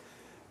away.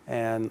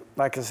 And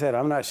like I said,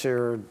 I'm not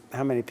sure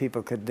how many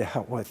people could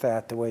deal with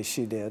that the way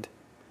she did.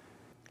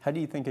 How do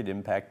you think it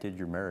impacted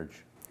your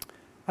marriage?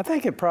 I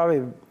think it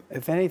probably,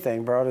 if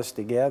anything, brought us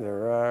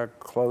together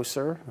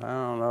closer. I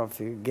don't know if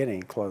you get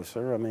any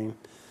closer. I mean,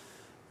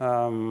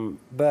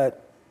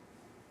 but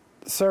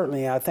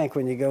certainly I think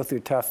when you go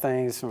through tough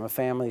things from a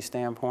family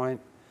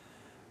standpoint,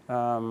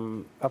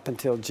 up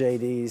until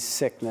JD's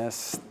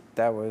sickness,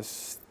 that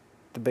was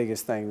the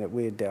biggest thing that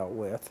we had dealt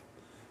with.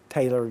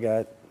 Taylor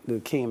got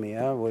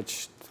leukemia,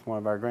 which is one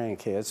of our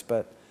grandkids,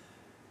 but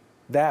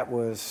that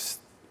was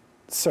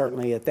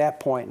certainly at that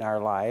point in our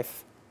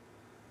life,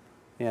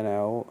 you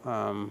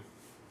know,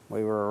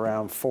 we were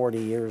around 40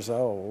 years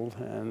old,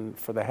 and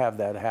to have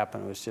that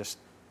happen was just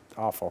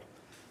awful.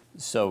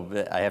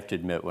 So I have to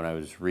admit, when I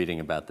was reading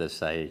about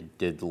this, I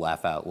did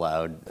laugh out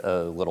loud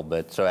a little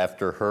bit. So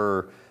after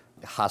her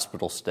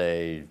hospital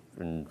stay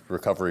and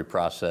recovery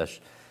process,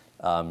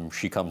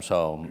 she comes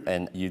home,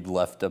 and you'd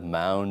left a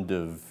mound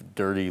of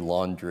dirty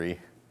laundry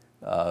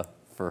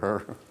for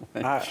her.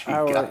 I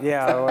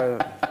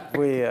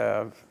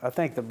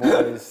think the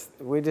boys,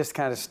 we just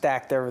kind of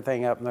stacked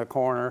everything up in the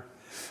corner.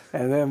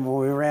 And then when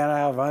we ran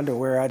out of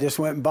underwear, I just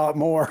went and bought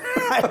more.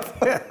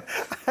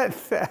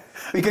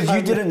 Because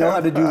you didn't know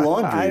how to do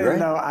laundry, I didn't right?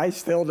 know. I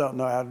still don't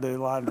know how to do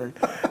laundry.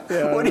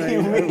 What do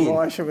you mean?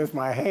 Wash it with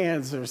my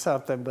hands or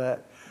something,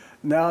 but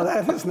no,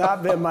 that has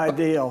not been my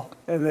deal.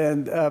 And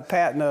then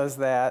Pat knows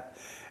that.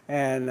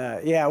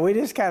 And we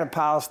just kind of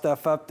pile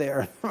stuff up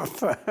there.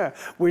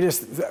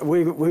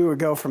 we would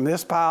go from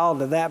this pile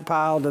to that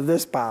pile to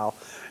this pile.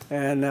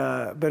 And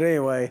but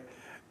anyway,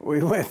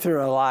 we went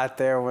through a lot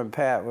there when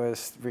Pat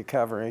was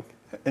recovering.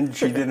 And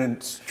she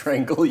didn't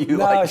strangle you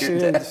no, like she your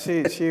didn't.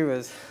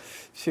 dad?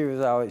 She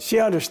was always, she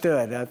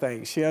understood, I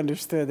think. She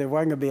understood there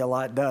wasn't going to be a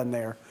lot done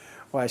there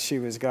while she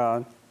was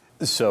gone.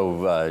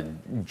 So,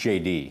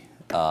 JD,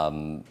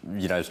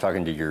 I was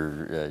talking to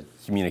your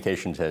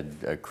communications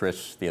head,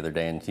 Chris, the other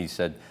day, and he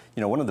said,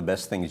 one of the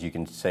best things you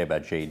can say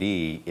about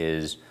JD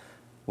is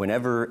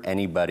whenever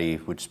anybody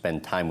would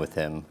spend time with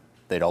him,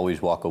 they'd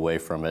always walk away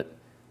from it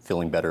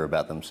feeling better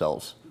about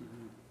themselves.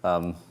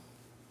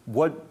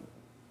 What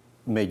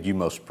made you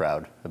most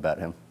proud about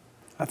him?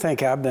 I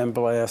think I've been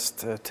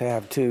blessed to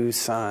have two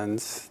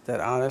sons that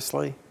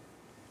honestly,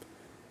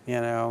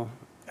 have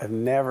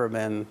never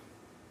been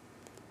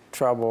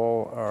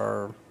trouble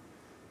or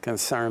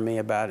concern me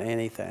about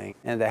anything.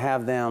 And to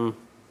have them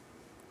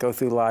go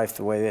through life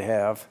the way they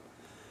have,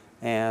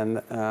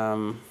 and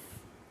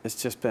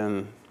it's just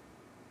been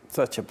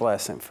such a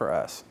blessing for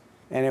us.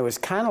 And it was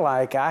kind of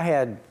like I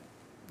had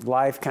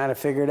life kind of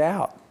figured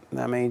out.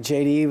 I mean,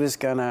 JD was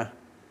going to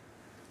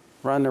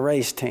run the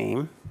race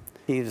team.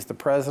 He was the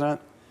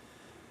president.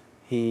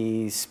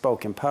 He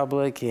spoke in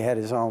public. He had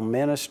his own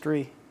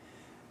ministry,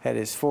 had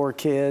his 4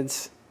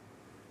 kids.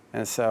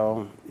 And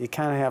so you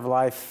kind of have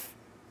life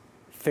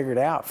figured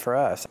out for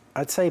us.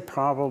 I'd say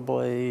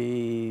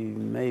probably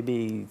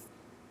maybe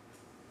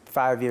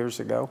 5 years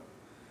ago,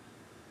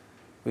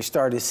 we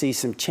started to see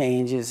some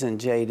changes in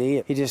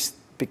JD. He just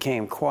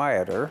became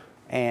quieter.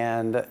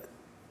 And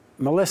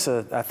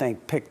Melissa, I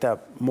think, picked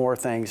up more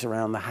things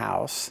around the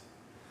house.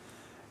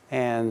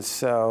 And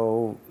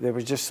so there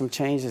was just some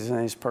changes in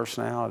his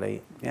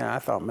personality. I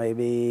thought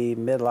maybe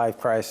midlife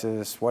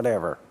crisis,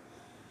 whatever.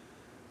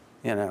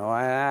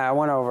 I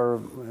went over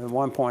at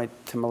one point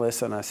to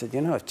Melissa and I said,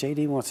 if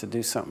JD wants to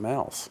do something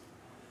else,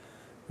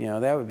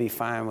 that would be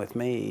fine with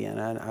me. And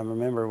I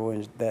remember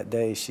when that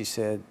day she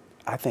said,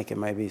 I think it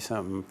may be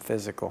something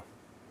physical.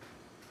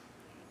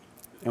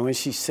 And when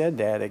she said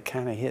that, it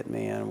kind of hit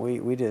me, and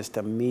we just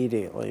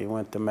immediately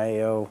went to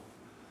Mayo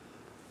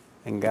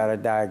and got a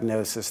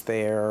diagnosis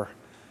there,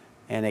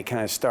 and it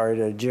kind of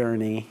started a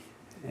journey,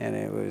 and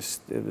it was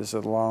a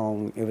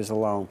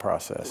long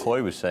process.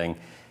 Coy was saying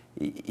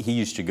he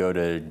used to go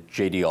to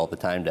JD all the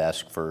time to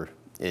ask for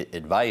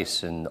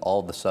advice, and all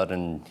of a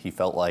sudden he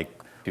felt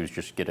like he was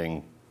just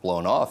getting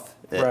blown off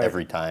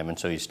every time, and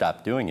so he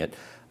stopped doing it.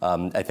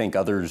 I think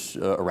others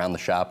around the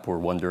shop were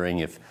wondering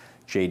if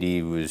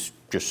JD was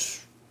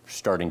just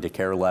starting to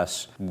care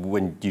less.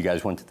 When you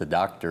guys went to the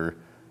doctor,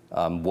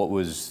 what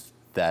was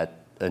that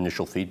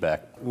initial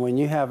feedback? When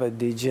you have a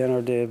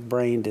degenerative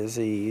brain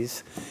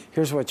disease,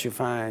 here's what you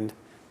find.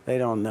 They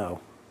don't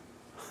know.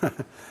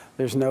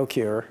 There's no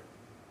cure.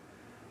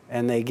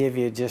 And they give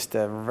you just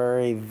a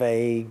very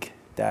vague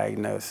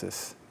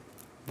diagnosis.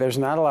 There's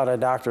not a lot of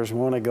doctors who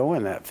want to go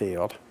in that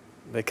field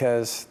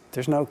because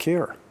there's no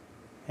cure.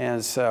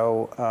 And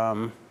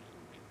so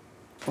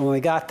when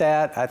we got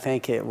that, I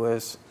think it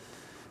was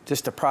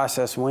just a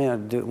process. We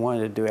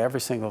wanted to do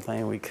every single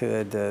thing we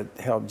could to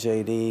help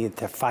JD,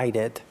 to fight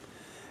it.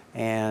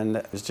 And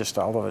it was just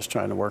all of us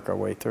trying to work our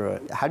way through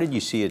it. How did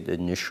you see it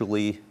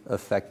initially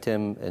affect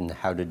him, and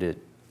how did it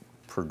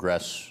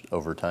progress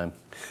over time?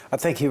 I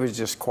think he was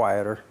just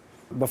quieter.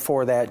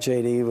 Before that,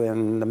 JD,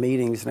 when the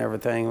meetings and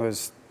everything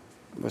was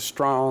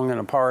strong and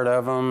a part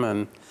of them,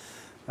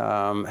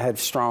 and had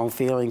strong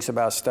feelings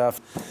about stuff.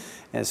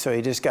 And so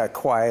he just got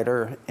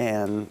quieter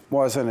and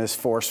wasn't as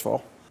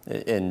forceful.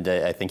 And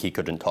I think he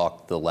couldn't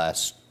talk the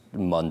last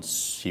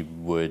months. He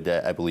would,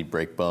 I believe,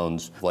 break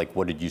bones. Like,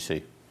 what did you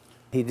see?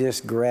 He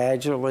just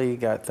gradually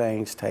got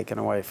things taken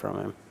away from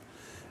him.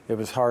 It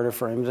was harder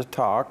for him to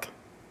talk,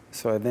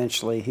 so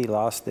eventually he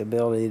lost the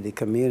ability to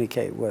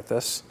communicate with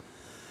us.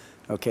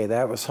 Okay,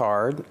 that was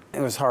hard.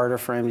 It was harder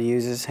for him to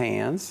use his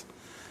hands,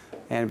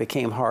 and it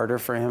became harder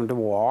for him to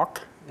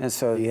walk. And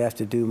so you have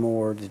to do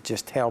more to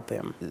just help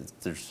him.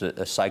 There's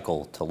a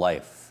cycle to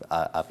life,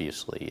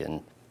 obviously,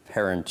 and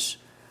parents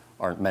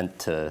aren't meant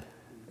to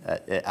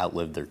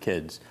outlive their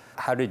kids.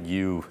 How did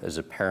you, as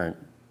a parent,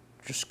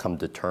 just come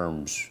to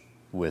terms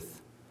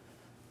with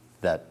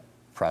that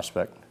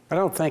prospect? I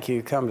don't think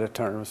you come to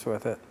terms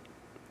with it.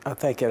 I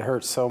think it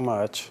hurts so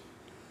much,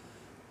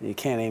 you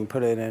can't even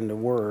put it into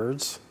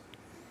words.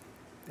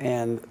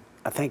 And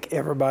I think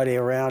everybody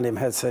around him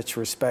had such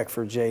respect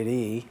for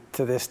JD.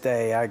 To this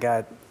day, I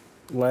got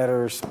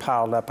letters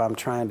piled up I'm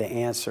trying to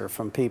answer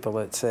from people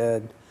that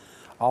said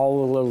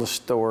all the little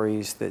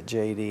stories that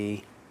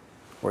JD,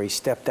 where he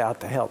stepped out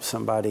to help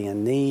somebody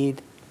in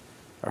need,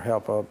 or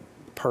help a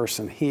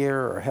person here,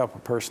 or help a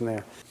person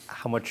there.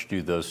 How much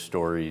do those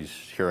stories,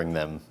 hearing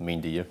them,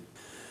 mean to you?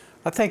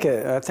 I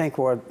think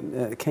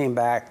what came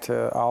back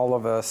to all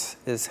of us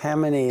is how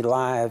many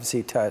lives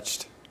he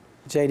touched.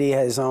 JD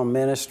had his own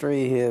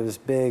ministry. He was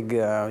big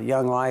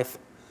Young Life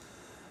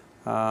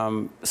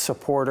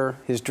supporter.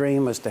 His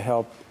dream was to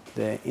help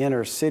the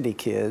inner city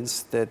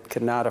kids that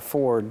could not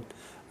afford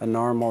a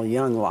normal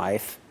Young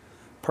Life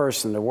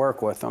person to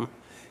work with them.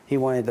 He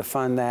wanted to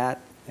fund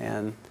that,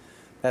 and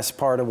that's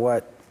part of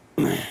what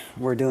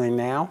we're doing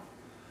now,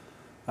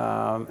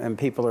 and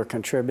people are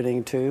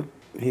contributing to.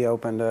 He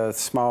opened a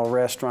small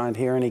restaurant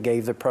here, and he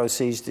gave the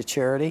proceeds to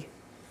charity,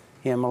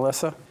 he and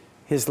Melissa.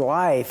 His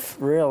life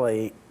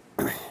really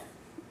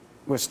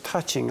was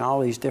touching all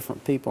these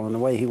different people in the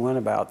way he went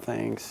about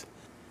things.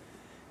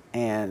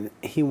 And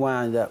he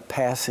wound up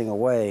passing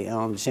away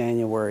on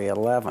January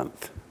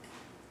 11th.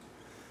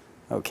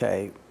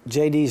 Okay,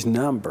 JD's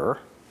number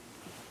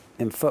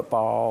in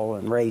football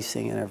and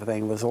racing and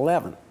everything was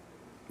 11.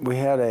 We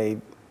had a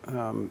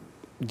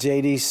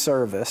JD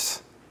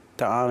service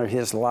to honor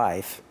his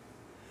life.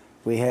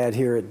 We had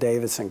here at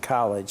Davidson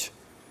College.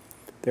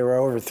 There were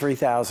over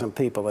 3,000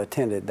 people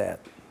attended that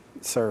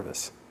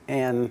service.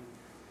 And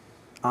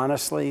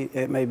honestly,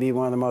 it may be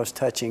one of the most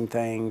touching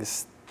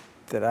things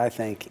that I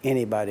think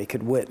anybody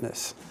could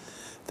witness.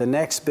 The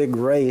next big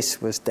race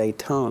was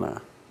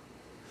Daytona.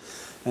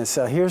 And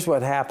so here's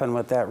what happened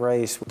with that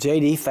race.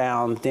 JD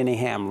found Denny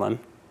Hamlin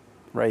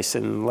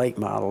racing late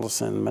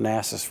models in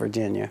Manassas,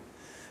 Virginia,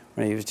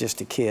 when he was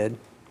just a kid.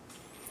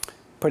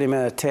 Put him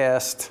in a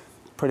test,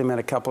 put him in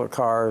a couple of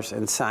cars,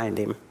 and signed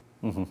him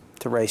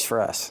to race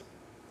for us.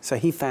 So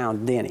he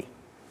found Denny.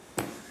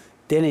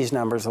 Denny's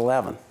number is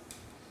 11.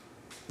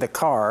 The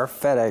car,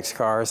 FedEx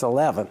car, is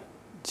 11.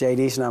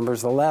 JD's number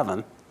is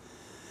 11.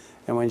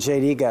 And when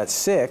JD got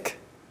sick,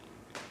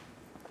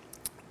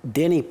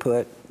 Denny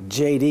put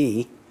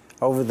JD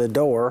over the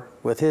door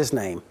with his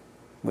name,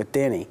 with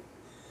Denny,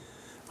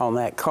 on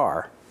that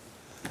car.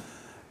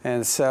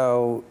 And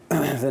so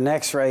the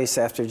next race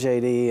after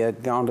JD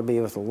had gone to be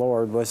with the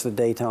Lord was the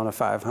Daytona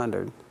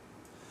 500.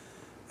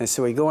 And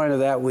so we go into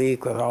that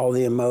week with all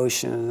the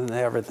emotion and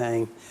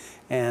everything.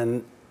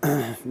 And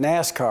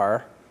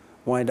NASCAR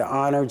wanted to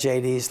honor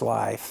JD's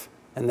life.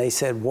 And they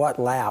said, what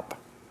lap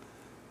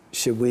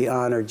should we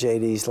honor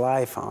JD's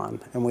life on?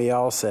 And we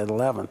all said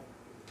 11.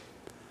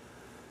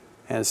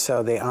 And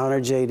so they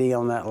honored JD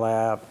on that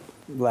lap.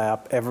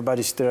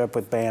 Everybody stood up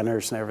with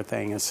banners and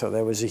everything. And so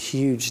that was a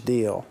huge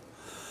deal.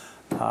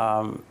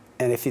 And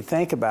if you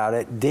think about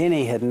it,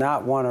 Denny had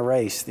not won a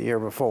race the year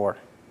before.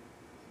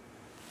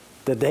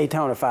 The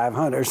Daytona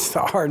 500 is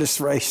the hardest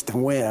race to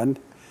win,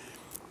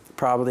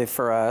 probably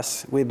for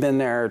us. We've been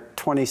there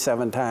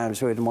 27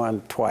 times. We'd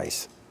won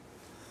twice.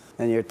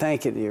 And you're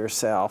thinking to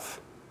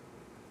yourself,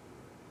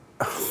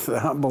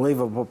 the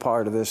unbelievable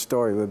part of this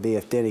story would be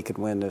if Denny could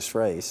win this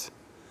race.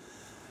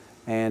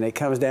 And it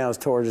comes down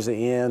towards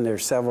the end.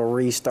 There's several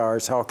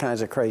restarts, all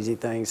kinds of crazy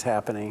things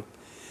happening.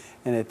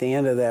 And at the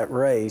end of that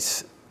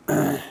race,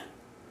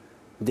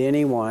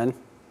 Denny won.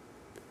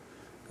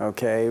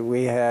 Okay,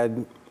 we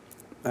had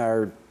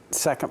our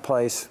second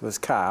place was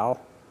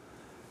Kyle,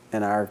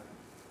 and our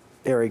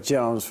Eric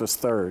Jones was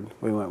third.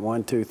 We went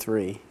 1, 2,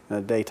 3 in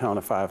the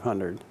Daytona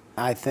 500.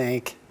 I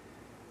think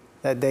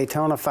that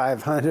Daytona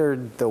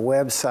 500, the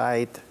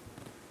website,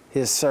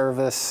 his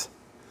service,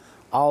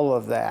 all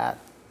of that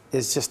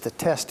is just a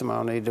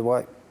testimony to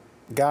what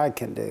God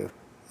can do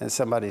in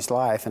somebody's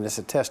life, and it's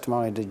a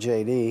testimony to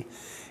JD.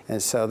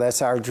 And so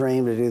that's our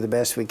dream, to do the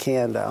best we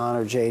can to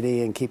honor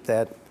JD and keep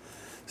that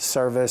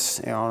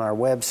service on our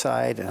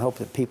website, and hope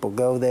that people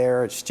go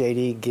there. It's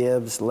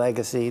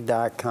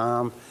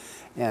jdgibbslegacy.com,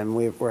 and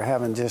we're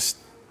having just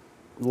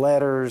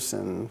letters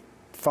and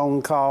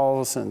phone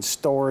calls and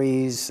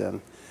stories,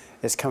 and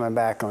it's coming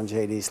back on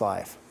JD's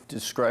life.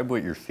 Describe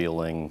what you're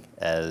feeling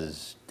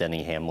as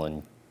Denny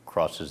Hamlin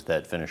crosses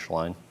that finish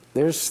line.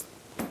 There's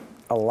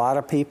a lot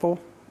of people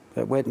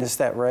that witnessed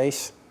that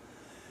race,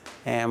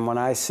 and when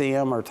I see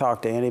them or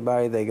talk to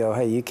anybody, they go,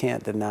 hey, you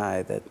can't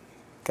deny that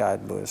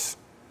God was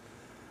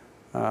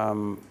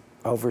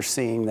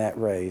overseeing that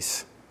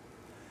race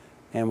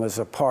and was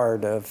a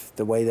part of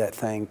the way that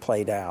thing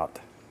played out.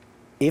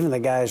 Even the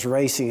guys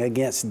racing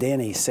against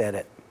Denny said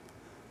it.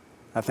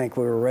 I think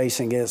we were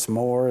racing against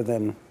more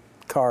than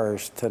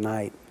cars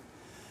tonight.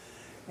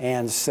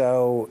 And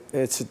so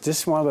it's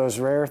just one of those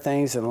rare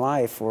things in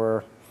life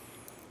where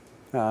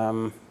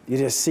you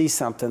just see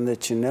something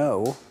that you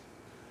know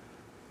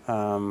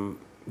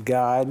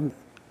God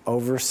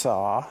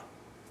oversaw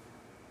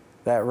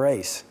that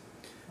race.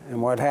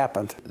 And what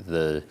happened?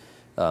 The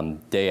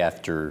day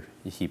after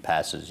he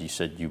passes, you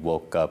said you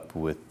woke up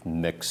with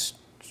mixed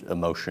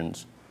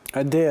emotions.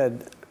 I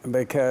did,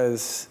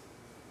 because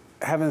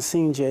having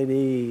seen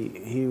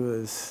JD, he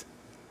was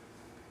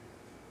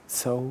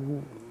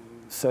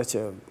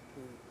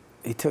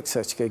he took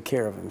such good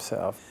care of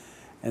himself.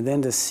 And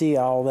then to see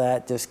all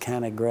that just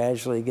kind of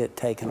gradually get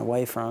taken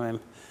away from him,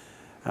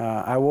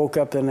 I woke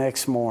up the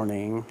next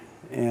morning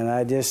and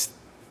I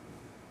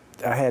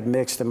had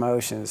mixed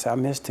emotions. I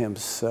missed him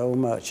so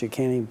much, you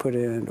can't even put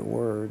it into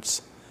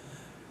words.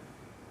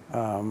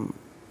 And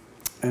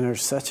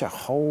there's such a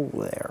hole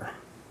there.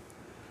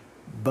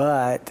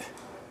 But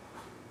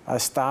I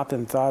stopped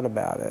and thought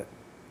about it.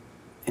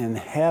 In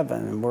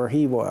heaven, where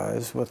he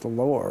was with the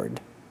Lord,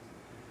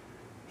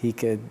 he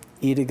could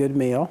eat a good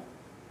meal,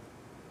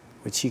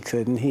 which he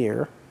couldn't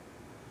hear,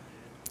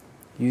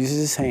 use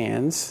his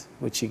hands,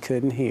 which he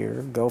couldn't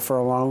hear, go for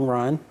a long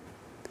run,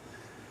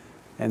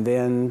 and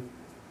then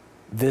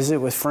visit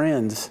with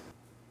friends.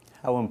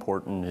 How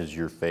important has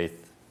your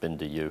faith been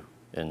to you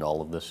in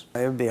all of this?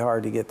 It would be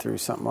hard to get through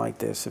something like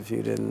this if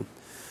you didn't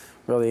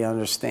really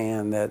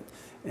understand that,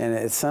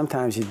 and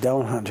sometimes you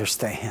don't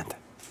understand.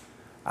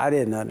 I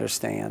didn't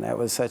understand. That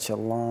was such a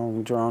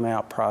long,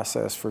 drawn-out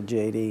process for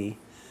JD.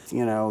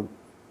 You know,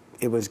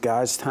 it was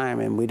God's time,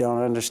 and we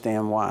don't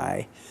understand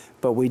why.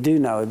 But we do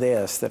know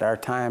this, that our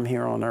time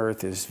here on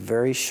earth is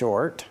very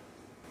short.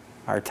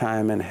 Our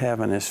time in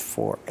heaven is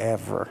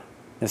forever.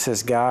 It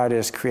says God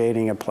is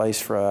creating a place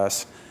for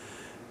us.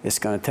 It's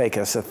going to take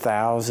us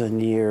 1,000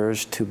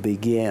 years to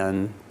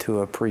begin to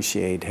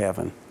appreciate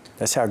heaven.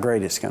 That's how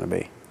great it's going to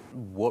be.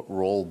 What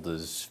role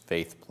does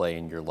faith play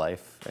in your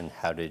life, and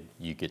how did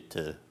you get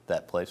to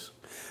that place?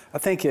 I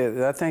think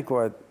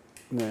when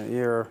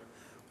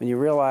you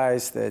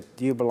realize that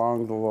you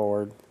belong to the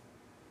Lord,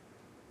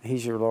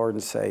 He's your Lord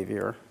and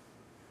Savior,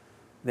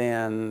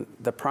 then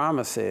the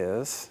promise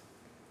is,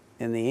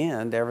 in the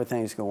end,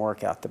 everything's going to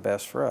work out the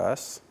best for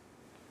us.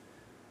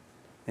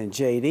 And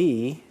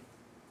JD,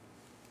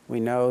 we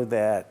know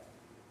that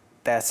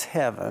that's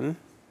heaven.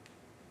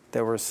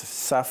 There was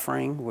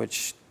suffering,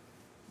 which,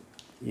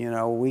 you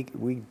know,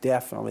 we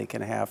definitely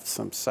can have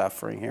some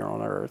suffering here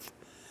on earth,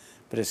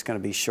 but it's going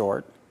to be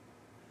short.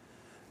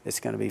 It's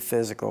going to be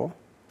physical.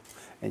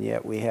 And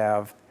yet we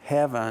have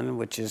heaven,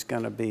 which is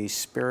going to be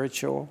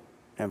spiritual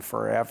and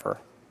forever.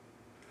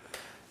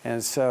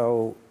 And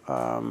so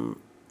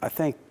I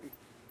think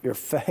your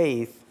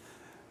faith,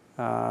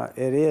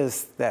 it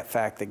is that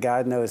fact that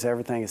God knows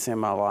everything that's in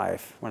my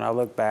life. When I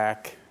look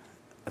back,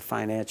 the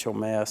financial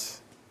mess,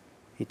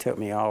 He took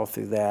me all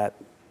through that.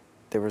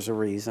 There was a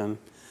reason.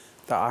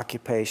 The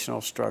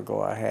occupational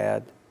struggle I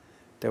had,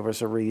 there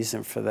was a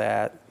reason for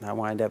that. I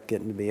wind up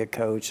getting to be a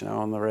coach and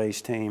on the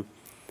race team.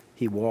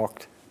 He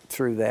walked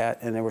through that,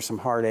 and there was some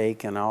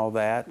heartache and all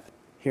that.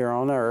 Here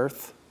on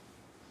earth,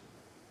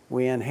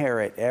 we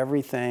inherit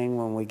everything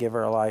when we give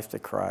our life to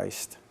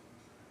Christ.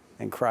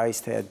 And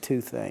Christ had two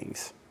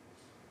things.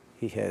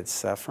 He had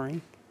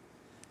suffering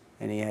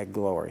and He had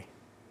glory.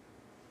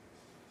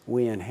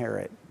 We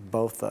inherit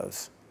both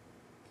those.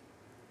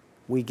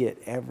 We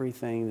get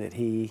everything that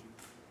He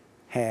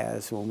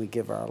has when we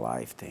give our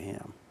life to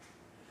Him.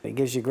 It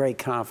gives you great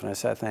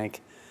confidence, I think.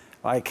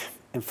 Like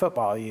in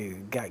football,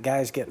 you got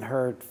guys getting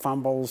hurt,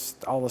 fumbles,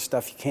 all the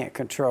stuff you can't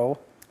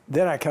control.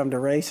 Then I come to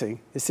racing.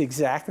 It's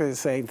exactly the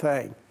same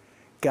thing.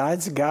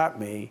 God's got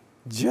me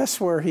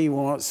just where He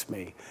wants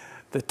me.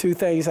 The two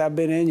things I've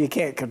been in, you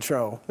can't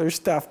control. There's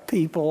stuff,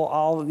 people,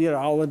 all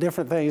the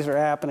different things are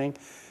happening.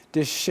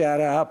 Just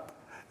shut up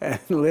and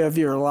live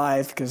your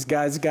life, because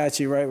God's got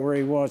you right where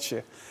He wants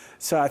you.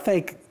 So I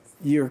think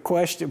your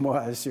question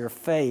was your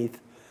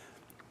faith.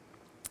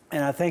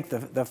 And I think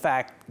the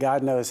fact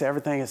God knows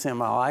everything that's in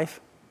my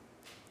life.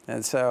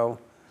 And so,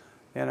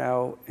 in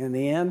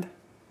the end,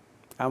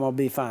 I'm going to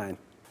be fine.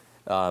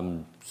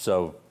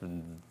 So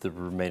the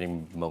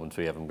remaining moments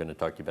we have, I'm going to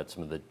talk to you about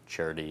some of the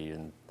charity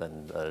and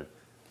then a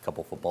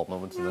couple football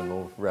moments, and then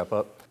we'll wrap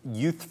up.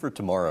 Youth for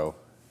Tomorrow.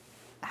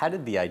 How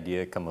did the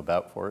idea come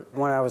about for it?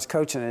 When I was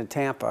coaching in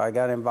Tampa, I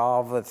got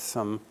involved with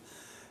some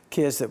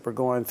kids that were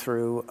going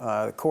through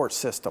the court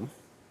system.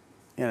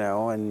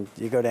 And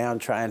you go down,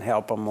 try and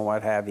help them and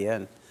what have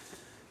you,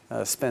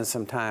 and spend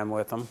some time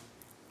with them.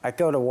 I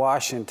go to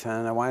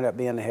Washington, I wind up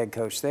being the head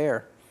coach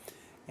there,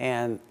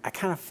 and I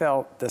kind of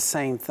felt the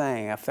same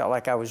thing. I felt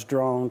like I was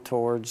drawn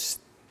towards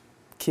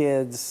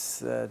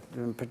kids,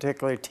 in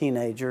particular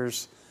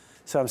teenagers.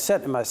 So I'm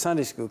sitting in my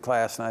Sunday school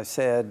class, and I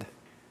said,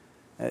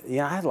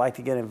 I'd like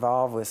to get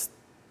involved with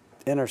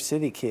inner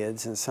city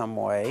kids in some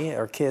way,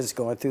 or kids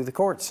going through the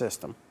court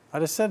system. I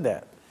just said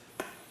that.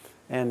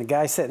 And the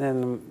guy sitting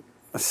in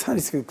the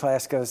Sunday school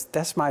class goes,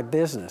 "That's my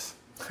business."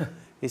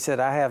 He said,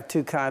 "I have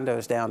 2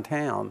 condos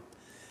downtown.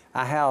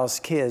 I house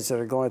kids that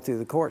are going through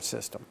the court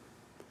system."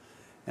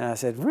 And I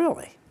said,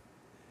 "Really?"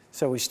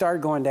 So we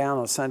started going down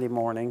on Sunday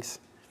mornings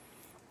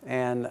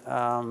and,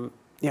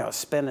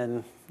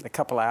 spending a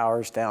couple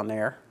hours down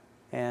there.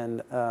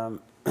 And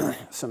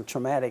some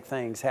traumatic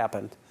things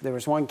happened. There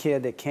was one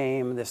kid that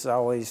came, this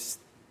always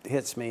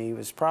hits me, he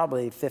was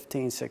probably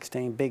 15,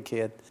 16, big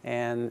kid,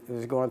 and he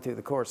was going through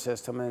the court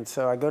system. And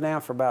so I go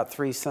down for about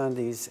 3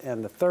 Sundays,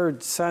 and the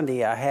 3rd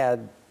Sunday I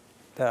had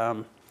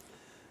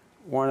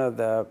one of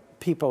the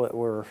people that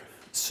were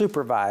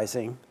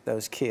supervising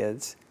those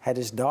kids had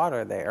his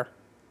daughter there,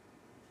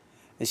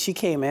 and she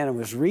came in and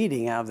was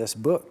reading out of this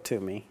book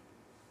to me.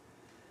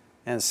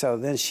 And so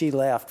then she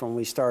left when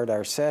we started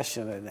our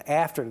session, and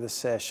after the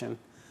session,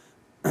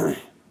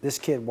 this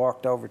kid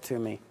walked over to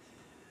me,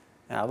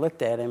 and I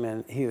looked at him,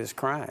 and he was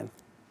crying.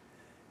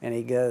 And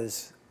he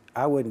goes,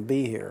 "I wouldn't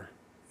be here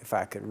if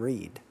I could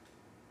read."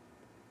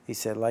 He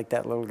said, "Like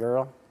that little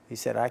girl?" He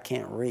said, "I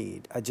can't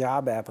read. A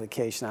job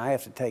application, I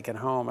have to take it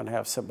home and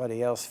have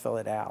somebody else fill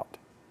it out."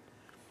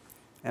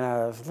 And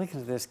I was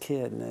looking at this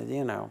kid,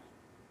 and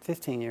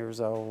 15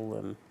 years old,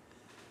 and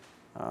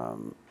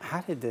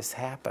how did this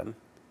happen?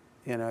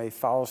 He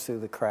falls through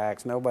the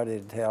cracks, nobody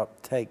to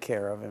help take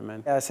care of him.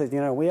 And I said,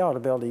 we ought to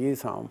build a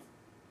youth home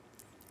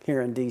here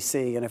in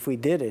D.C. And if we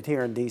did it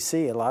here in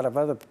D.C., a lot of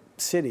other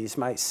cities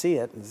might see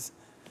it and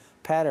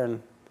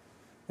pattern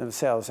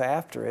themselves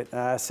after it.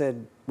 And I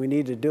said, we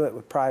need to do it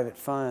with private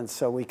funds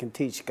so we can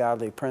teach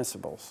godly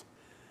principles.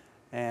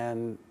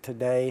 And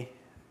today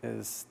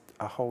is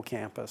a whole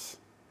campus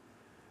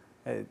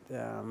at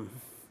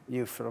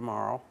Youth for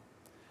Tomorrow.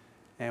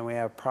 And we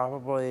have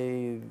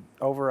probably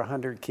over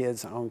 100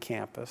 kids on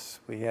campus.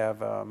 We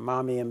have a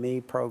Mommy and Me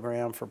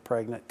program for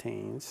pregnant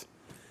teens.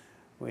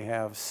 We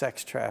have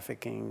sex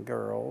trafficking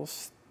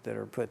girls that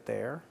are put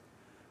there.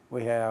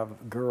 We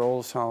have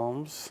girls'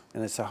 homes,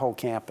 and it's a whole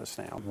campus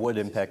now. What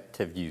impact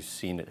have you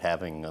seen it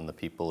having on the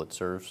people it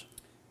serves?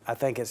 I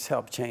think it's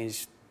helped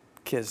change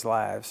kids'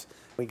 lives.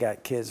 We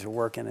got kids that are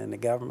working in the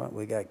government.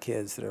 We got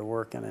kids that are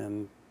working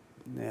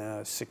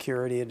in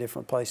security at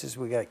different places.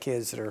 We got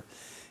kids that are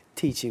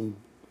teaching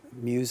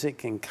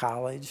music in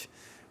college.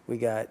 We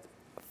got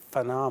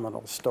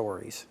phenomenal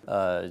stories.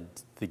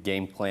 The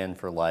Game Plan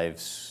for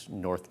Life's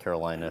North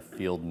Carolina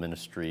Field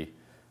Ministry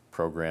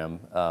program.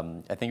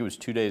 I think it was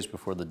 2 days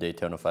before the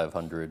Daytona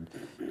 500.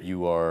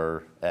 You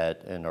are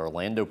at an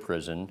Orlando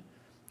prison,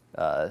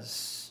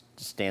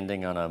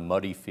 standing on a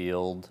muddy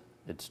field.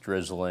 It's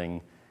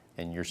drizzling,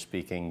 and you're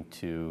speaking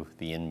to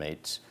the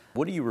inmates.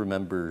 What do you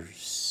remember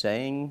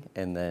saying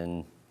and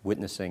then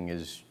witnessing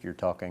as you're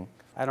talking?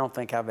 I don't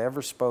think I've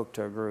ever spoke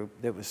to a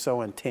group that was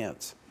so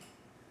intense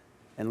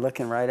and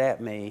looking right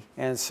at me.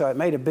 And so it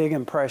made a big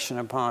impression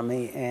upon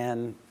me.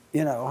 And,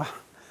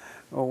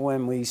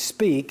 when we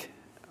speak,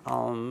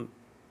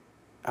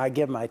 I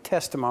give my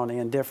testimony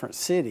in different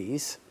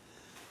cities.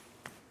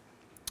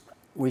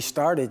 We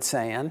started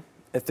saying,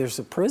 if there's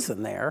a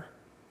prison there,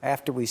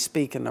 after we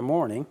speak in the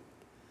morning,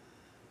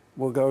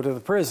 we'll go to the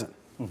prison.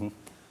 Mm-hmm.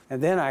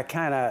 And then I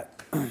kind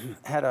of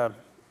had an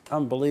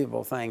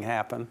unbelievable thing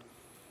happen.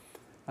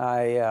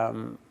 I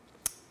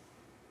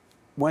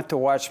went to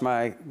watch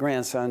my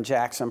grandson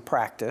Jackson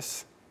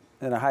practice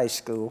in a high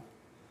school,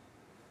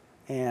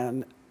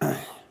 and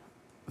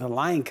the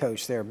line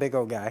coach there, big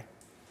old guy,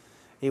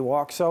 he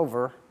walks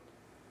over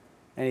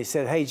and he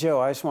said, "Hey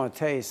Joe, I just want to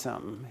tell you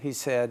something." He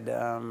said,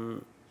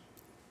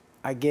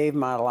 "I gave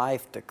my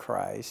life to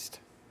Christ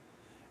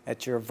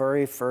at your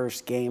very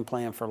first Game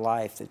Plan for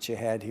Life that you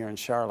had here in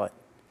Charlotte."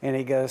 And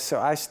he goes, "So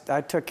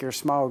I took your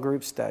small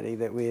group study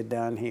that we had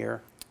done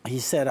here." He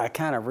said, "I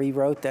kind of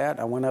rewrote that.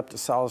 I went up to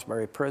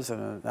Salisbury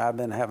Prison, and I've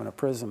been having a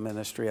prison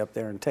ministry up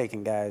there and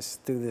taking guys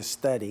through this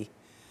study.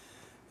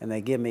 And they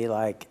give me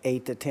like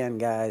 8 to 10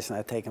 guys, and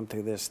I take them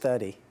through this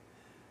study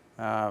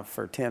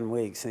for 10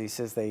 weeks. And he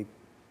says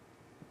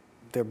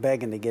they're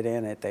begging to get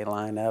in it. They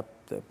line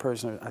up, the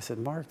prisoner." I said,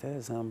 "Mark, that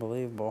is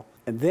unbelievable."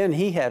 And then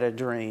he had a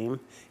dream.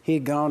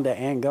 He'd gone to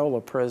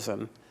Angola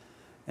Prison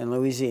in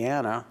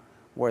Louisiana,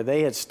 where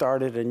they had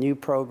started a new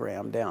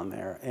program down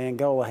there.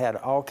 Angola had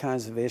all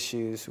kinds of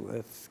issues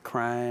with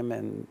crime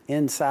and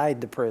inside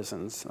the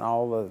prisons, and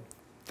all the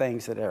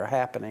things that are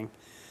happening.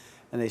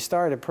 And they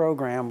started a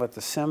program with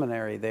the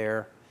seminary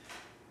there.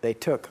 They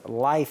took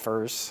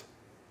lifers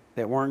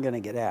that weren't going to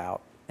get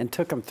out and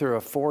took them through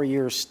a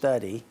 4-year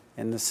study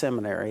in the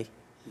seminary.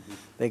 Mm-hmm.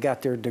 They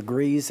got their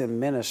degrees in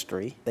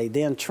ministry. They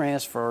then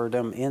transferred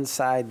them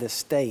inside the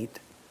state,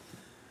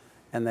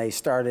 and they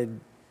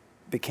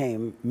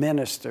became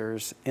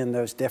ministers in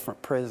those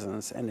different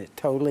prisons, and it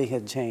totally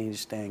had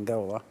changed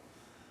Angola.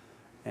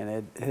 And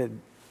it had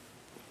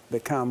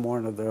become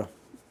one of the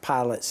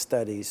pilot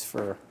studies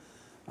for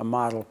a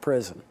model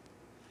prison.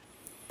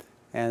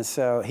 And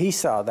so he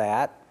saw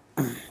that,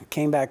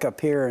 came back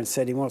up here and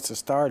said he wants to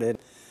start it.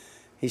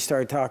 he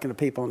started talking to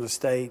people in the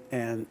state,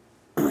 and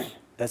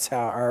that's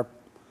how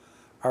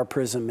our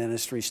prison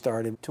ministry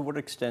started. To what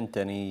extent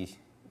any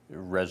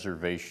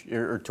reservation,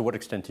 or to what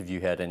extent have you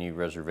had any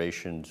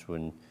reservations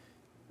when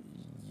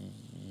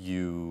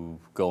you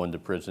go into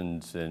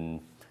prisons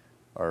and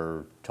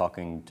are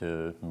talking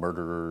to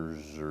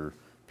murderers or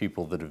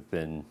people that have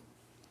been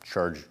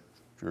charged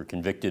or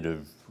convicted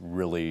of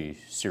really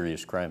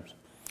serious crimes?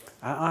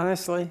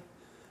 Honestly,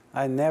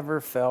 I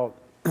never felt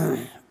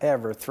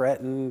ever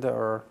threatened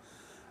or,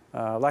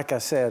 like I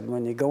said,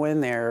 when you go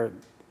in there,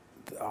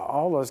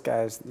 all those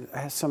guys,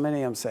 so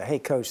many of them say, "Hey,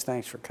 Coach,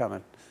 thanks for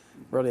coming.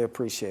 Really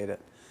appreciate it."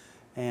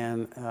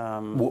 And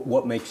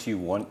what makes you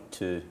want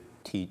to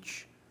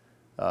teach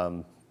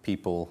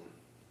people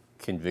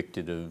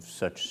convicted of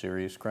such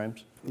serious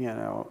crimes? You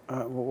know,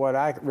 what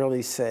I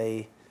really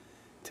say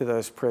to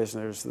those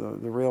prisoners, the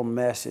real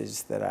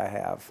message that I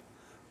have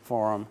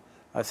for them,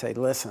 I say,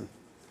 listen,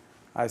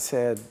 I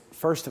said,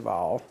 first of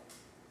all,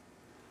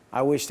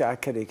 I wished I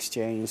could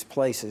exchange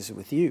places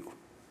with you.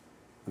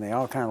 And they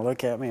all kind of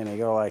look at me and they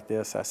go like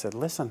this. I said,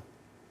 listen,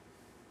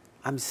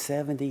 I'm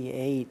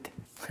 78.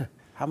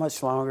 How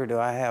much longer do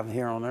I have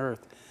here on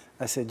earth?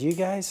 I said, you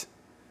guys,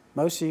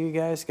 most of you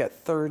guys got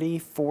 30,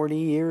 40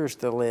 years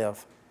to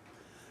live.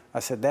 I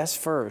said, that's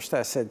first.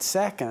 I said,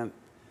 second,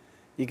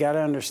 you got to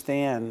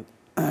understand,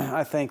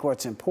 I think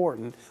what's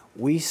important,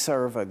 we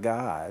serve a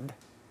God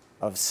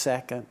of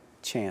second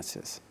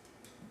chances.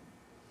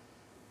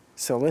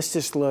 So let's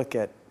just look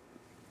at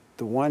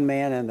the one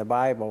man in the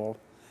Bible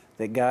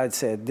that God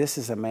said, this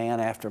is a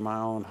man after my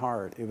own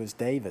heart. It was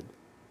David.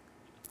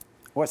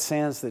 What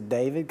sins did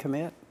David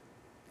commit?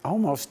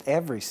 Almost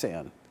every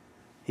sin.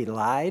 He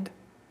lied,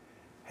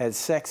 had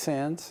sex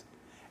sins,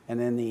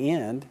 and in the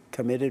end,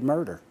 committed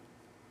murder.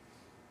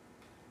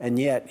 And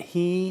yet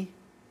he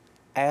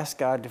asked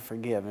God to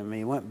forgive him.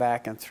 He went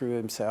back and threw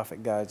himself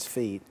at God's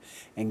feet.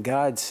 And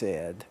God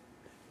said,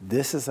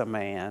 this is a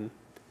man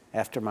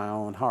after my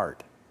own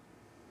heart.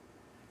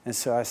 And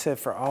so I said,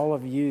 for all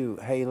of you,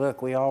 hey,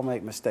 look, we all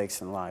make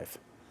mistakes in life.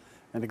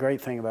 And the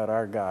great thing about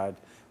our God,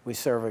 we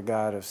serve a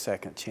God of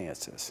second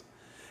chances.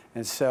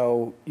 And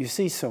so you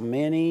see so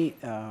many,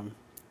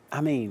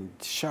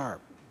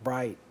 sharp,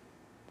 bright,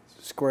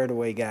 squared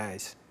away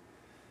guys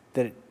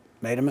that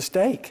made a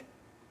mistake,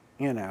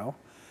 you know.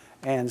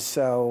 And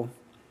so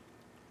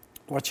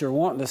what you're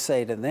wanting to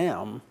say to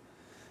them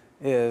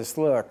is,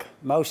 look,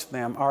 most of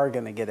them are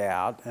going to get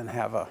out and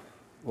have a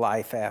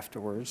life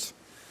afterwards.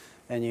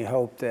 And you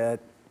hope that,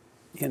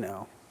 you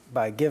know,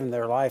 by giving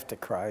their life to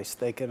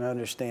Christ, they can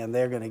understand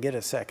they're going to get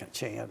a second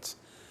chance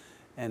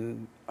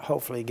and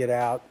hopefully get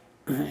out,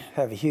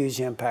 have a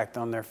huge impact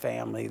on their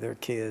family, their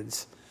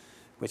kids,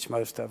 which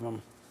most of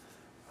them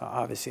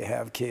obviously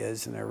have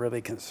kids and they're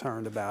really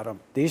concerned about them.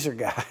 These are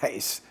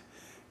guys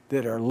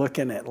that are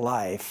looking at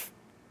life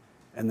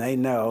and they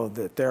know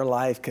that their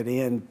life could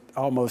end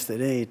almost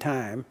at any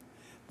time.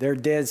 They're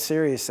dead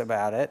serious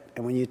about it.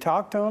 And when you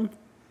talk to them,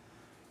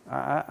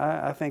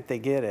 I think they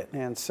get it.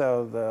 And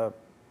so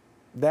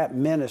that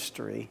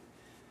ministry,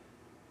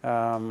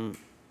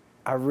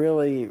 I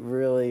really,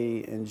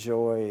 really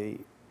enjoy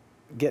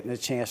getting a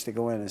chance to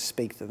go in and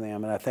speak to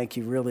them. And I think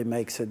it really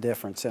makes a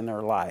difference in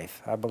their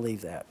life. I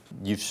believe that.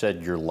 You've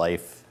said your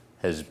life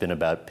has been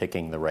about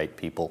picking the right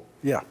people.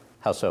 Yeah.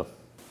 How so?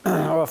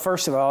 Well,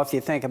 first of all, if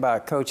you think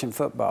about coaching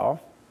football,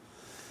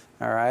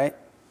 all right,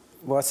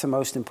 what's the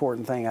most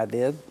important thing I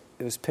did?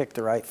 It was pick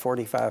the right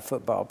 45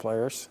 football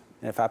players.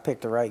 And if I pick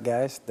the right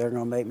guys, they're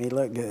going to make me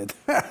look good.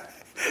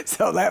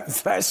 So that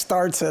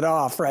starts it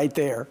off right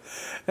there.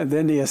 And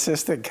then the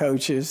assistant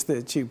coaches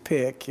that you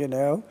pick, you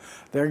know,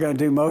 they're going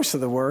to do most of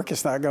the work.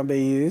 It's not going to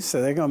be you,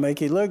 so they're going to make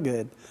you look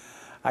good.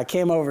 I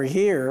came over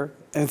here,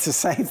 and it's the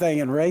same thing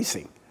in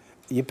racing.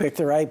 You pick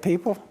the right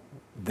people,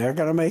 they're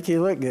going to make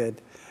you look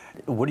good.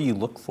 What do you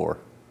look for?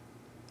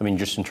 I mean,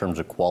 just in terms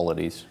of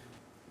qualities.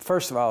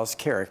 First of all, it's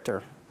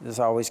character. This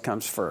always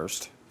comes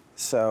first.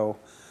 So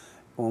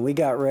when we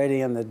got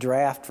ready in the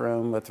draft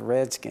room with the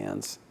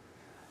Redskins,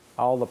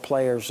 all the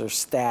players are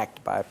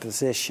stacked by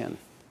position.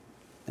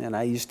 And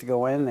I used to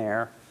go in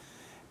there,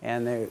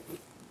 and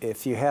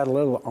if you had a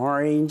little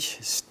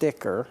orange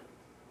sticker,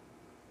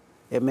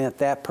 it meant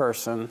that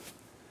person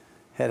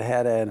had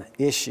had an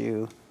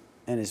issue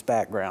in his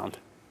background,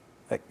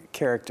 a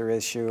character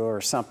issue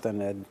or something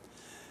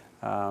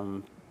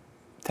had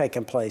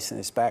taken place in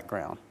his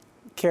background.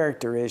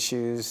 Character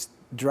issues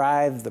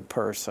drive the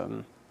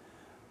person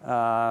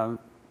I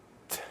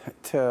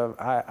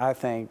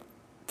think,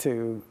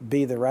 to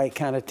be the right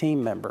kind of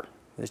team member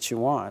that you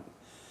want.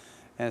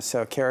 And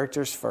so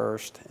character's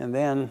first. And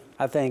then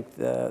I think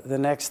the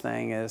next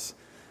thing is,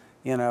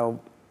 you know,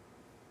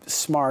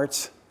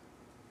 smarts.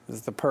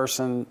 Is the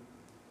person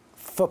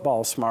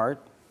football smart,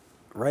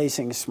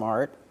 racing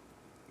smart?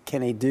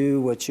 Can he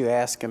do what you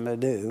ask him to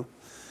do?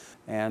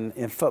 And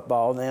in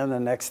football, then the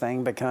next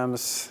thing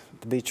becomes,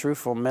 to be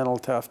truthful, mental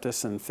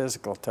toughness and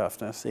physical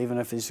toughness. Even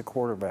if he's a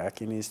quarterback,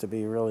 he needs to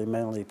be really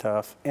mentally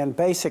tough. And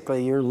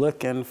basically, you're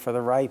looking for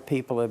the right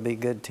people to be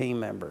good team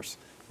members.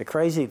 The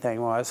crazy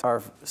thing was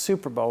our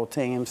Super Bowl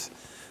teams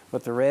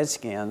with the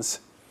Redskins,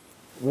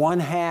 one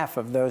half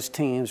of those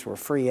teams were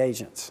free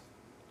agents,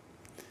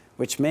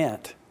 which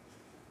meant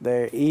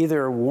they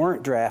either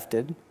weren't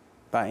drafted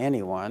by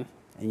anyone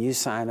and you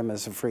signed them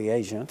as a free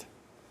agent,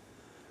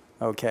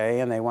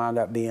 okay, and they wound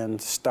up being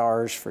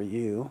stars for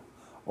you,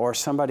 or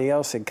somebody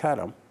else had cut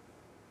them,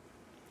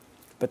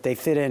 but they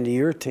fit into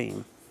your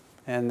team.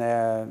 And,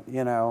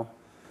 you know,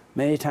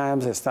 many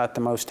times it's not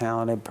the most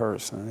talented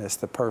person, it's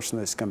the person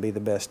that's going to be the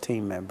best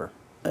team member.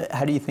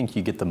 How do you think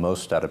you get the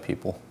most out of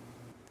people?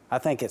 I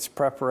think it's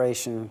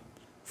preparation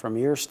from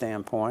your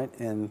standpoint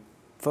in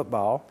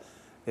football.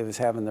 It was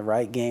having the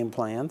right game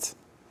plans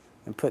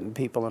and putting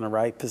people in the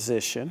right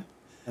position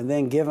and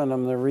then giving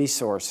them the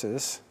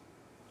resources,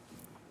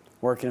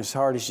 working as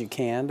hard as you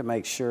can to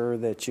make sure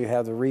that you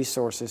have the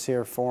resources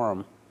here for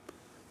them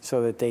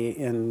so that they,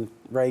 in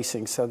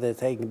racing, so that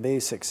they can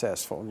be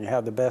successful. And you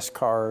have the best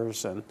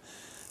cars and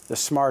the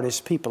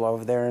smartest people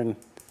over there in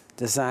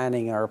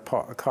designing our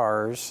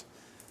cars,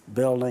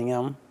 building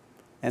them.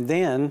 And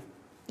then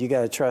you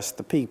got to trust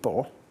the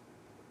people,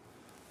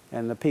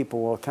 and the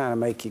people will kind of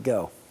make you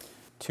go.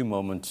 Two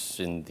moments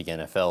in the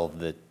NFL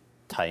that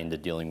tie into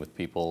dealing with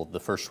people. The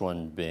first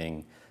one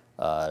being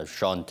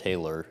Sean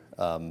Taylor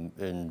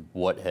in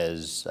what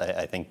has,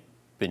 I think,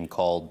 been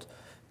called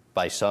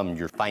by some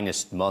your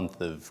finest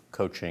month of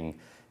coaching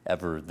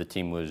ever. The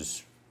team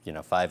was,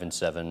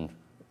 5-7,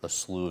 a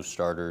slew of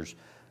starters,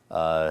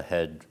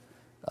 had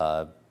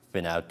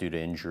been out due to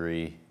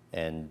injury,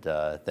 and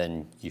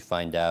then you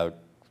find out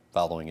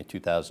following a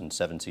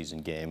 2007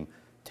 season game,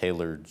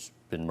 Taylor's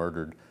been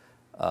murdered.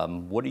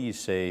 What do you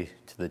say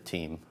to the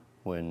team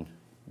when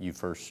you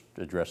first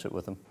address it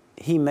with him?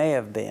 He may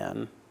have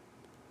been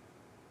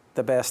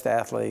the best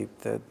athlete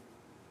that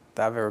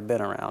I've ever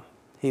been around.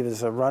 He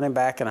was a running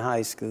back in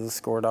high school,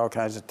 scored all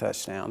kinds of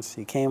touchdowns.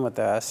 He came with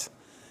us.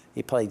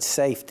 He played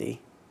safety.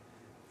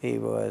 He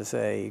was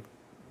a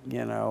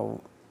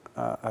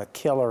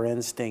killer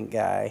instinct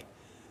guy,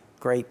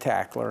 great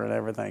tackler and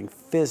everything,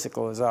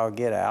 physical as all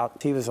get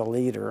out. He was a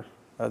leader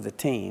of the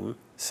team,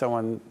 so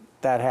when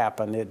that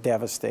happened, it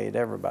devastated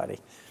everybody.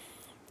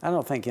 I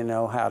don't think you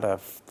know how to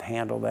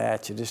handle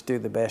that. You just do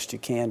the best you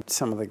can.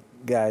 Some of the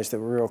guys that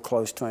were real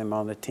close to him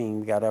on the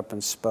team got up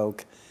and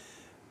spoke.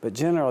 But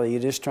generally, you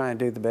just try and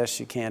do the best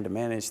you can to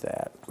manage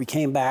that. We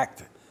came back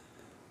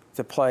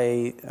to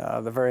play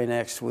the very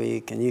next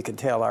week, and you could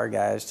tell our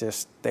guys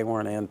just, they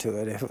weren't into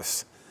it.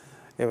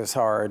 It was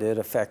hard. It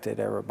affected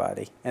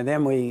everybody. And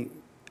then we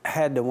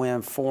had to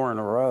win 4 in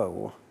a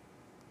row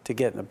to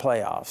get in the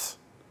playoffs.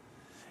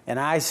 And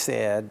I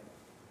said,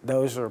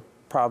 those are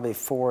probably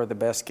 4 of the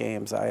best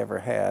games I ever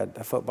had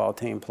a football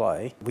team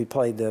play. We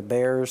played the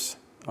Bears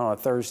on a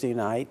Thursday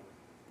night,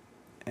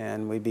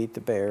 and we beat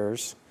the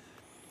Bears.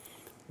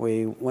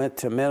 We went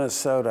to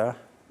Minnesota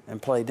and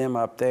played them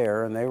up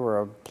there, and they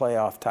were a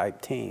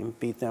playoff-type team,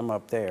 beat them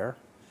up there.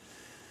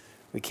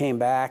 We came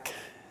back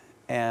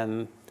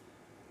and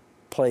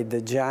played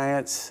the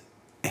Giants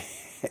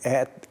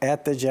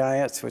at the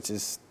Giants, which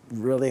is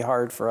really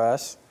hard for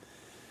us,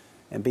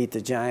 and beat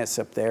the Giants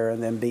up there,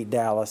 and then beat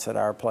Dallas at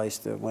our place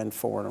to win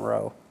 4 in a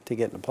row to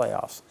get in the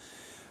playoffs.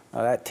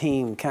 That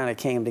team kind of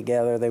came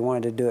together. They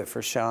wanted to do it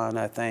for Sean,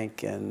 I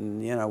think,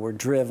 and, we're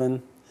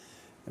driven,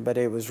 but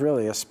it was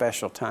really a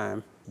special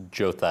time.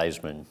 Joe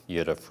Theismann, you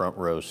had a front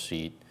row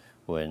seat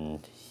when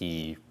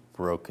he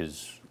broke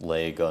his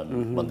leg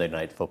on Monday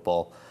Night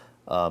Football.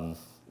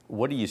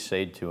 What do you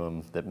say to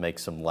him that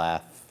makes him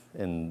laugh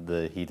in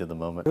the heat of the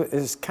moment? It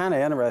was kind of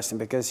interesting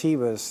because he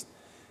was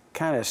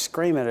kind of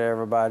screaming at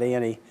everybody,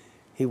 and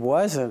he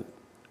wasn't,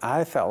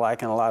 I felt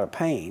like, in a lot of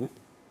pain,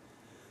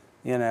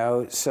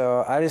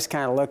 so I just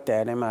kind of looked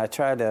at him. I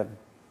tried to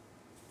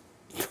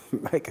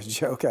make a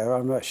joke.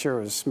 I'm not sure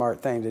it was a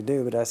smart thing to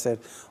do, but I said,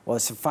 well,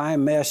 it's a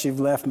fine mess you've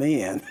left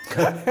me in.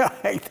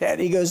 Like that.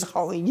 He goes,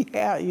 oh,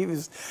 yeah. He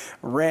was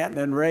ranting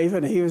and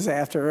raving. He was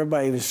after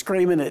everybody. He was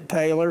screaming at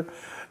Taylor.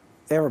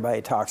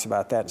 Everybody talks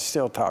about that and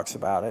still talks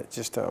about it.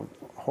 Just a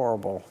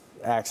horrible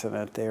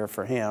accident there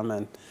for him,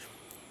 and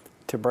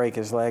to break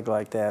his leg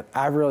like that.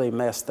 I really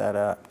messed that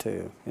up,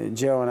 too.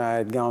 Joe and I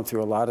had gone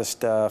through a lot of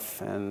stuff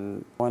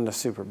and won the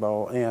Super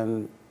Bowl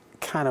and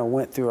kind of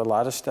went through a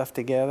lot of stuff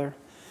together.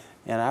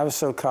 And I was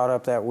so caught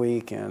up that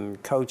week in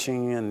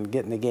coaching and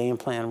getting the game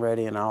plan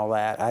ready and all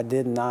that, I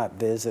did not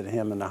visit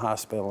him in the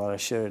hospital, and I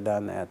should have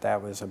done that.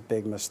 That was a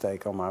big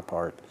mistake on my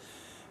part.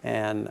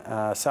 And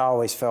so I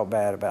always felt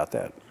bad about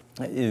that.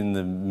 In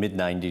the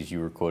mid-'90s, you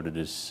were quoted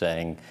as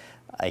saying,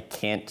 I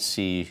can't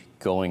see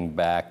going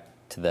back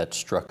to that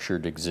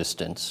structured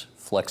existence.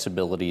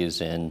 Flexibility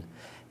is in,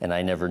 and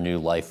I never knew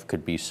life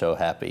could be so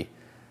happy.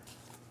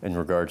 In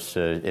regards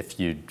to if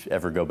you'd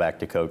ever go back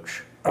to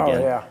coach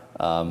again.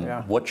 Oh,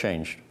 yeah. What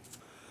changed?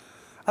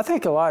 I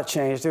think a lot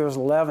changed. It was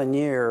 11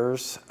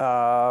 years.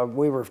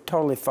 We were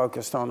totally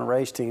focused on the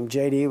race team.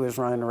 JD was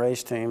running the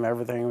race team.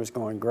 Everything was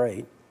going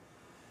great.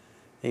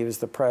 He was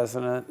the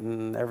president,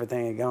 and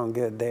everything had gone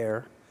good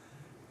there.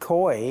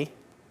 Coy,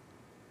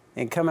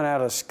 and coming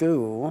out of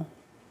school,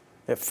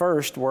 at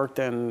first worked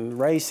in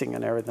racing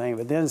and everything,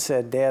 but then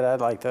said, Dad,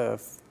 I'd like to,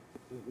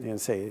 he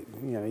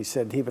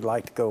said he would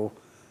like to go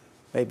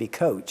maybe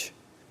coach.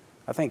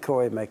 I think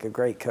Coy would make a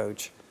great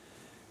coach.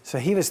 So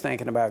he was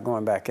thinking about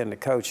going back into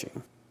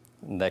coaching.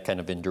 And that kind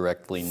of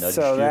indirectly nudged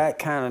you? So that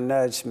kind of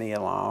nudged me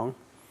along.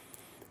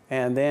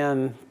 And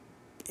then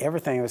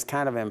everything was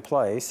kind of in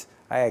place.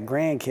 I had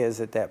grandkids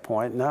at that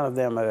point. None of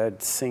them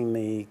had seen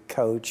me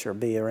coach or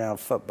be around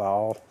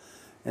football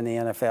in the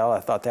NFL. I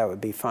thought that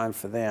would be fun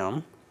for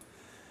them.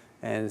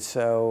 And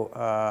so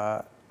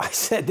I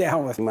sat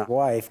down with my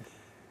wife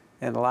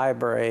in the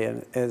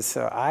library, and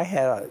so I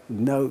had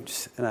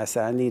notes, and I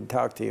said, I need to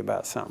talk to you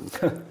about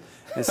something.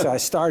 And so I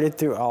started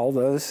through all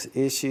those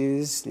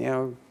issues.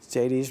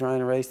 JD's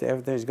running a race,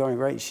 everything's going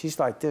great. She's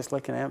like this,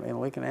 looking at me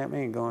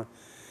and going,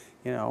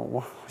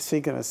 what's he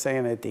going to say?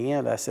 And at the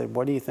end, I said,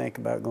 what do you think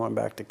about going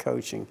back to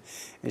coaching?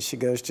 And she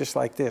goes just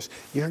like this,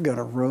 you're going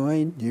to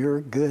ruin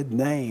your good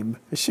name.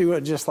 She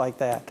went just like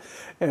that.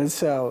 And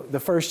so the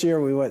first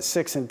year we went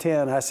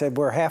 6-10, I said,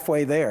 we're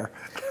halfway there.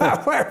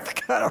 We're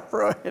going to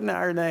ruin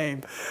our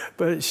name.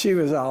 But she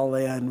was all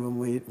in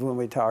when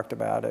we talked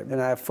about it.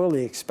 And I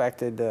fully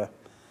expected to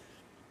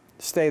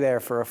stay there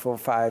for a full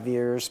 5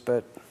 years.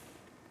 But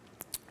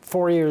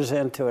 4 years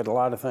into it, a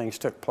lot of things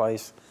took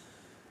place.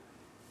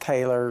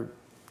 Taylor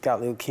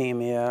got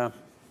leukemia.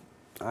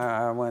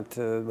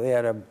 We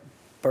had a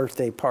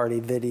birthday party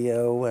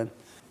video, and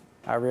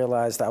I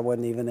realized I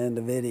wasn't even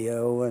into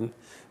video, and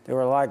there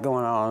were a lot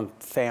going on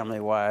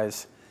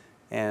family-wise.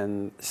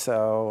 And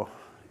so,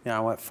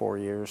 I went 4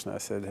 years, and I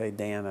said, hey,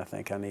 Dan, I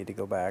think I need to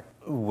go back.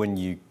 When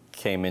you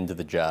came into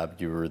the job,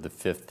 you were the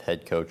 5th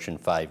head coach in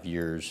 5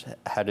 years.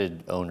 How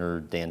did owner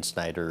Dan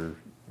Snyder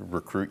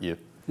recruit you?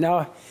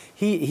 No,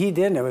 he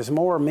didn't. It was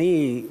more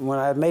me. When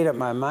I made up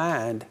my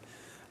mind,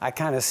 I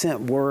kind of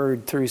sent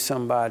word through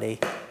somebody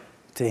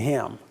to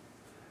him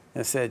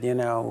and said, there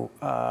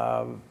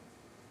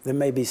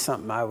may be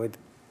something I would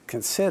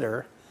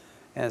consider.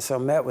 And so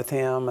met with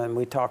him, and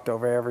we talked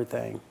over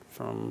everything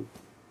from,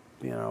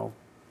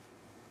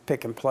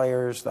 picking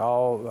players to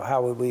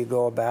how would we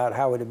go about,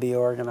 how would it be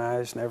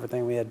organized and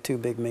everything. We had 2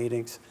 big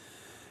meetings.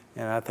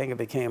 And I think it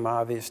became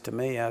obvious to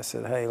me. I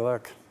said, hey,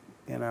 look,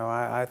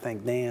 I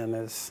think Dan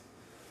is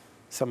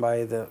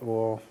somebody that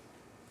will,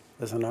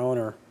 as an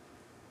owner,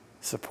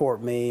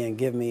 support me and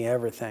give me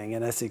everything.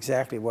 And that's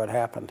exactly what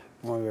happened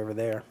when we were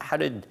there. How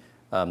did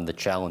the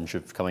challenge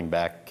of coming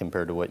back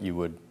compare to what you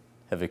would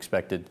have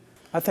expected?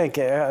 I think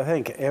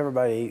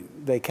everybody,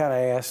 they kind of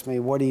asked me,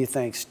 what do you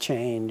think's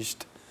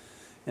changed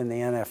in the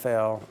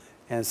NFL?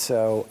 And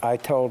so I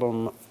told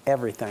them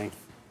everything.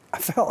 I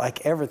felt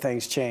like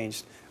everything's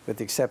changed with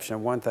the exception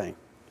of one thing,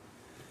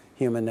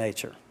 human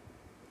nature.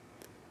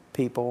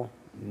 People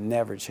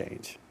never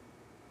change.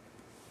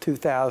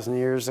 2,000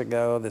 years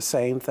ago, the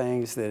same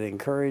things that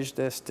encouraged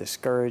us,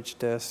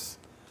 discouraged us,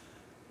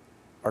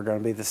 are going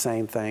to be the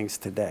same things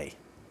today.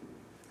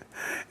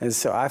 And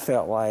so I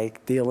felt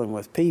like dealing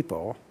with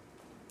people,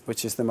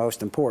 which is the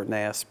most important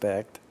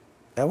aspect,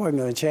 that wasn't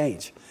going to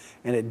change.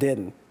 And it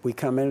didn't. We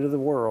come into the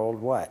world,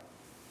 what?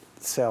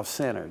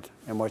 Self-centered.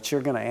 And what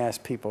you're going to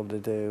ask people to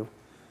do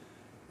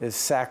is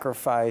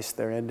sacrifice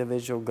their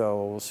individual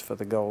goals for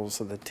the goals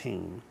of the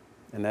team.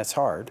 And that's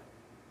hard.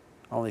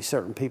 Only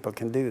certain people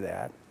can do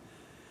that.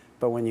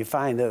 But when you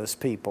find those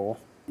people,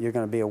 you're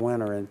going to be a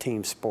winner in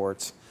team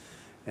sports.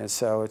 And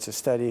so it's a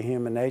study of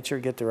human nature.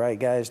 Get the right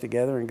guys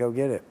together and go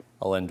get it.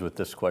 I'll end with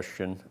this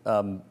question.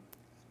 How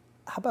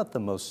about the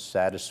most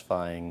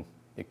satisfying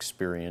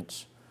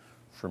experience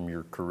from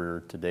your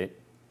career to date?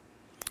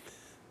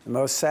 The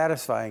most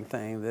satisfying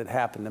thing that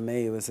happened to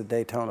me was the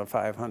Daytona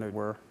 500,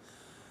 where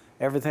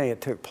everything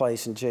that took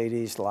place in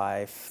JD's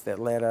life that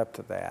led up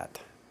to that.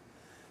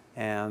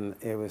 And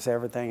it was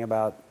everything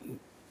about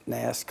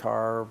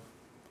NASCAR,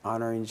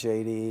 honoring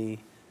JD.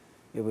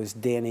 It was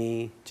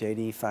Denny,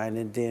 JD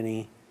finding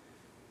Denny,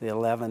 the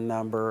 11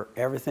 number,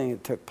 everything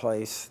that took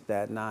place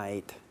that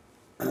night.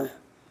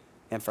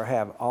 And for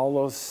have all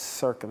those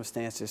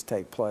circumstances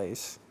take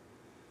place,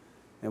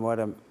 and what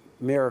a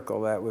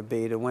miracle that would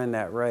be to win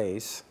that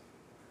race.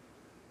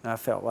 And I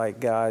felt like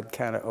God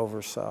kind of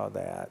oversaw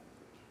that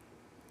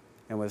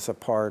and was a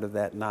part of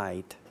that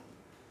night.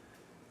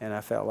 And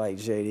I felt like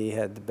JD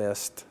had the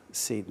best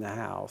seat in the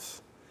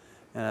house.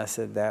 And I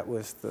said that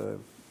was the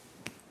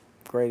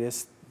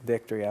greatest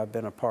victory I've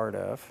been a part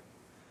of.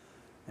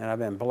 And I've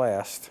been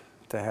blessed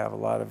to have a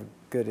lot of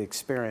good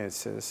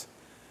experiences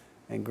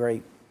and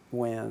great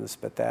wins,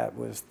 but that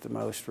was the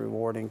most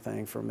rewarding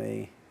thing for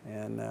me.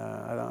 And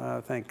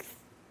I think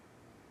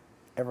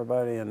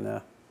everybody in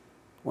the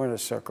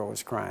winner's circle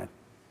was crying.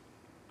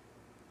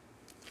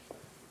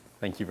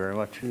 Thank you very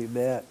much. You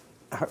bet.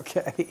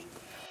 Okay.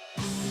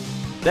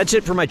 That's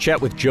it for my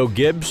chat with Joe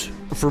Gibbs.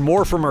 For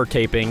more from our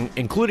taping,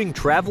 including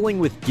traveling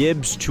with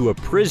Gibbs to a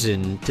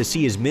prison to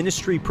see his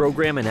ministry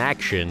program in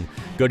action,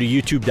 go to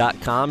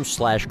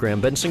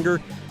youtube.com/Graham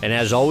Bensinger. And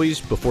as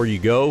always, before you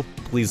go,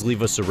 please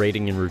leave us a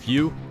rating and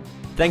review.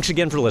 Thanks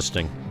again for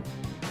listening.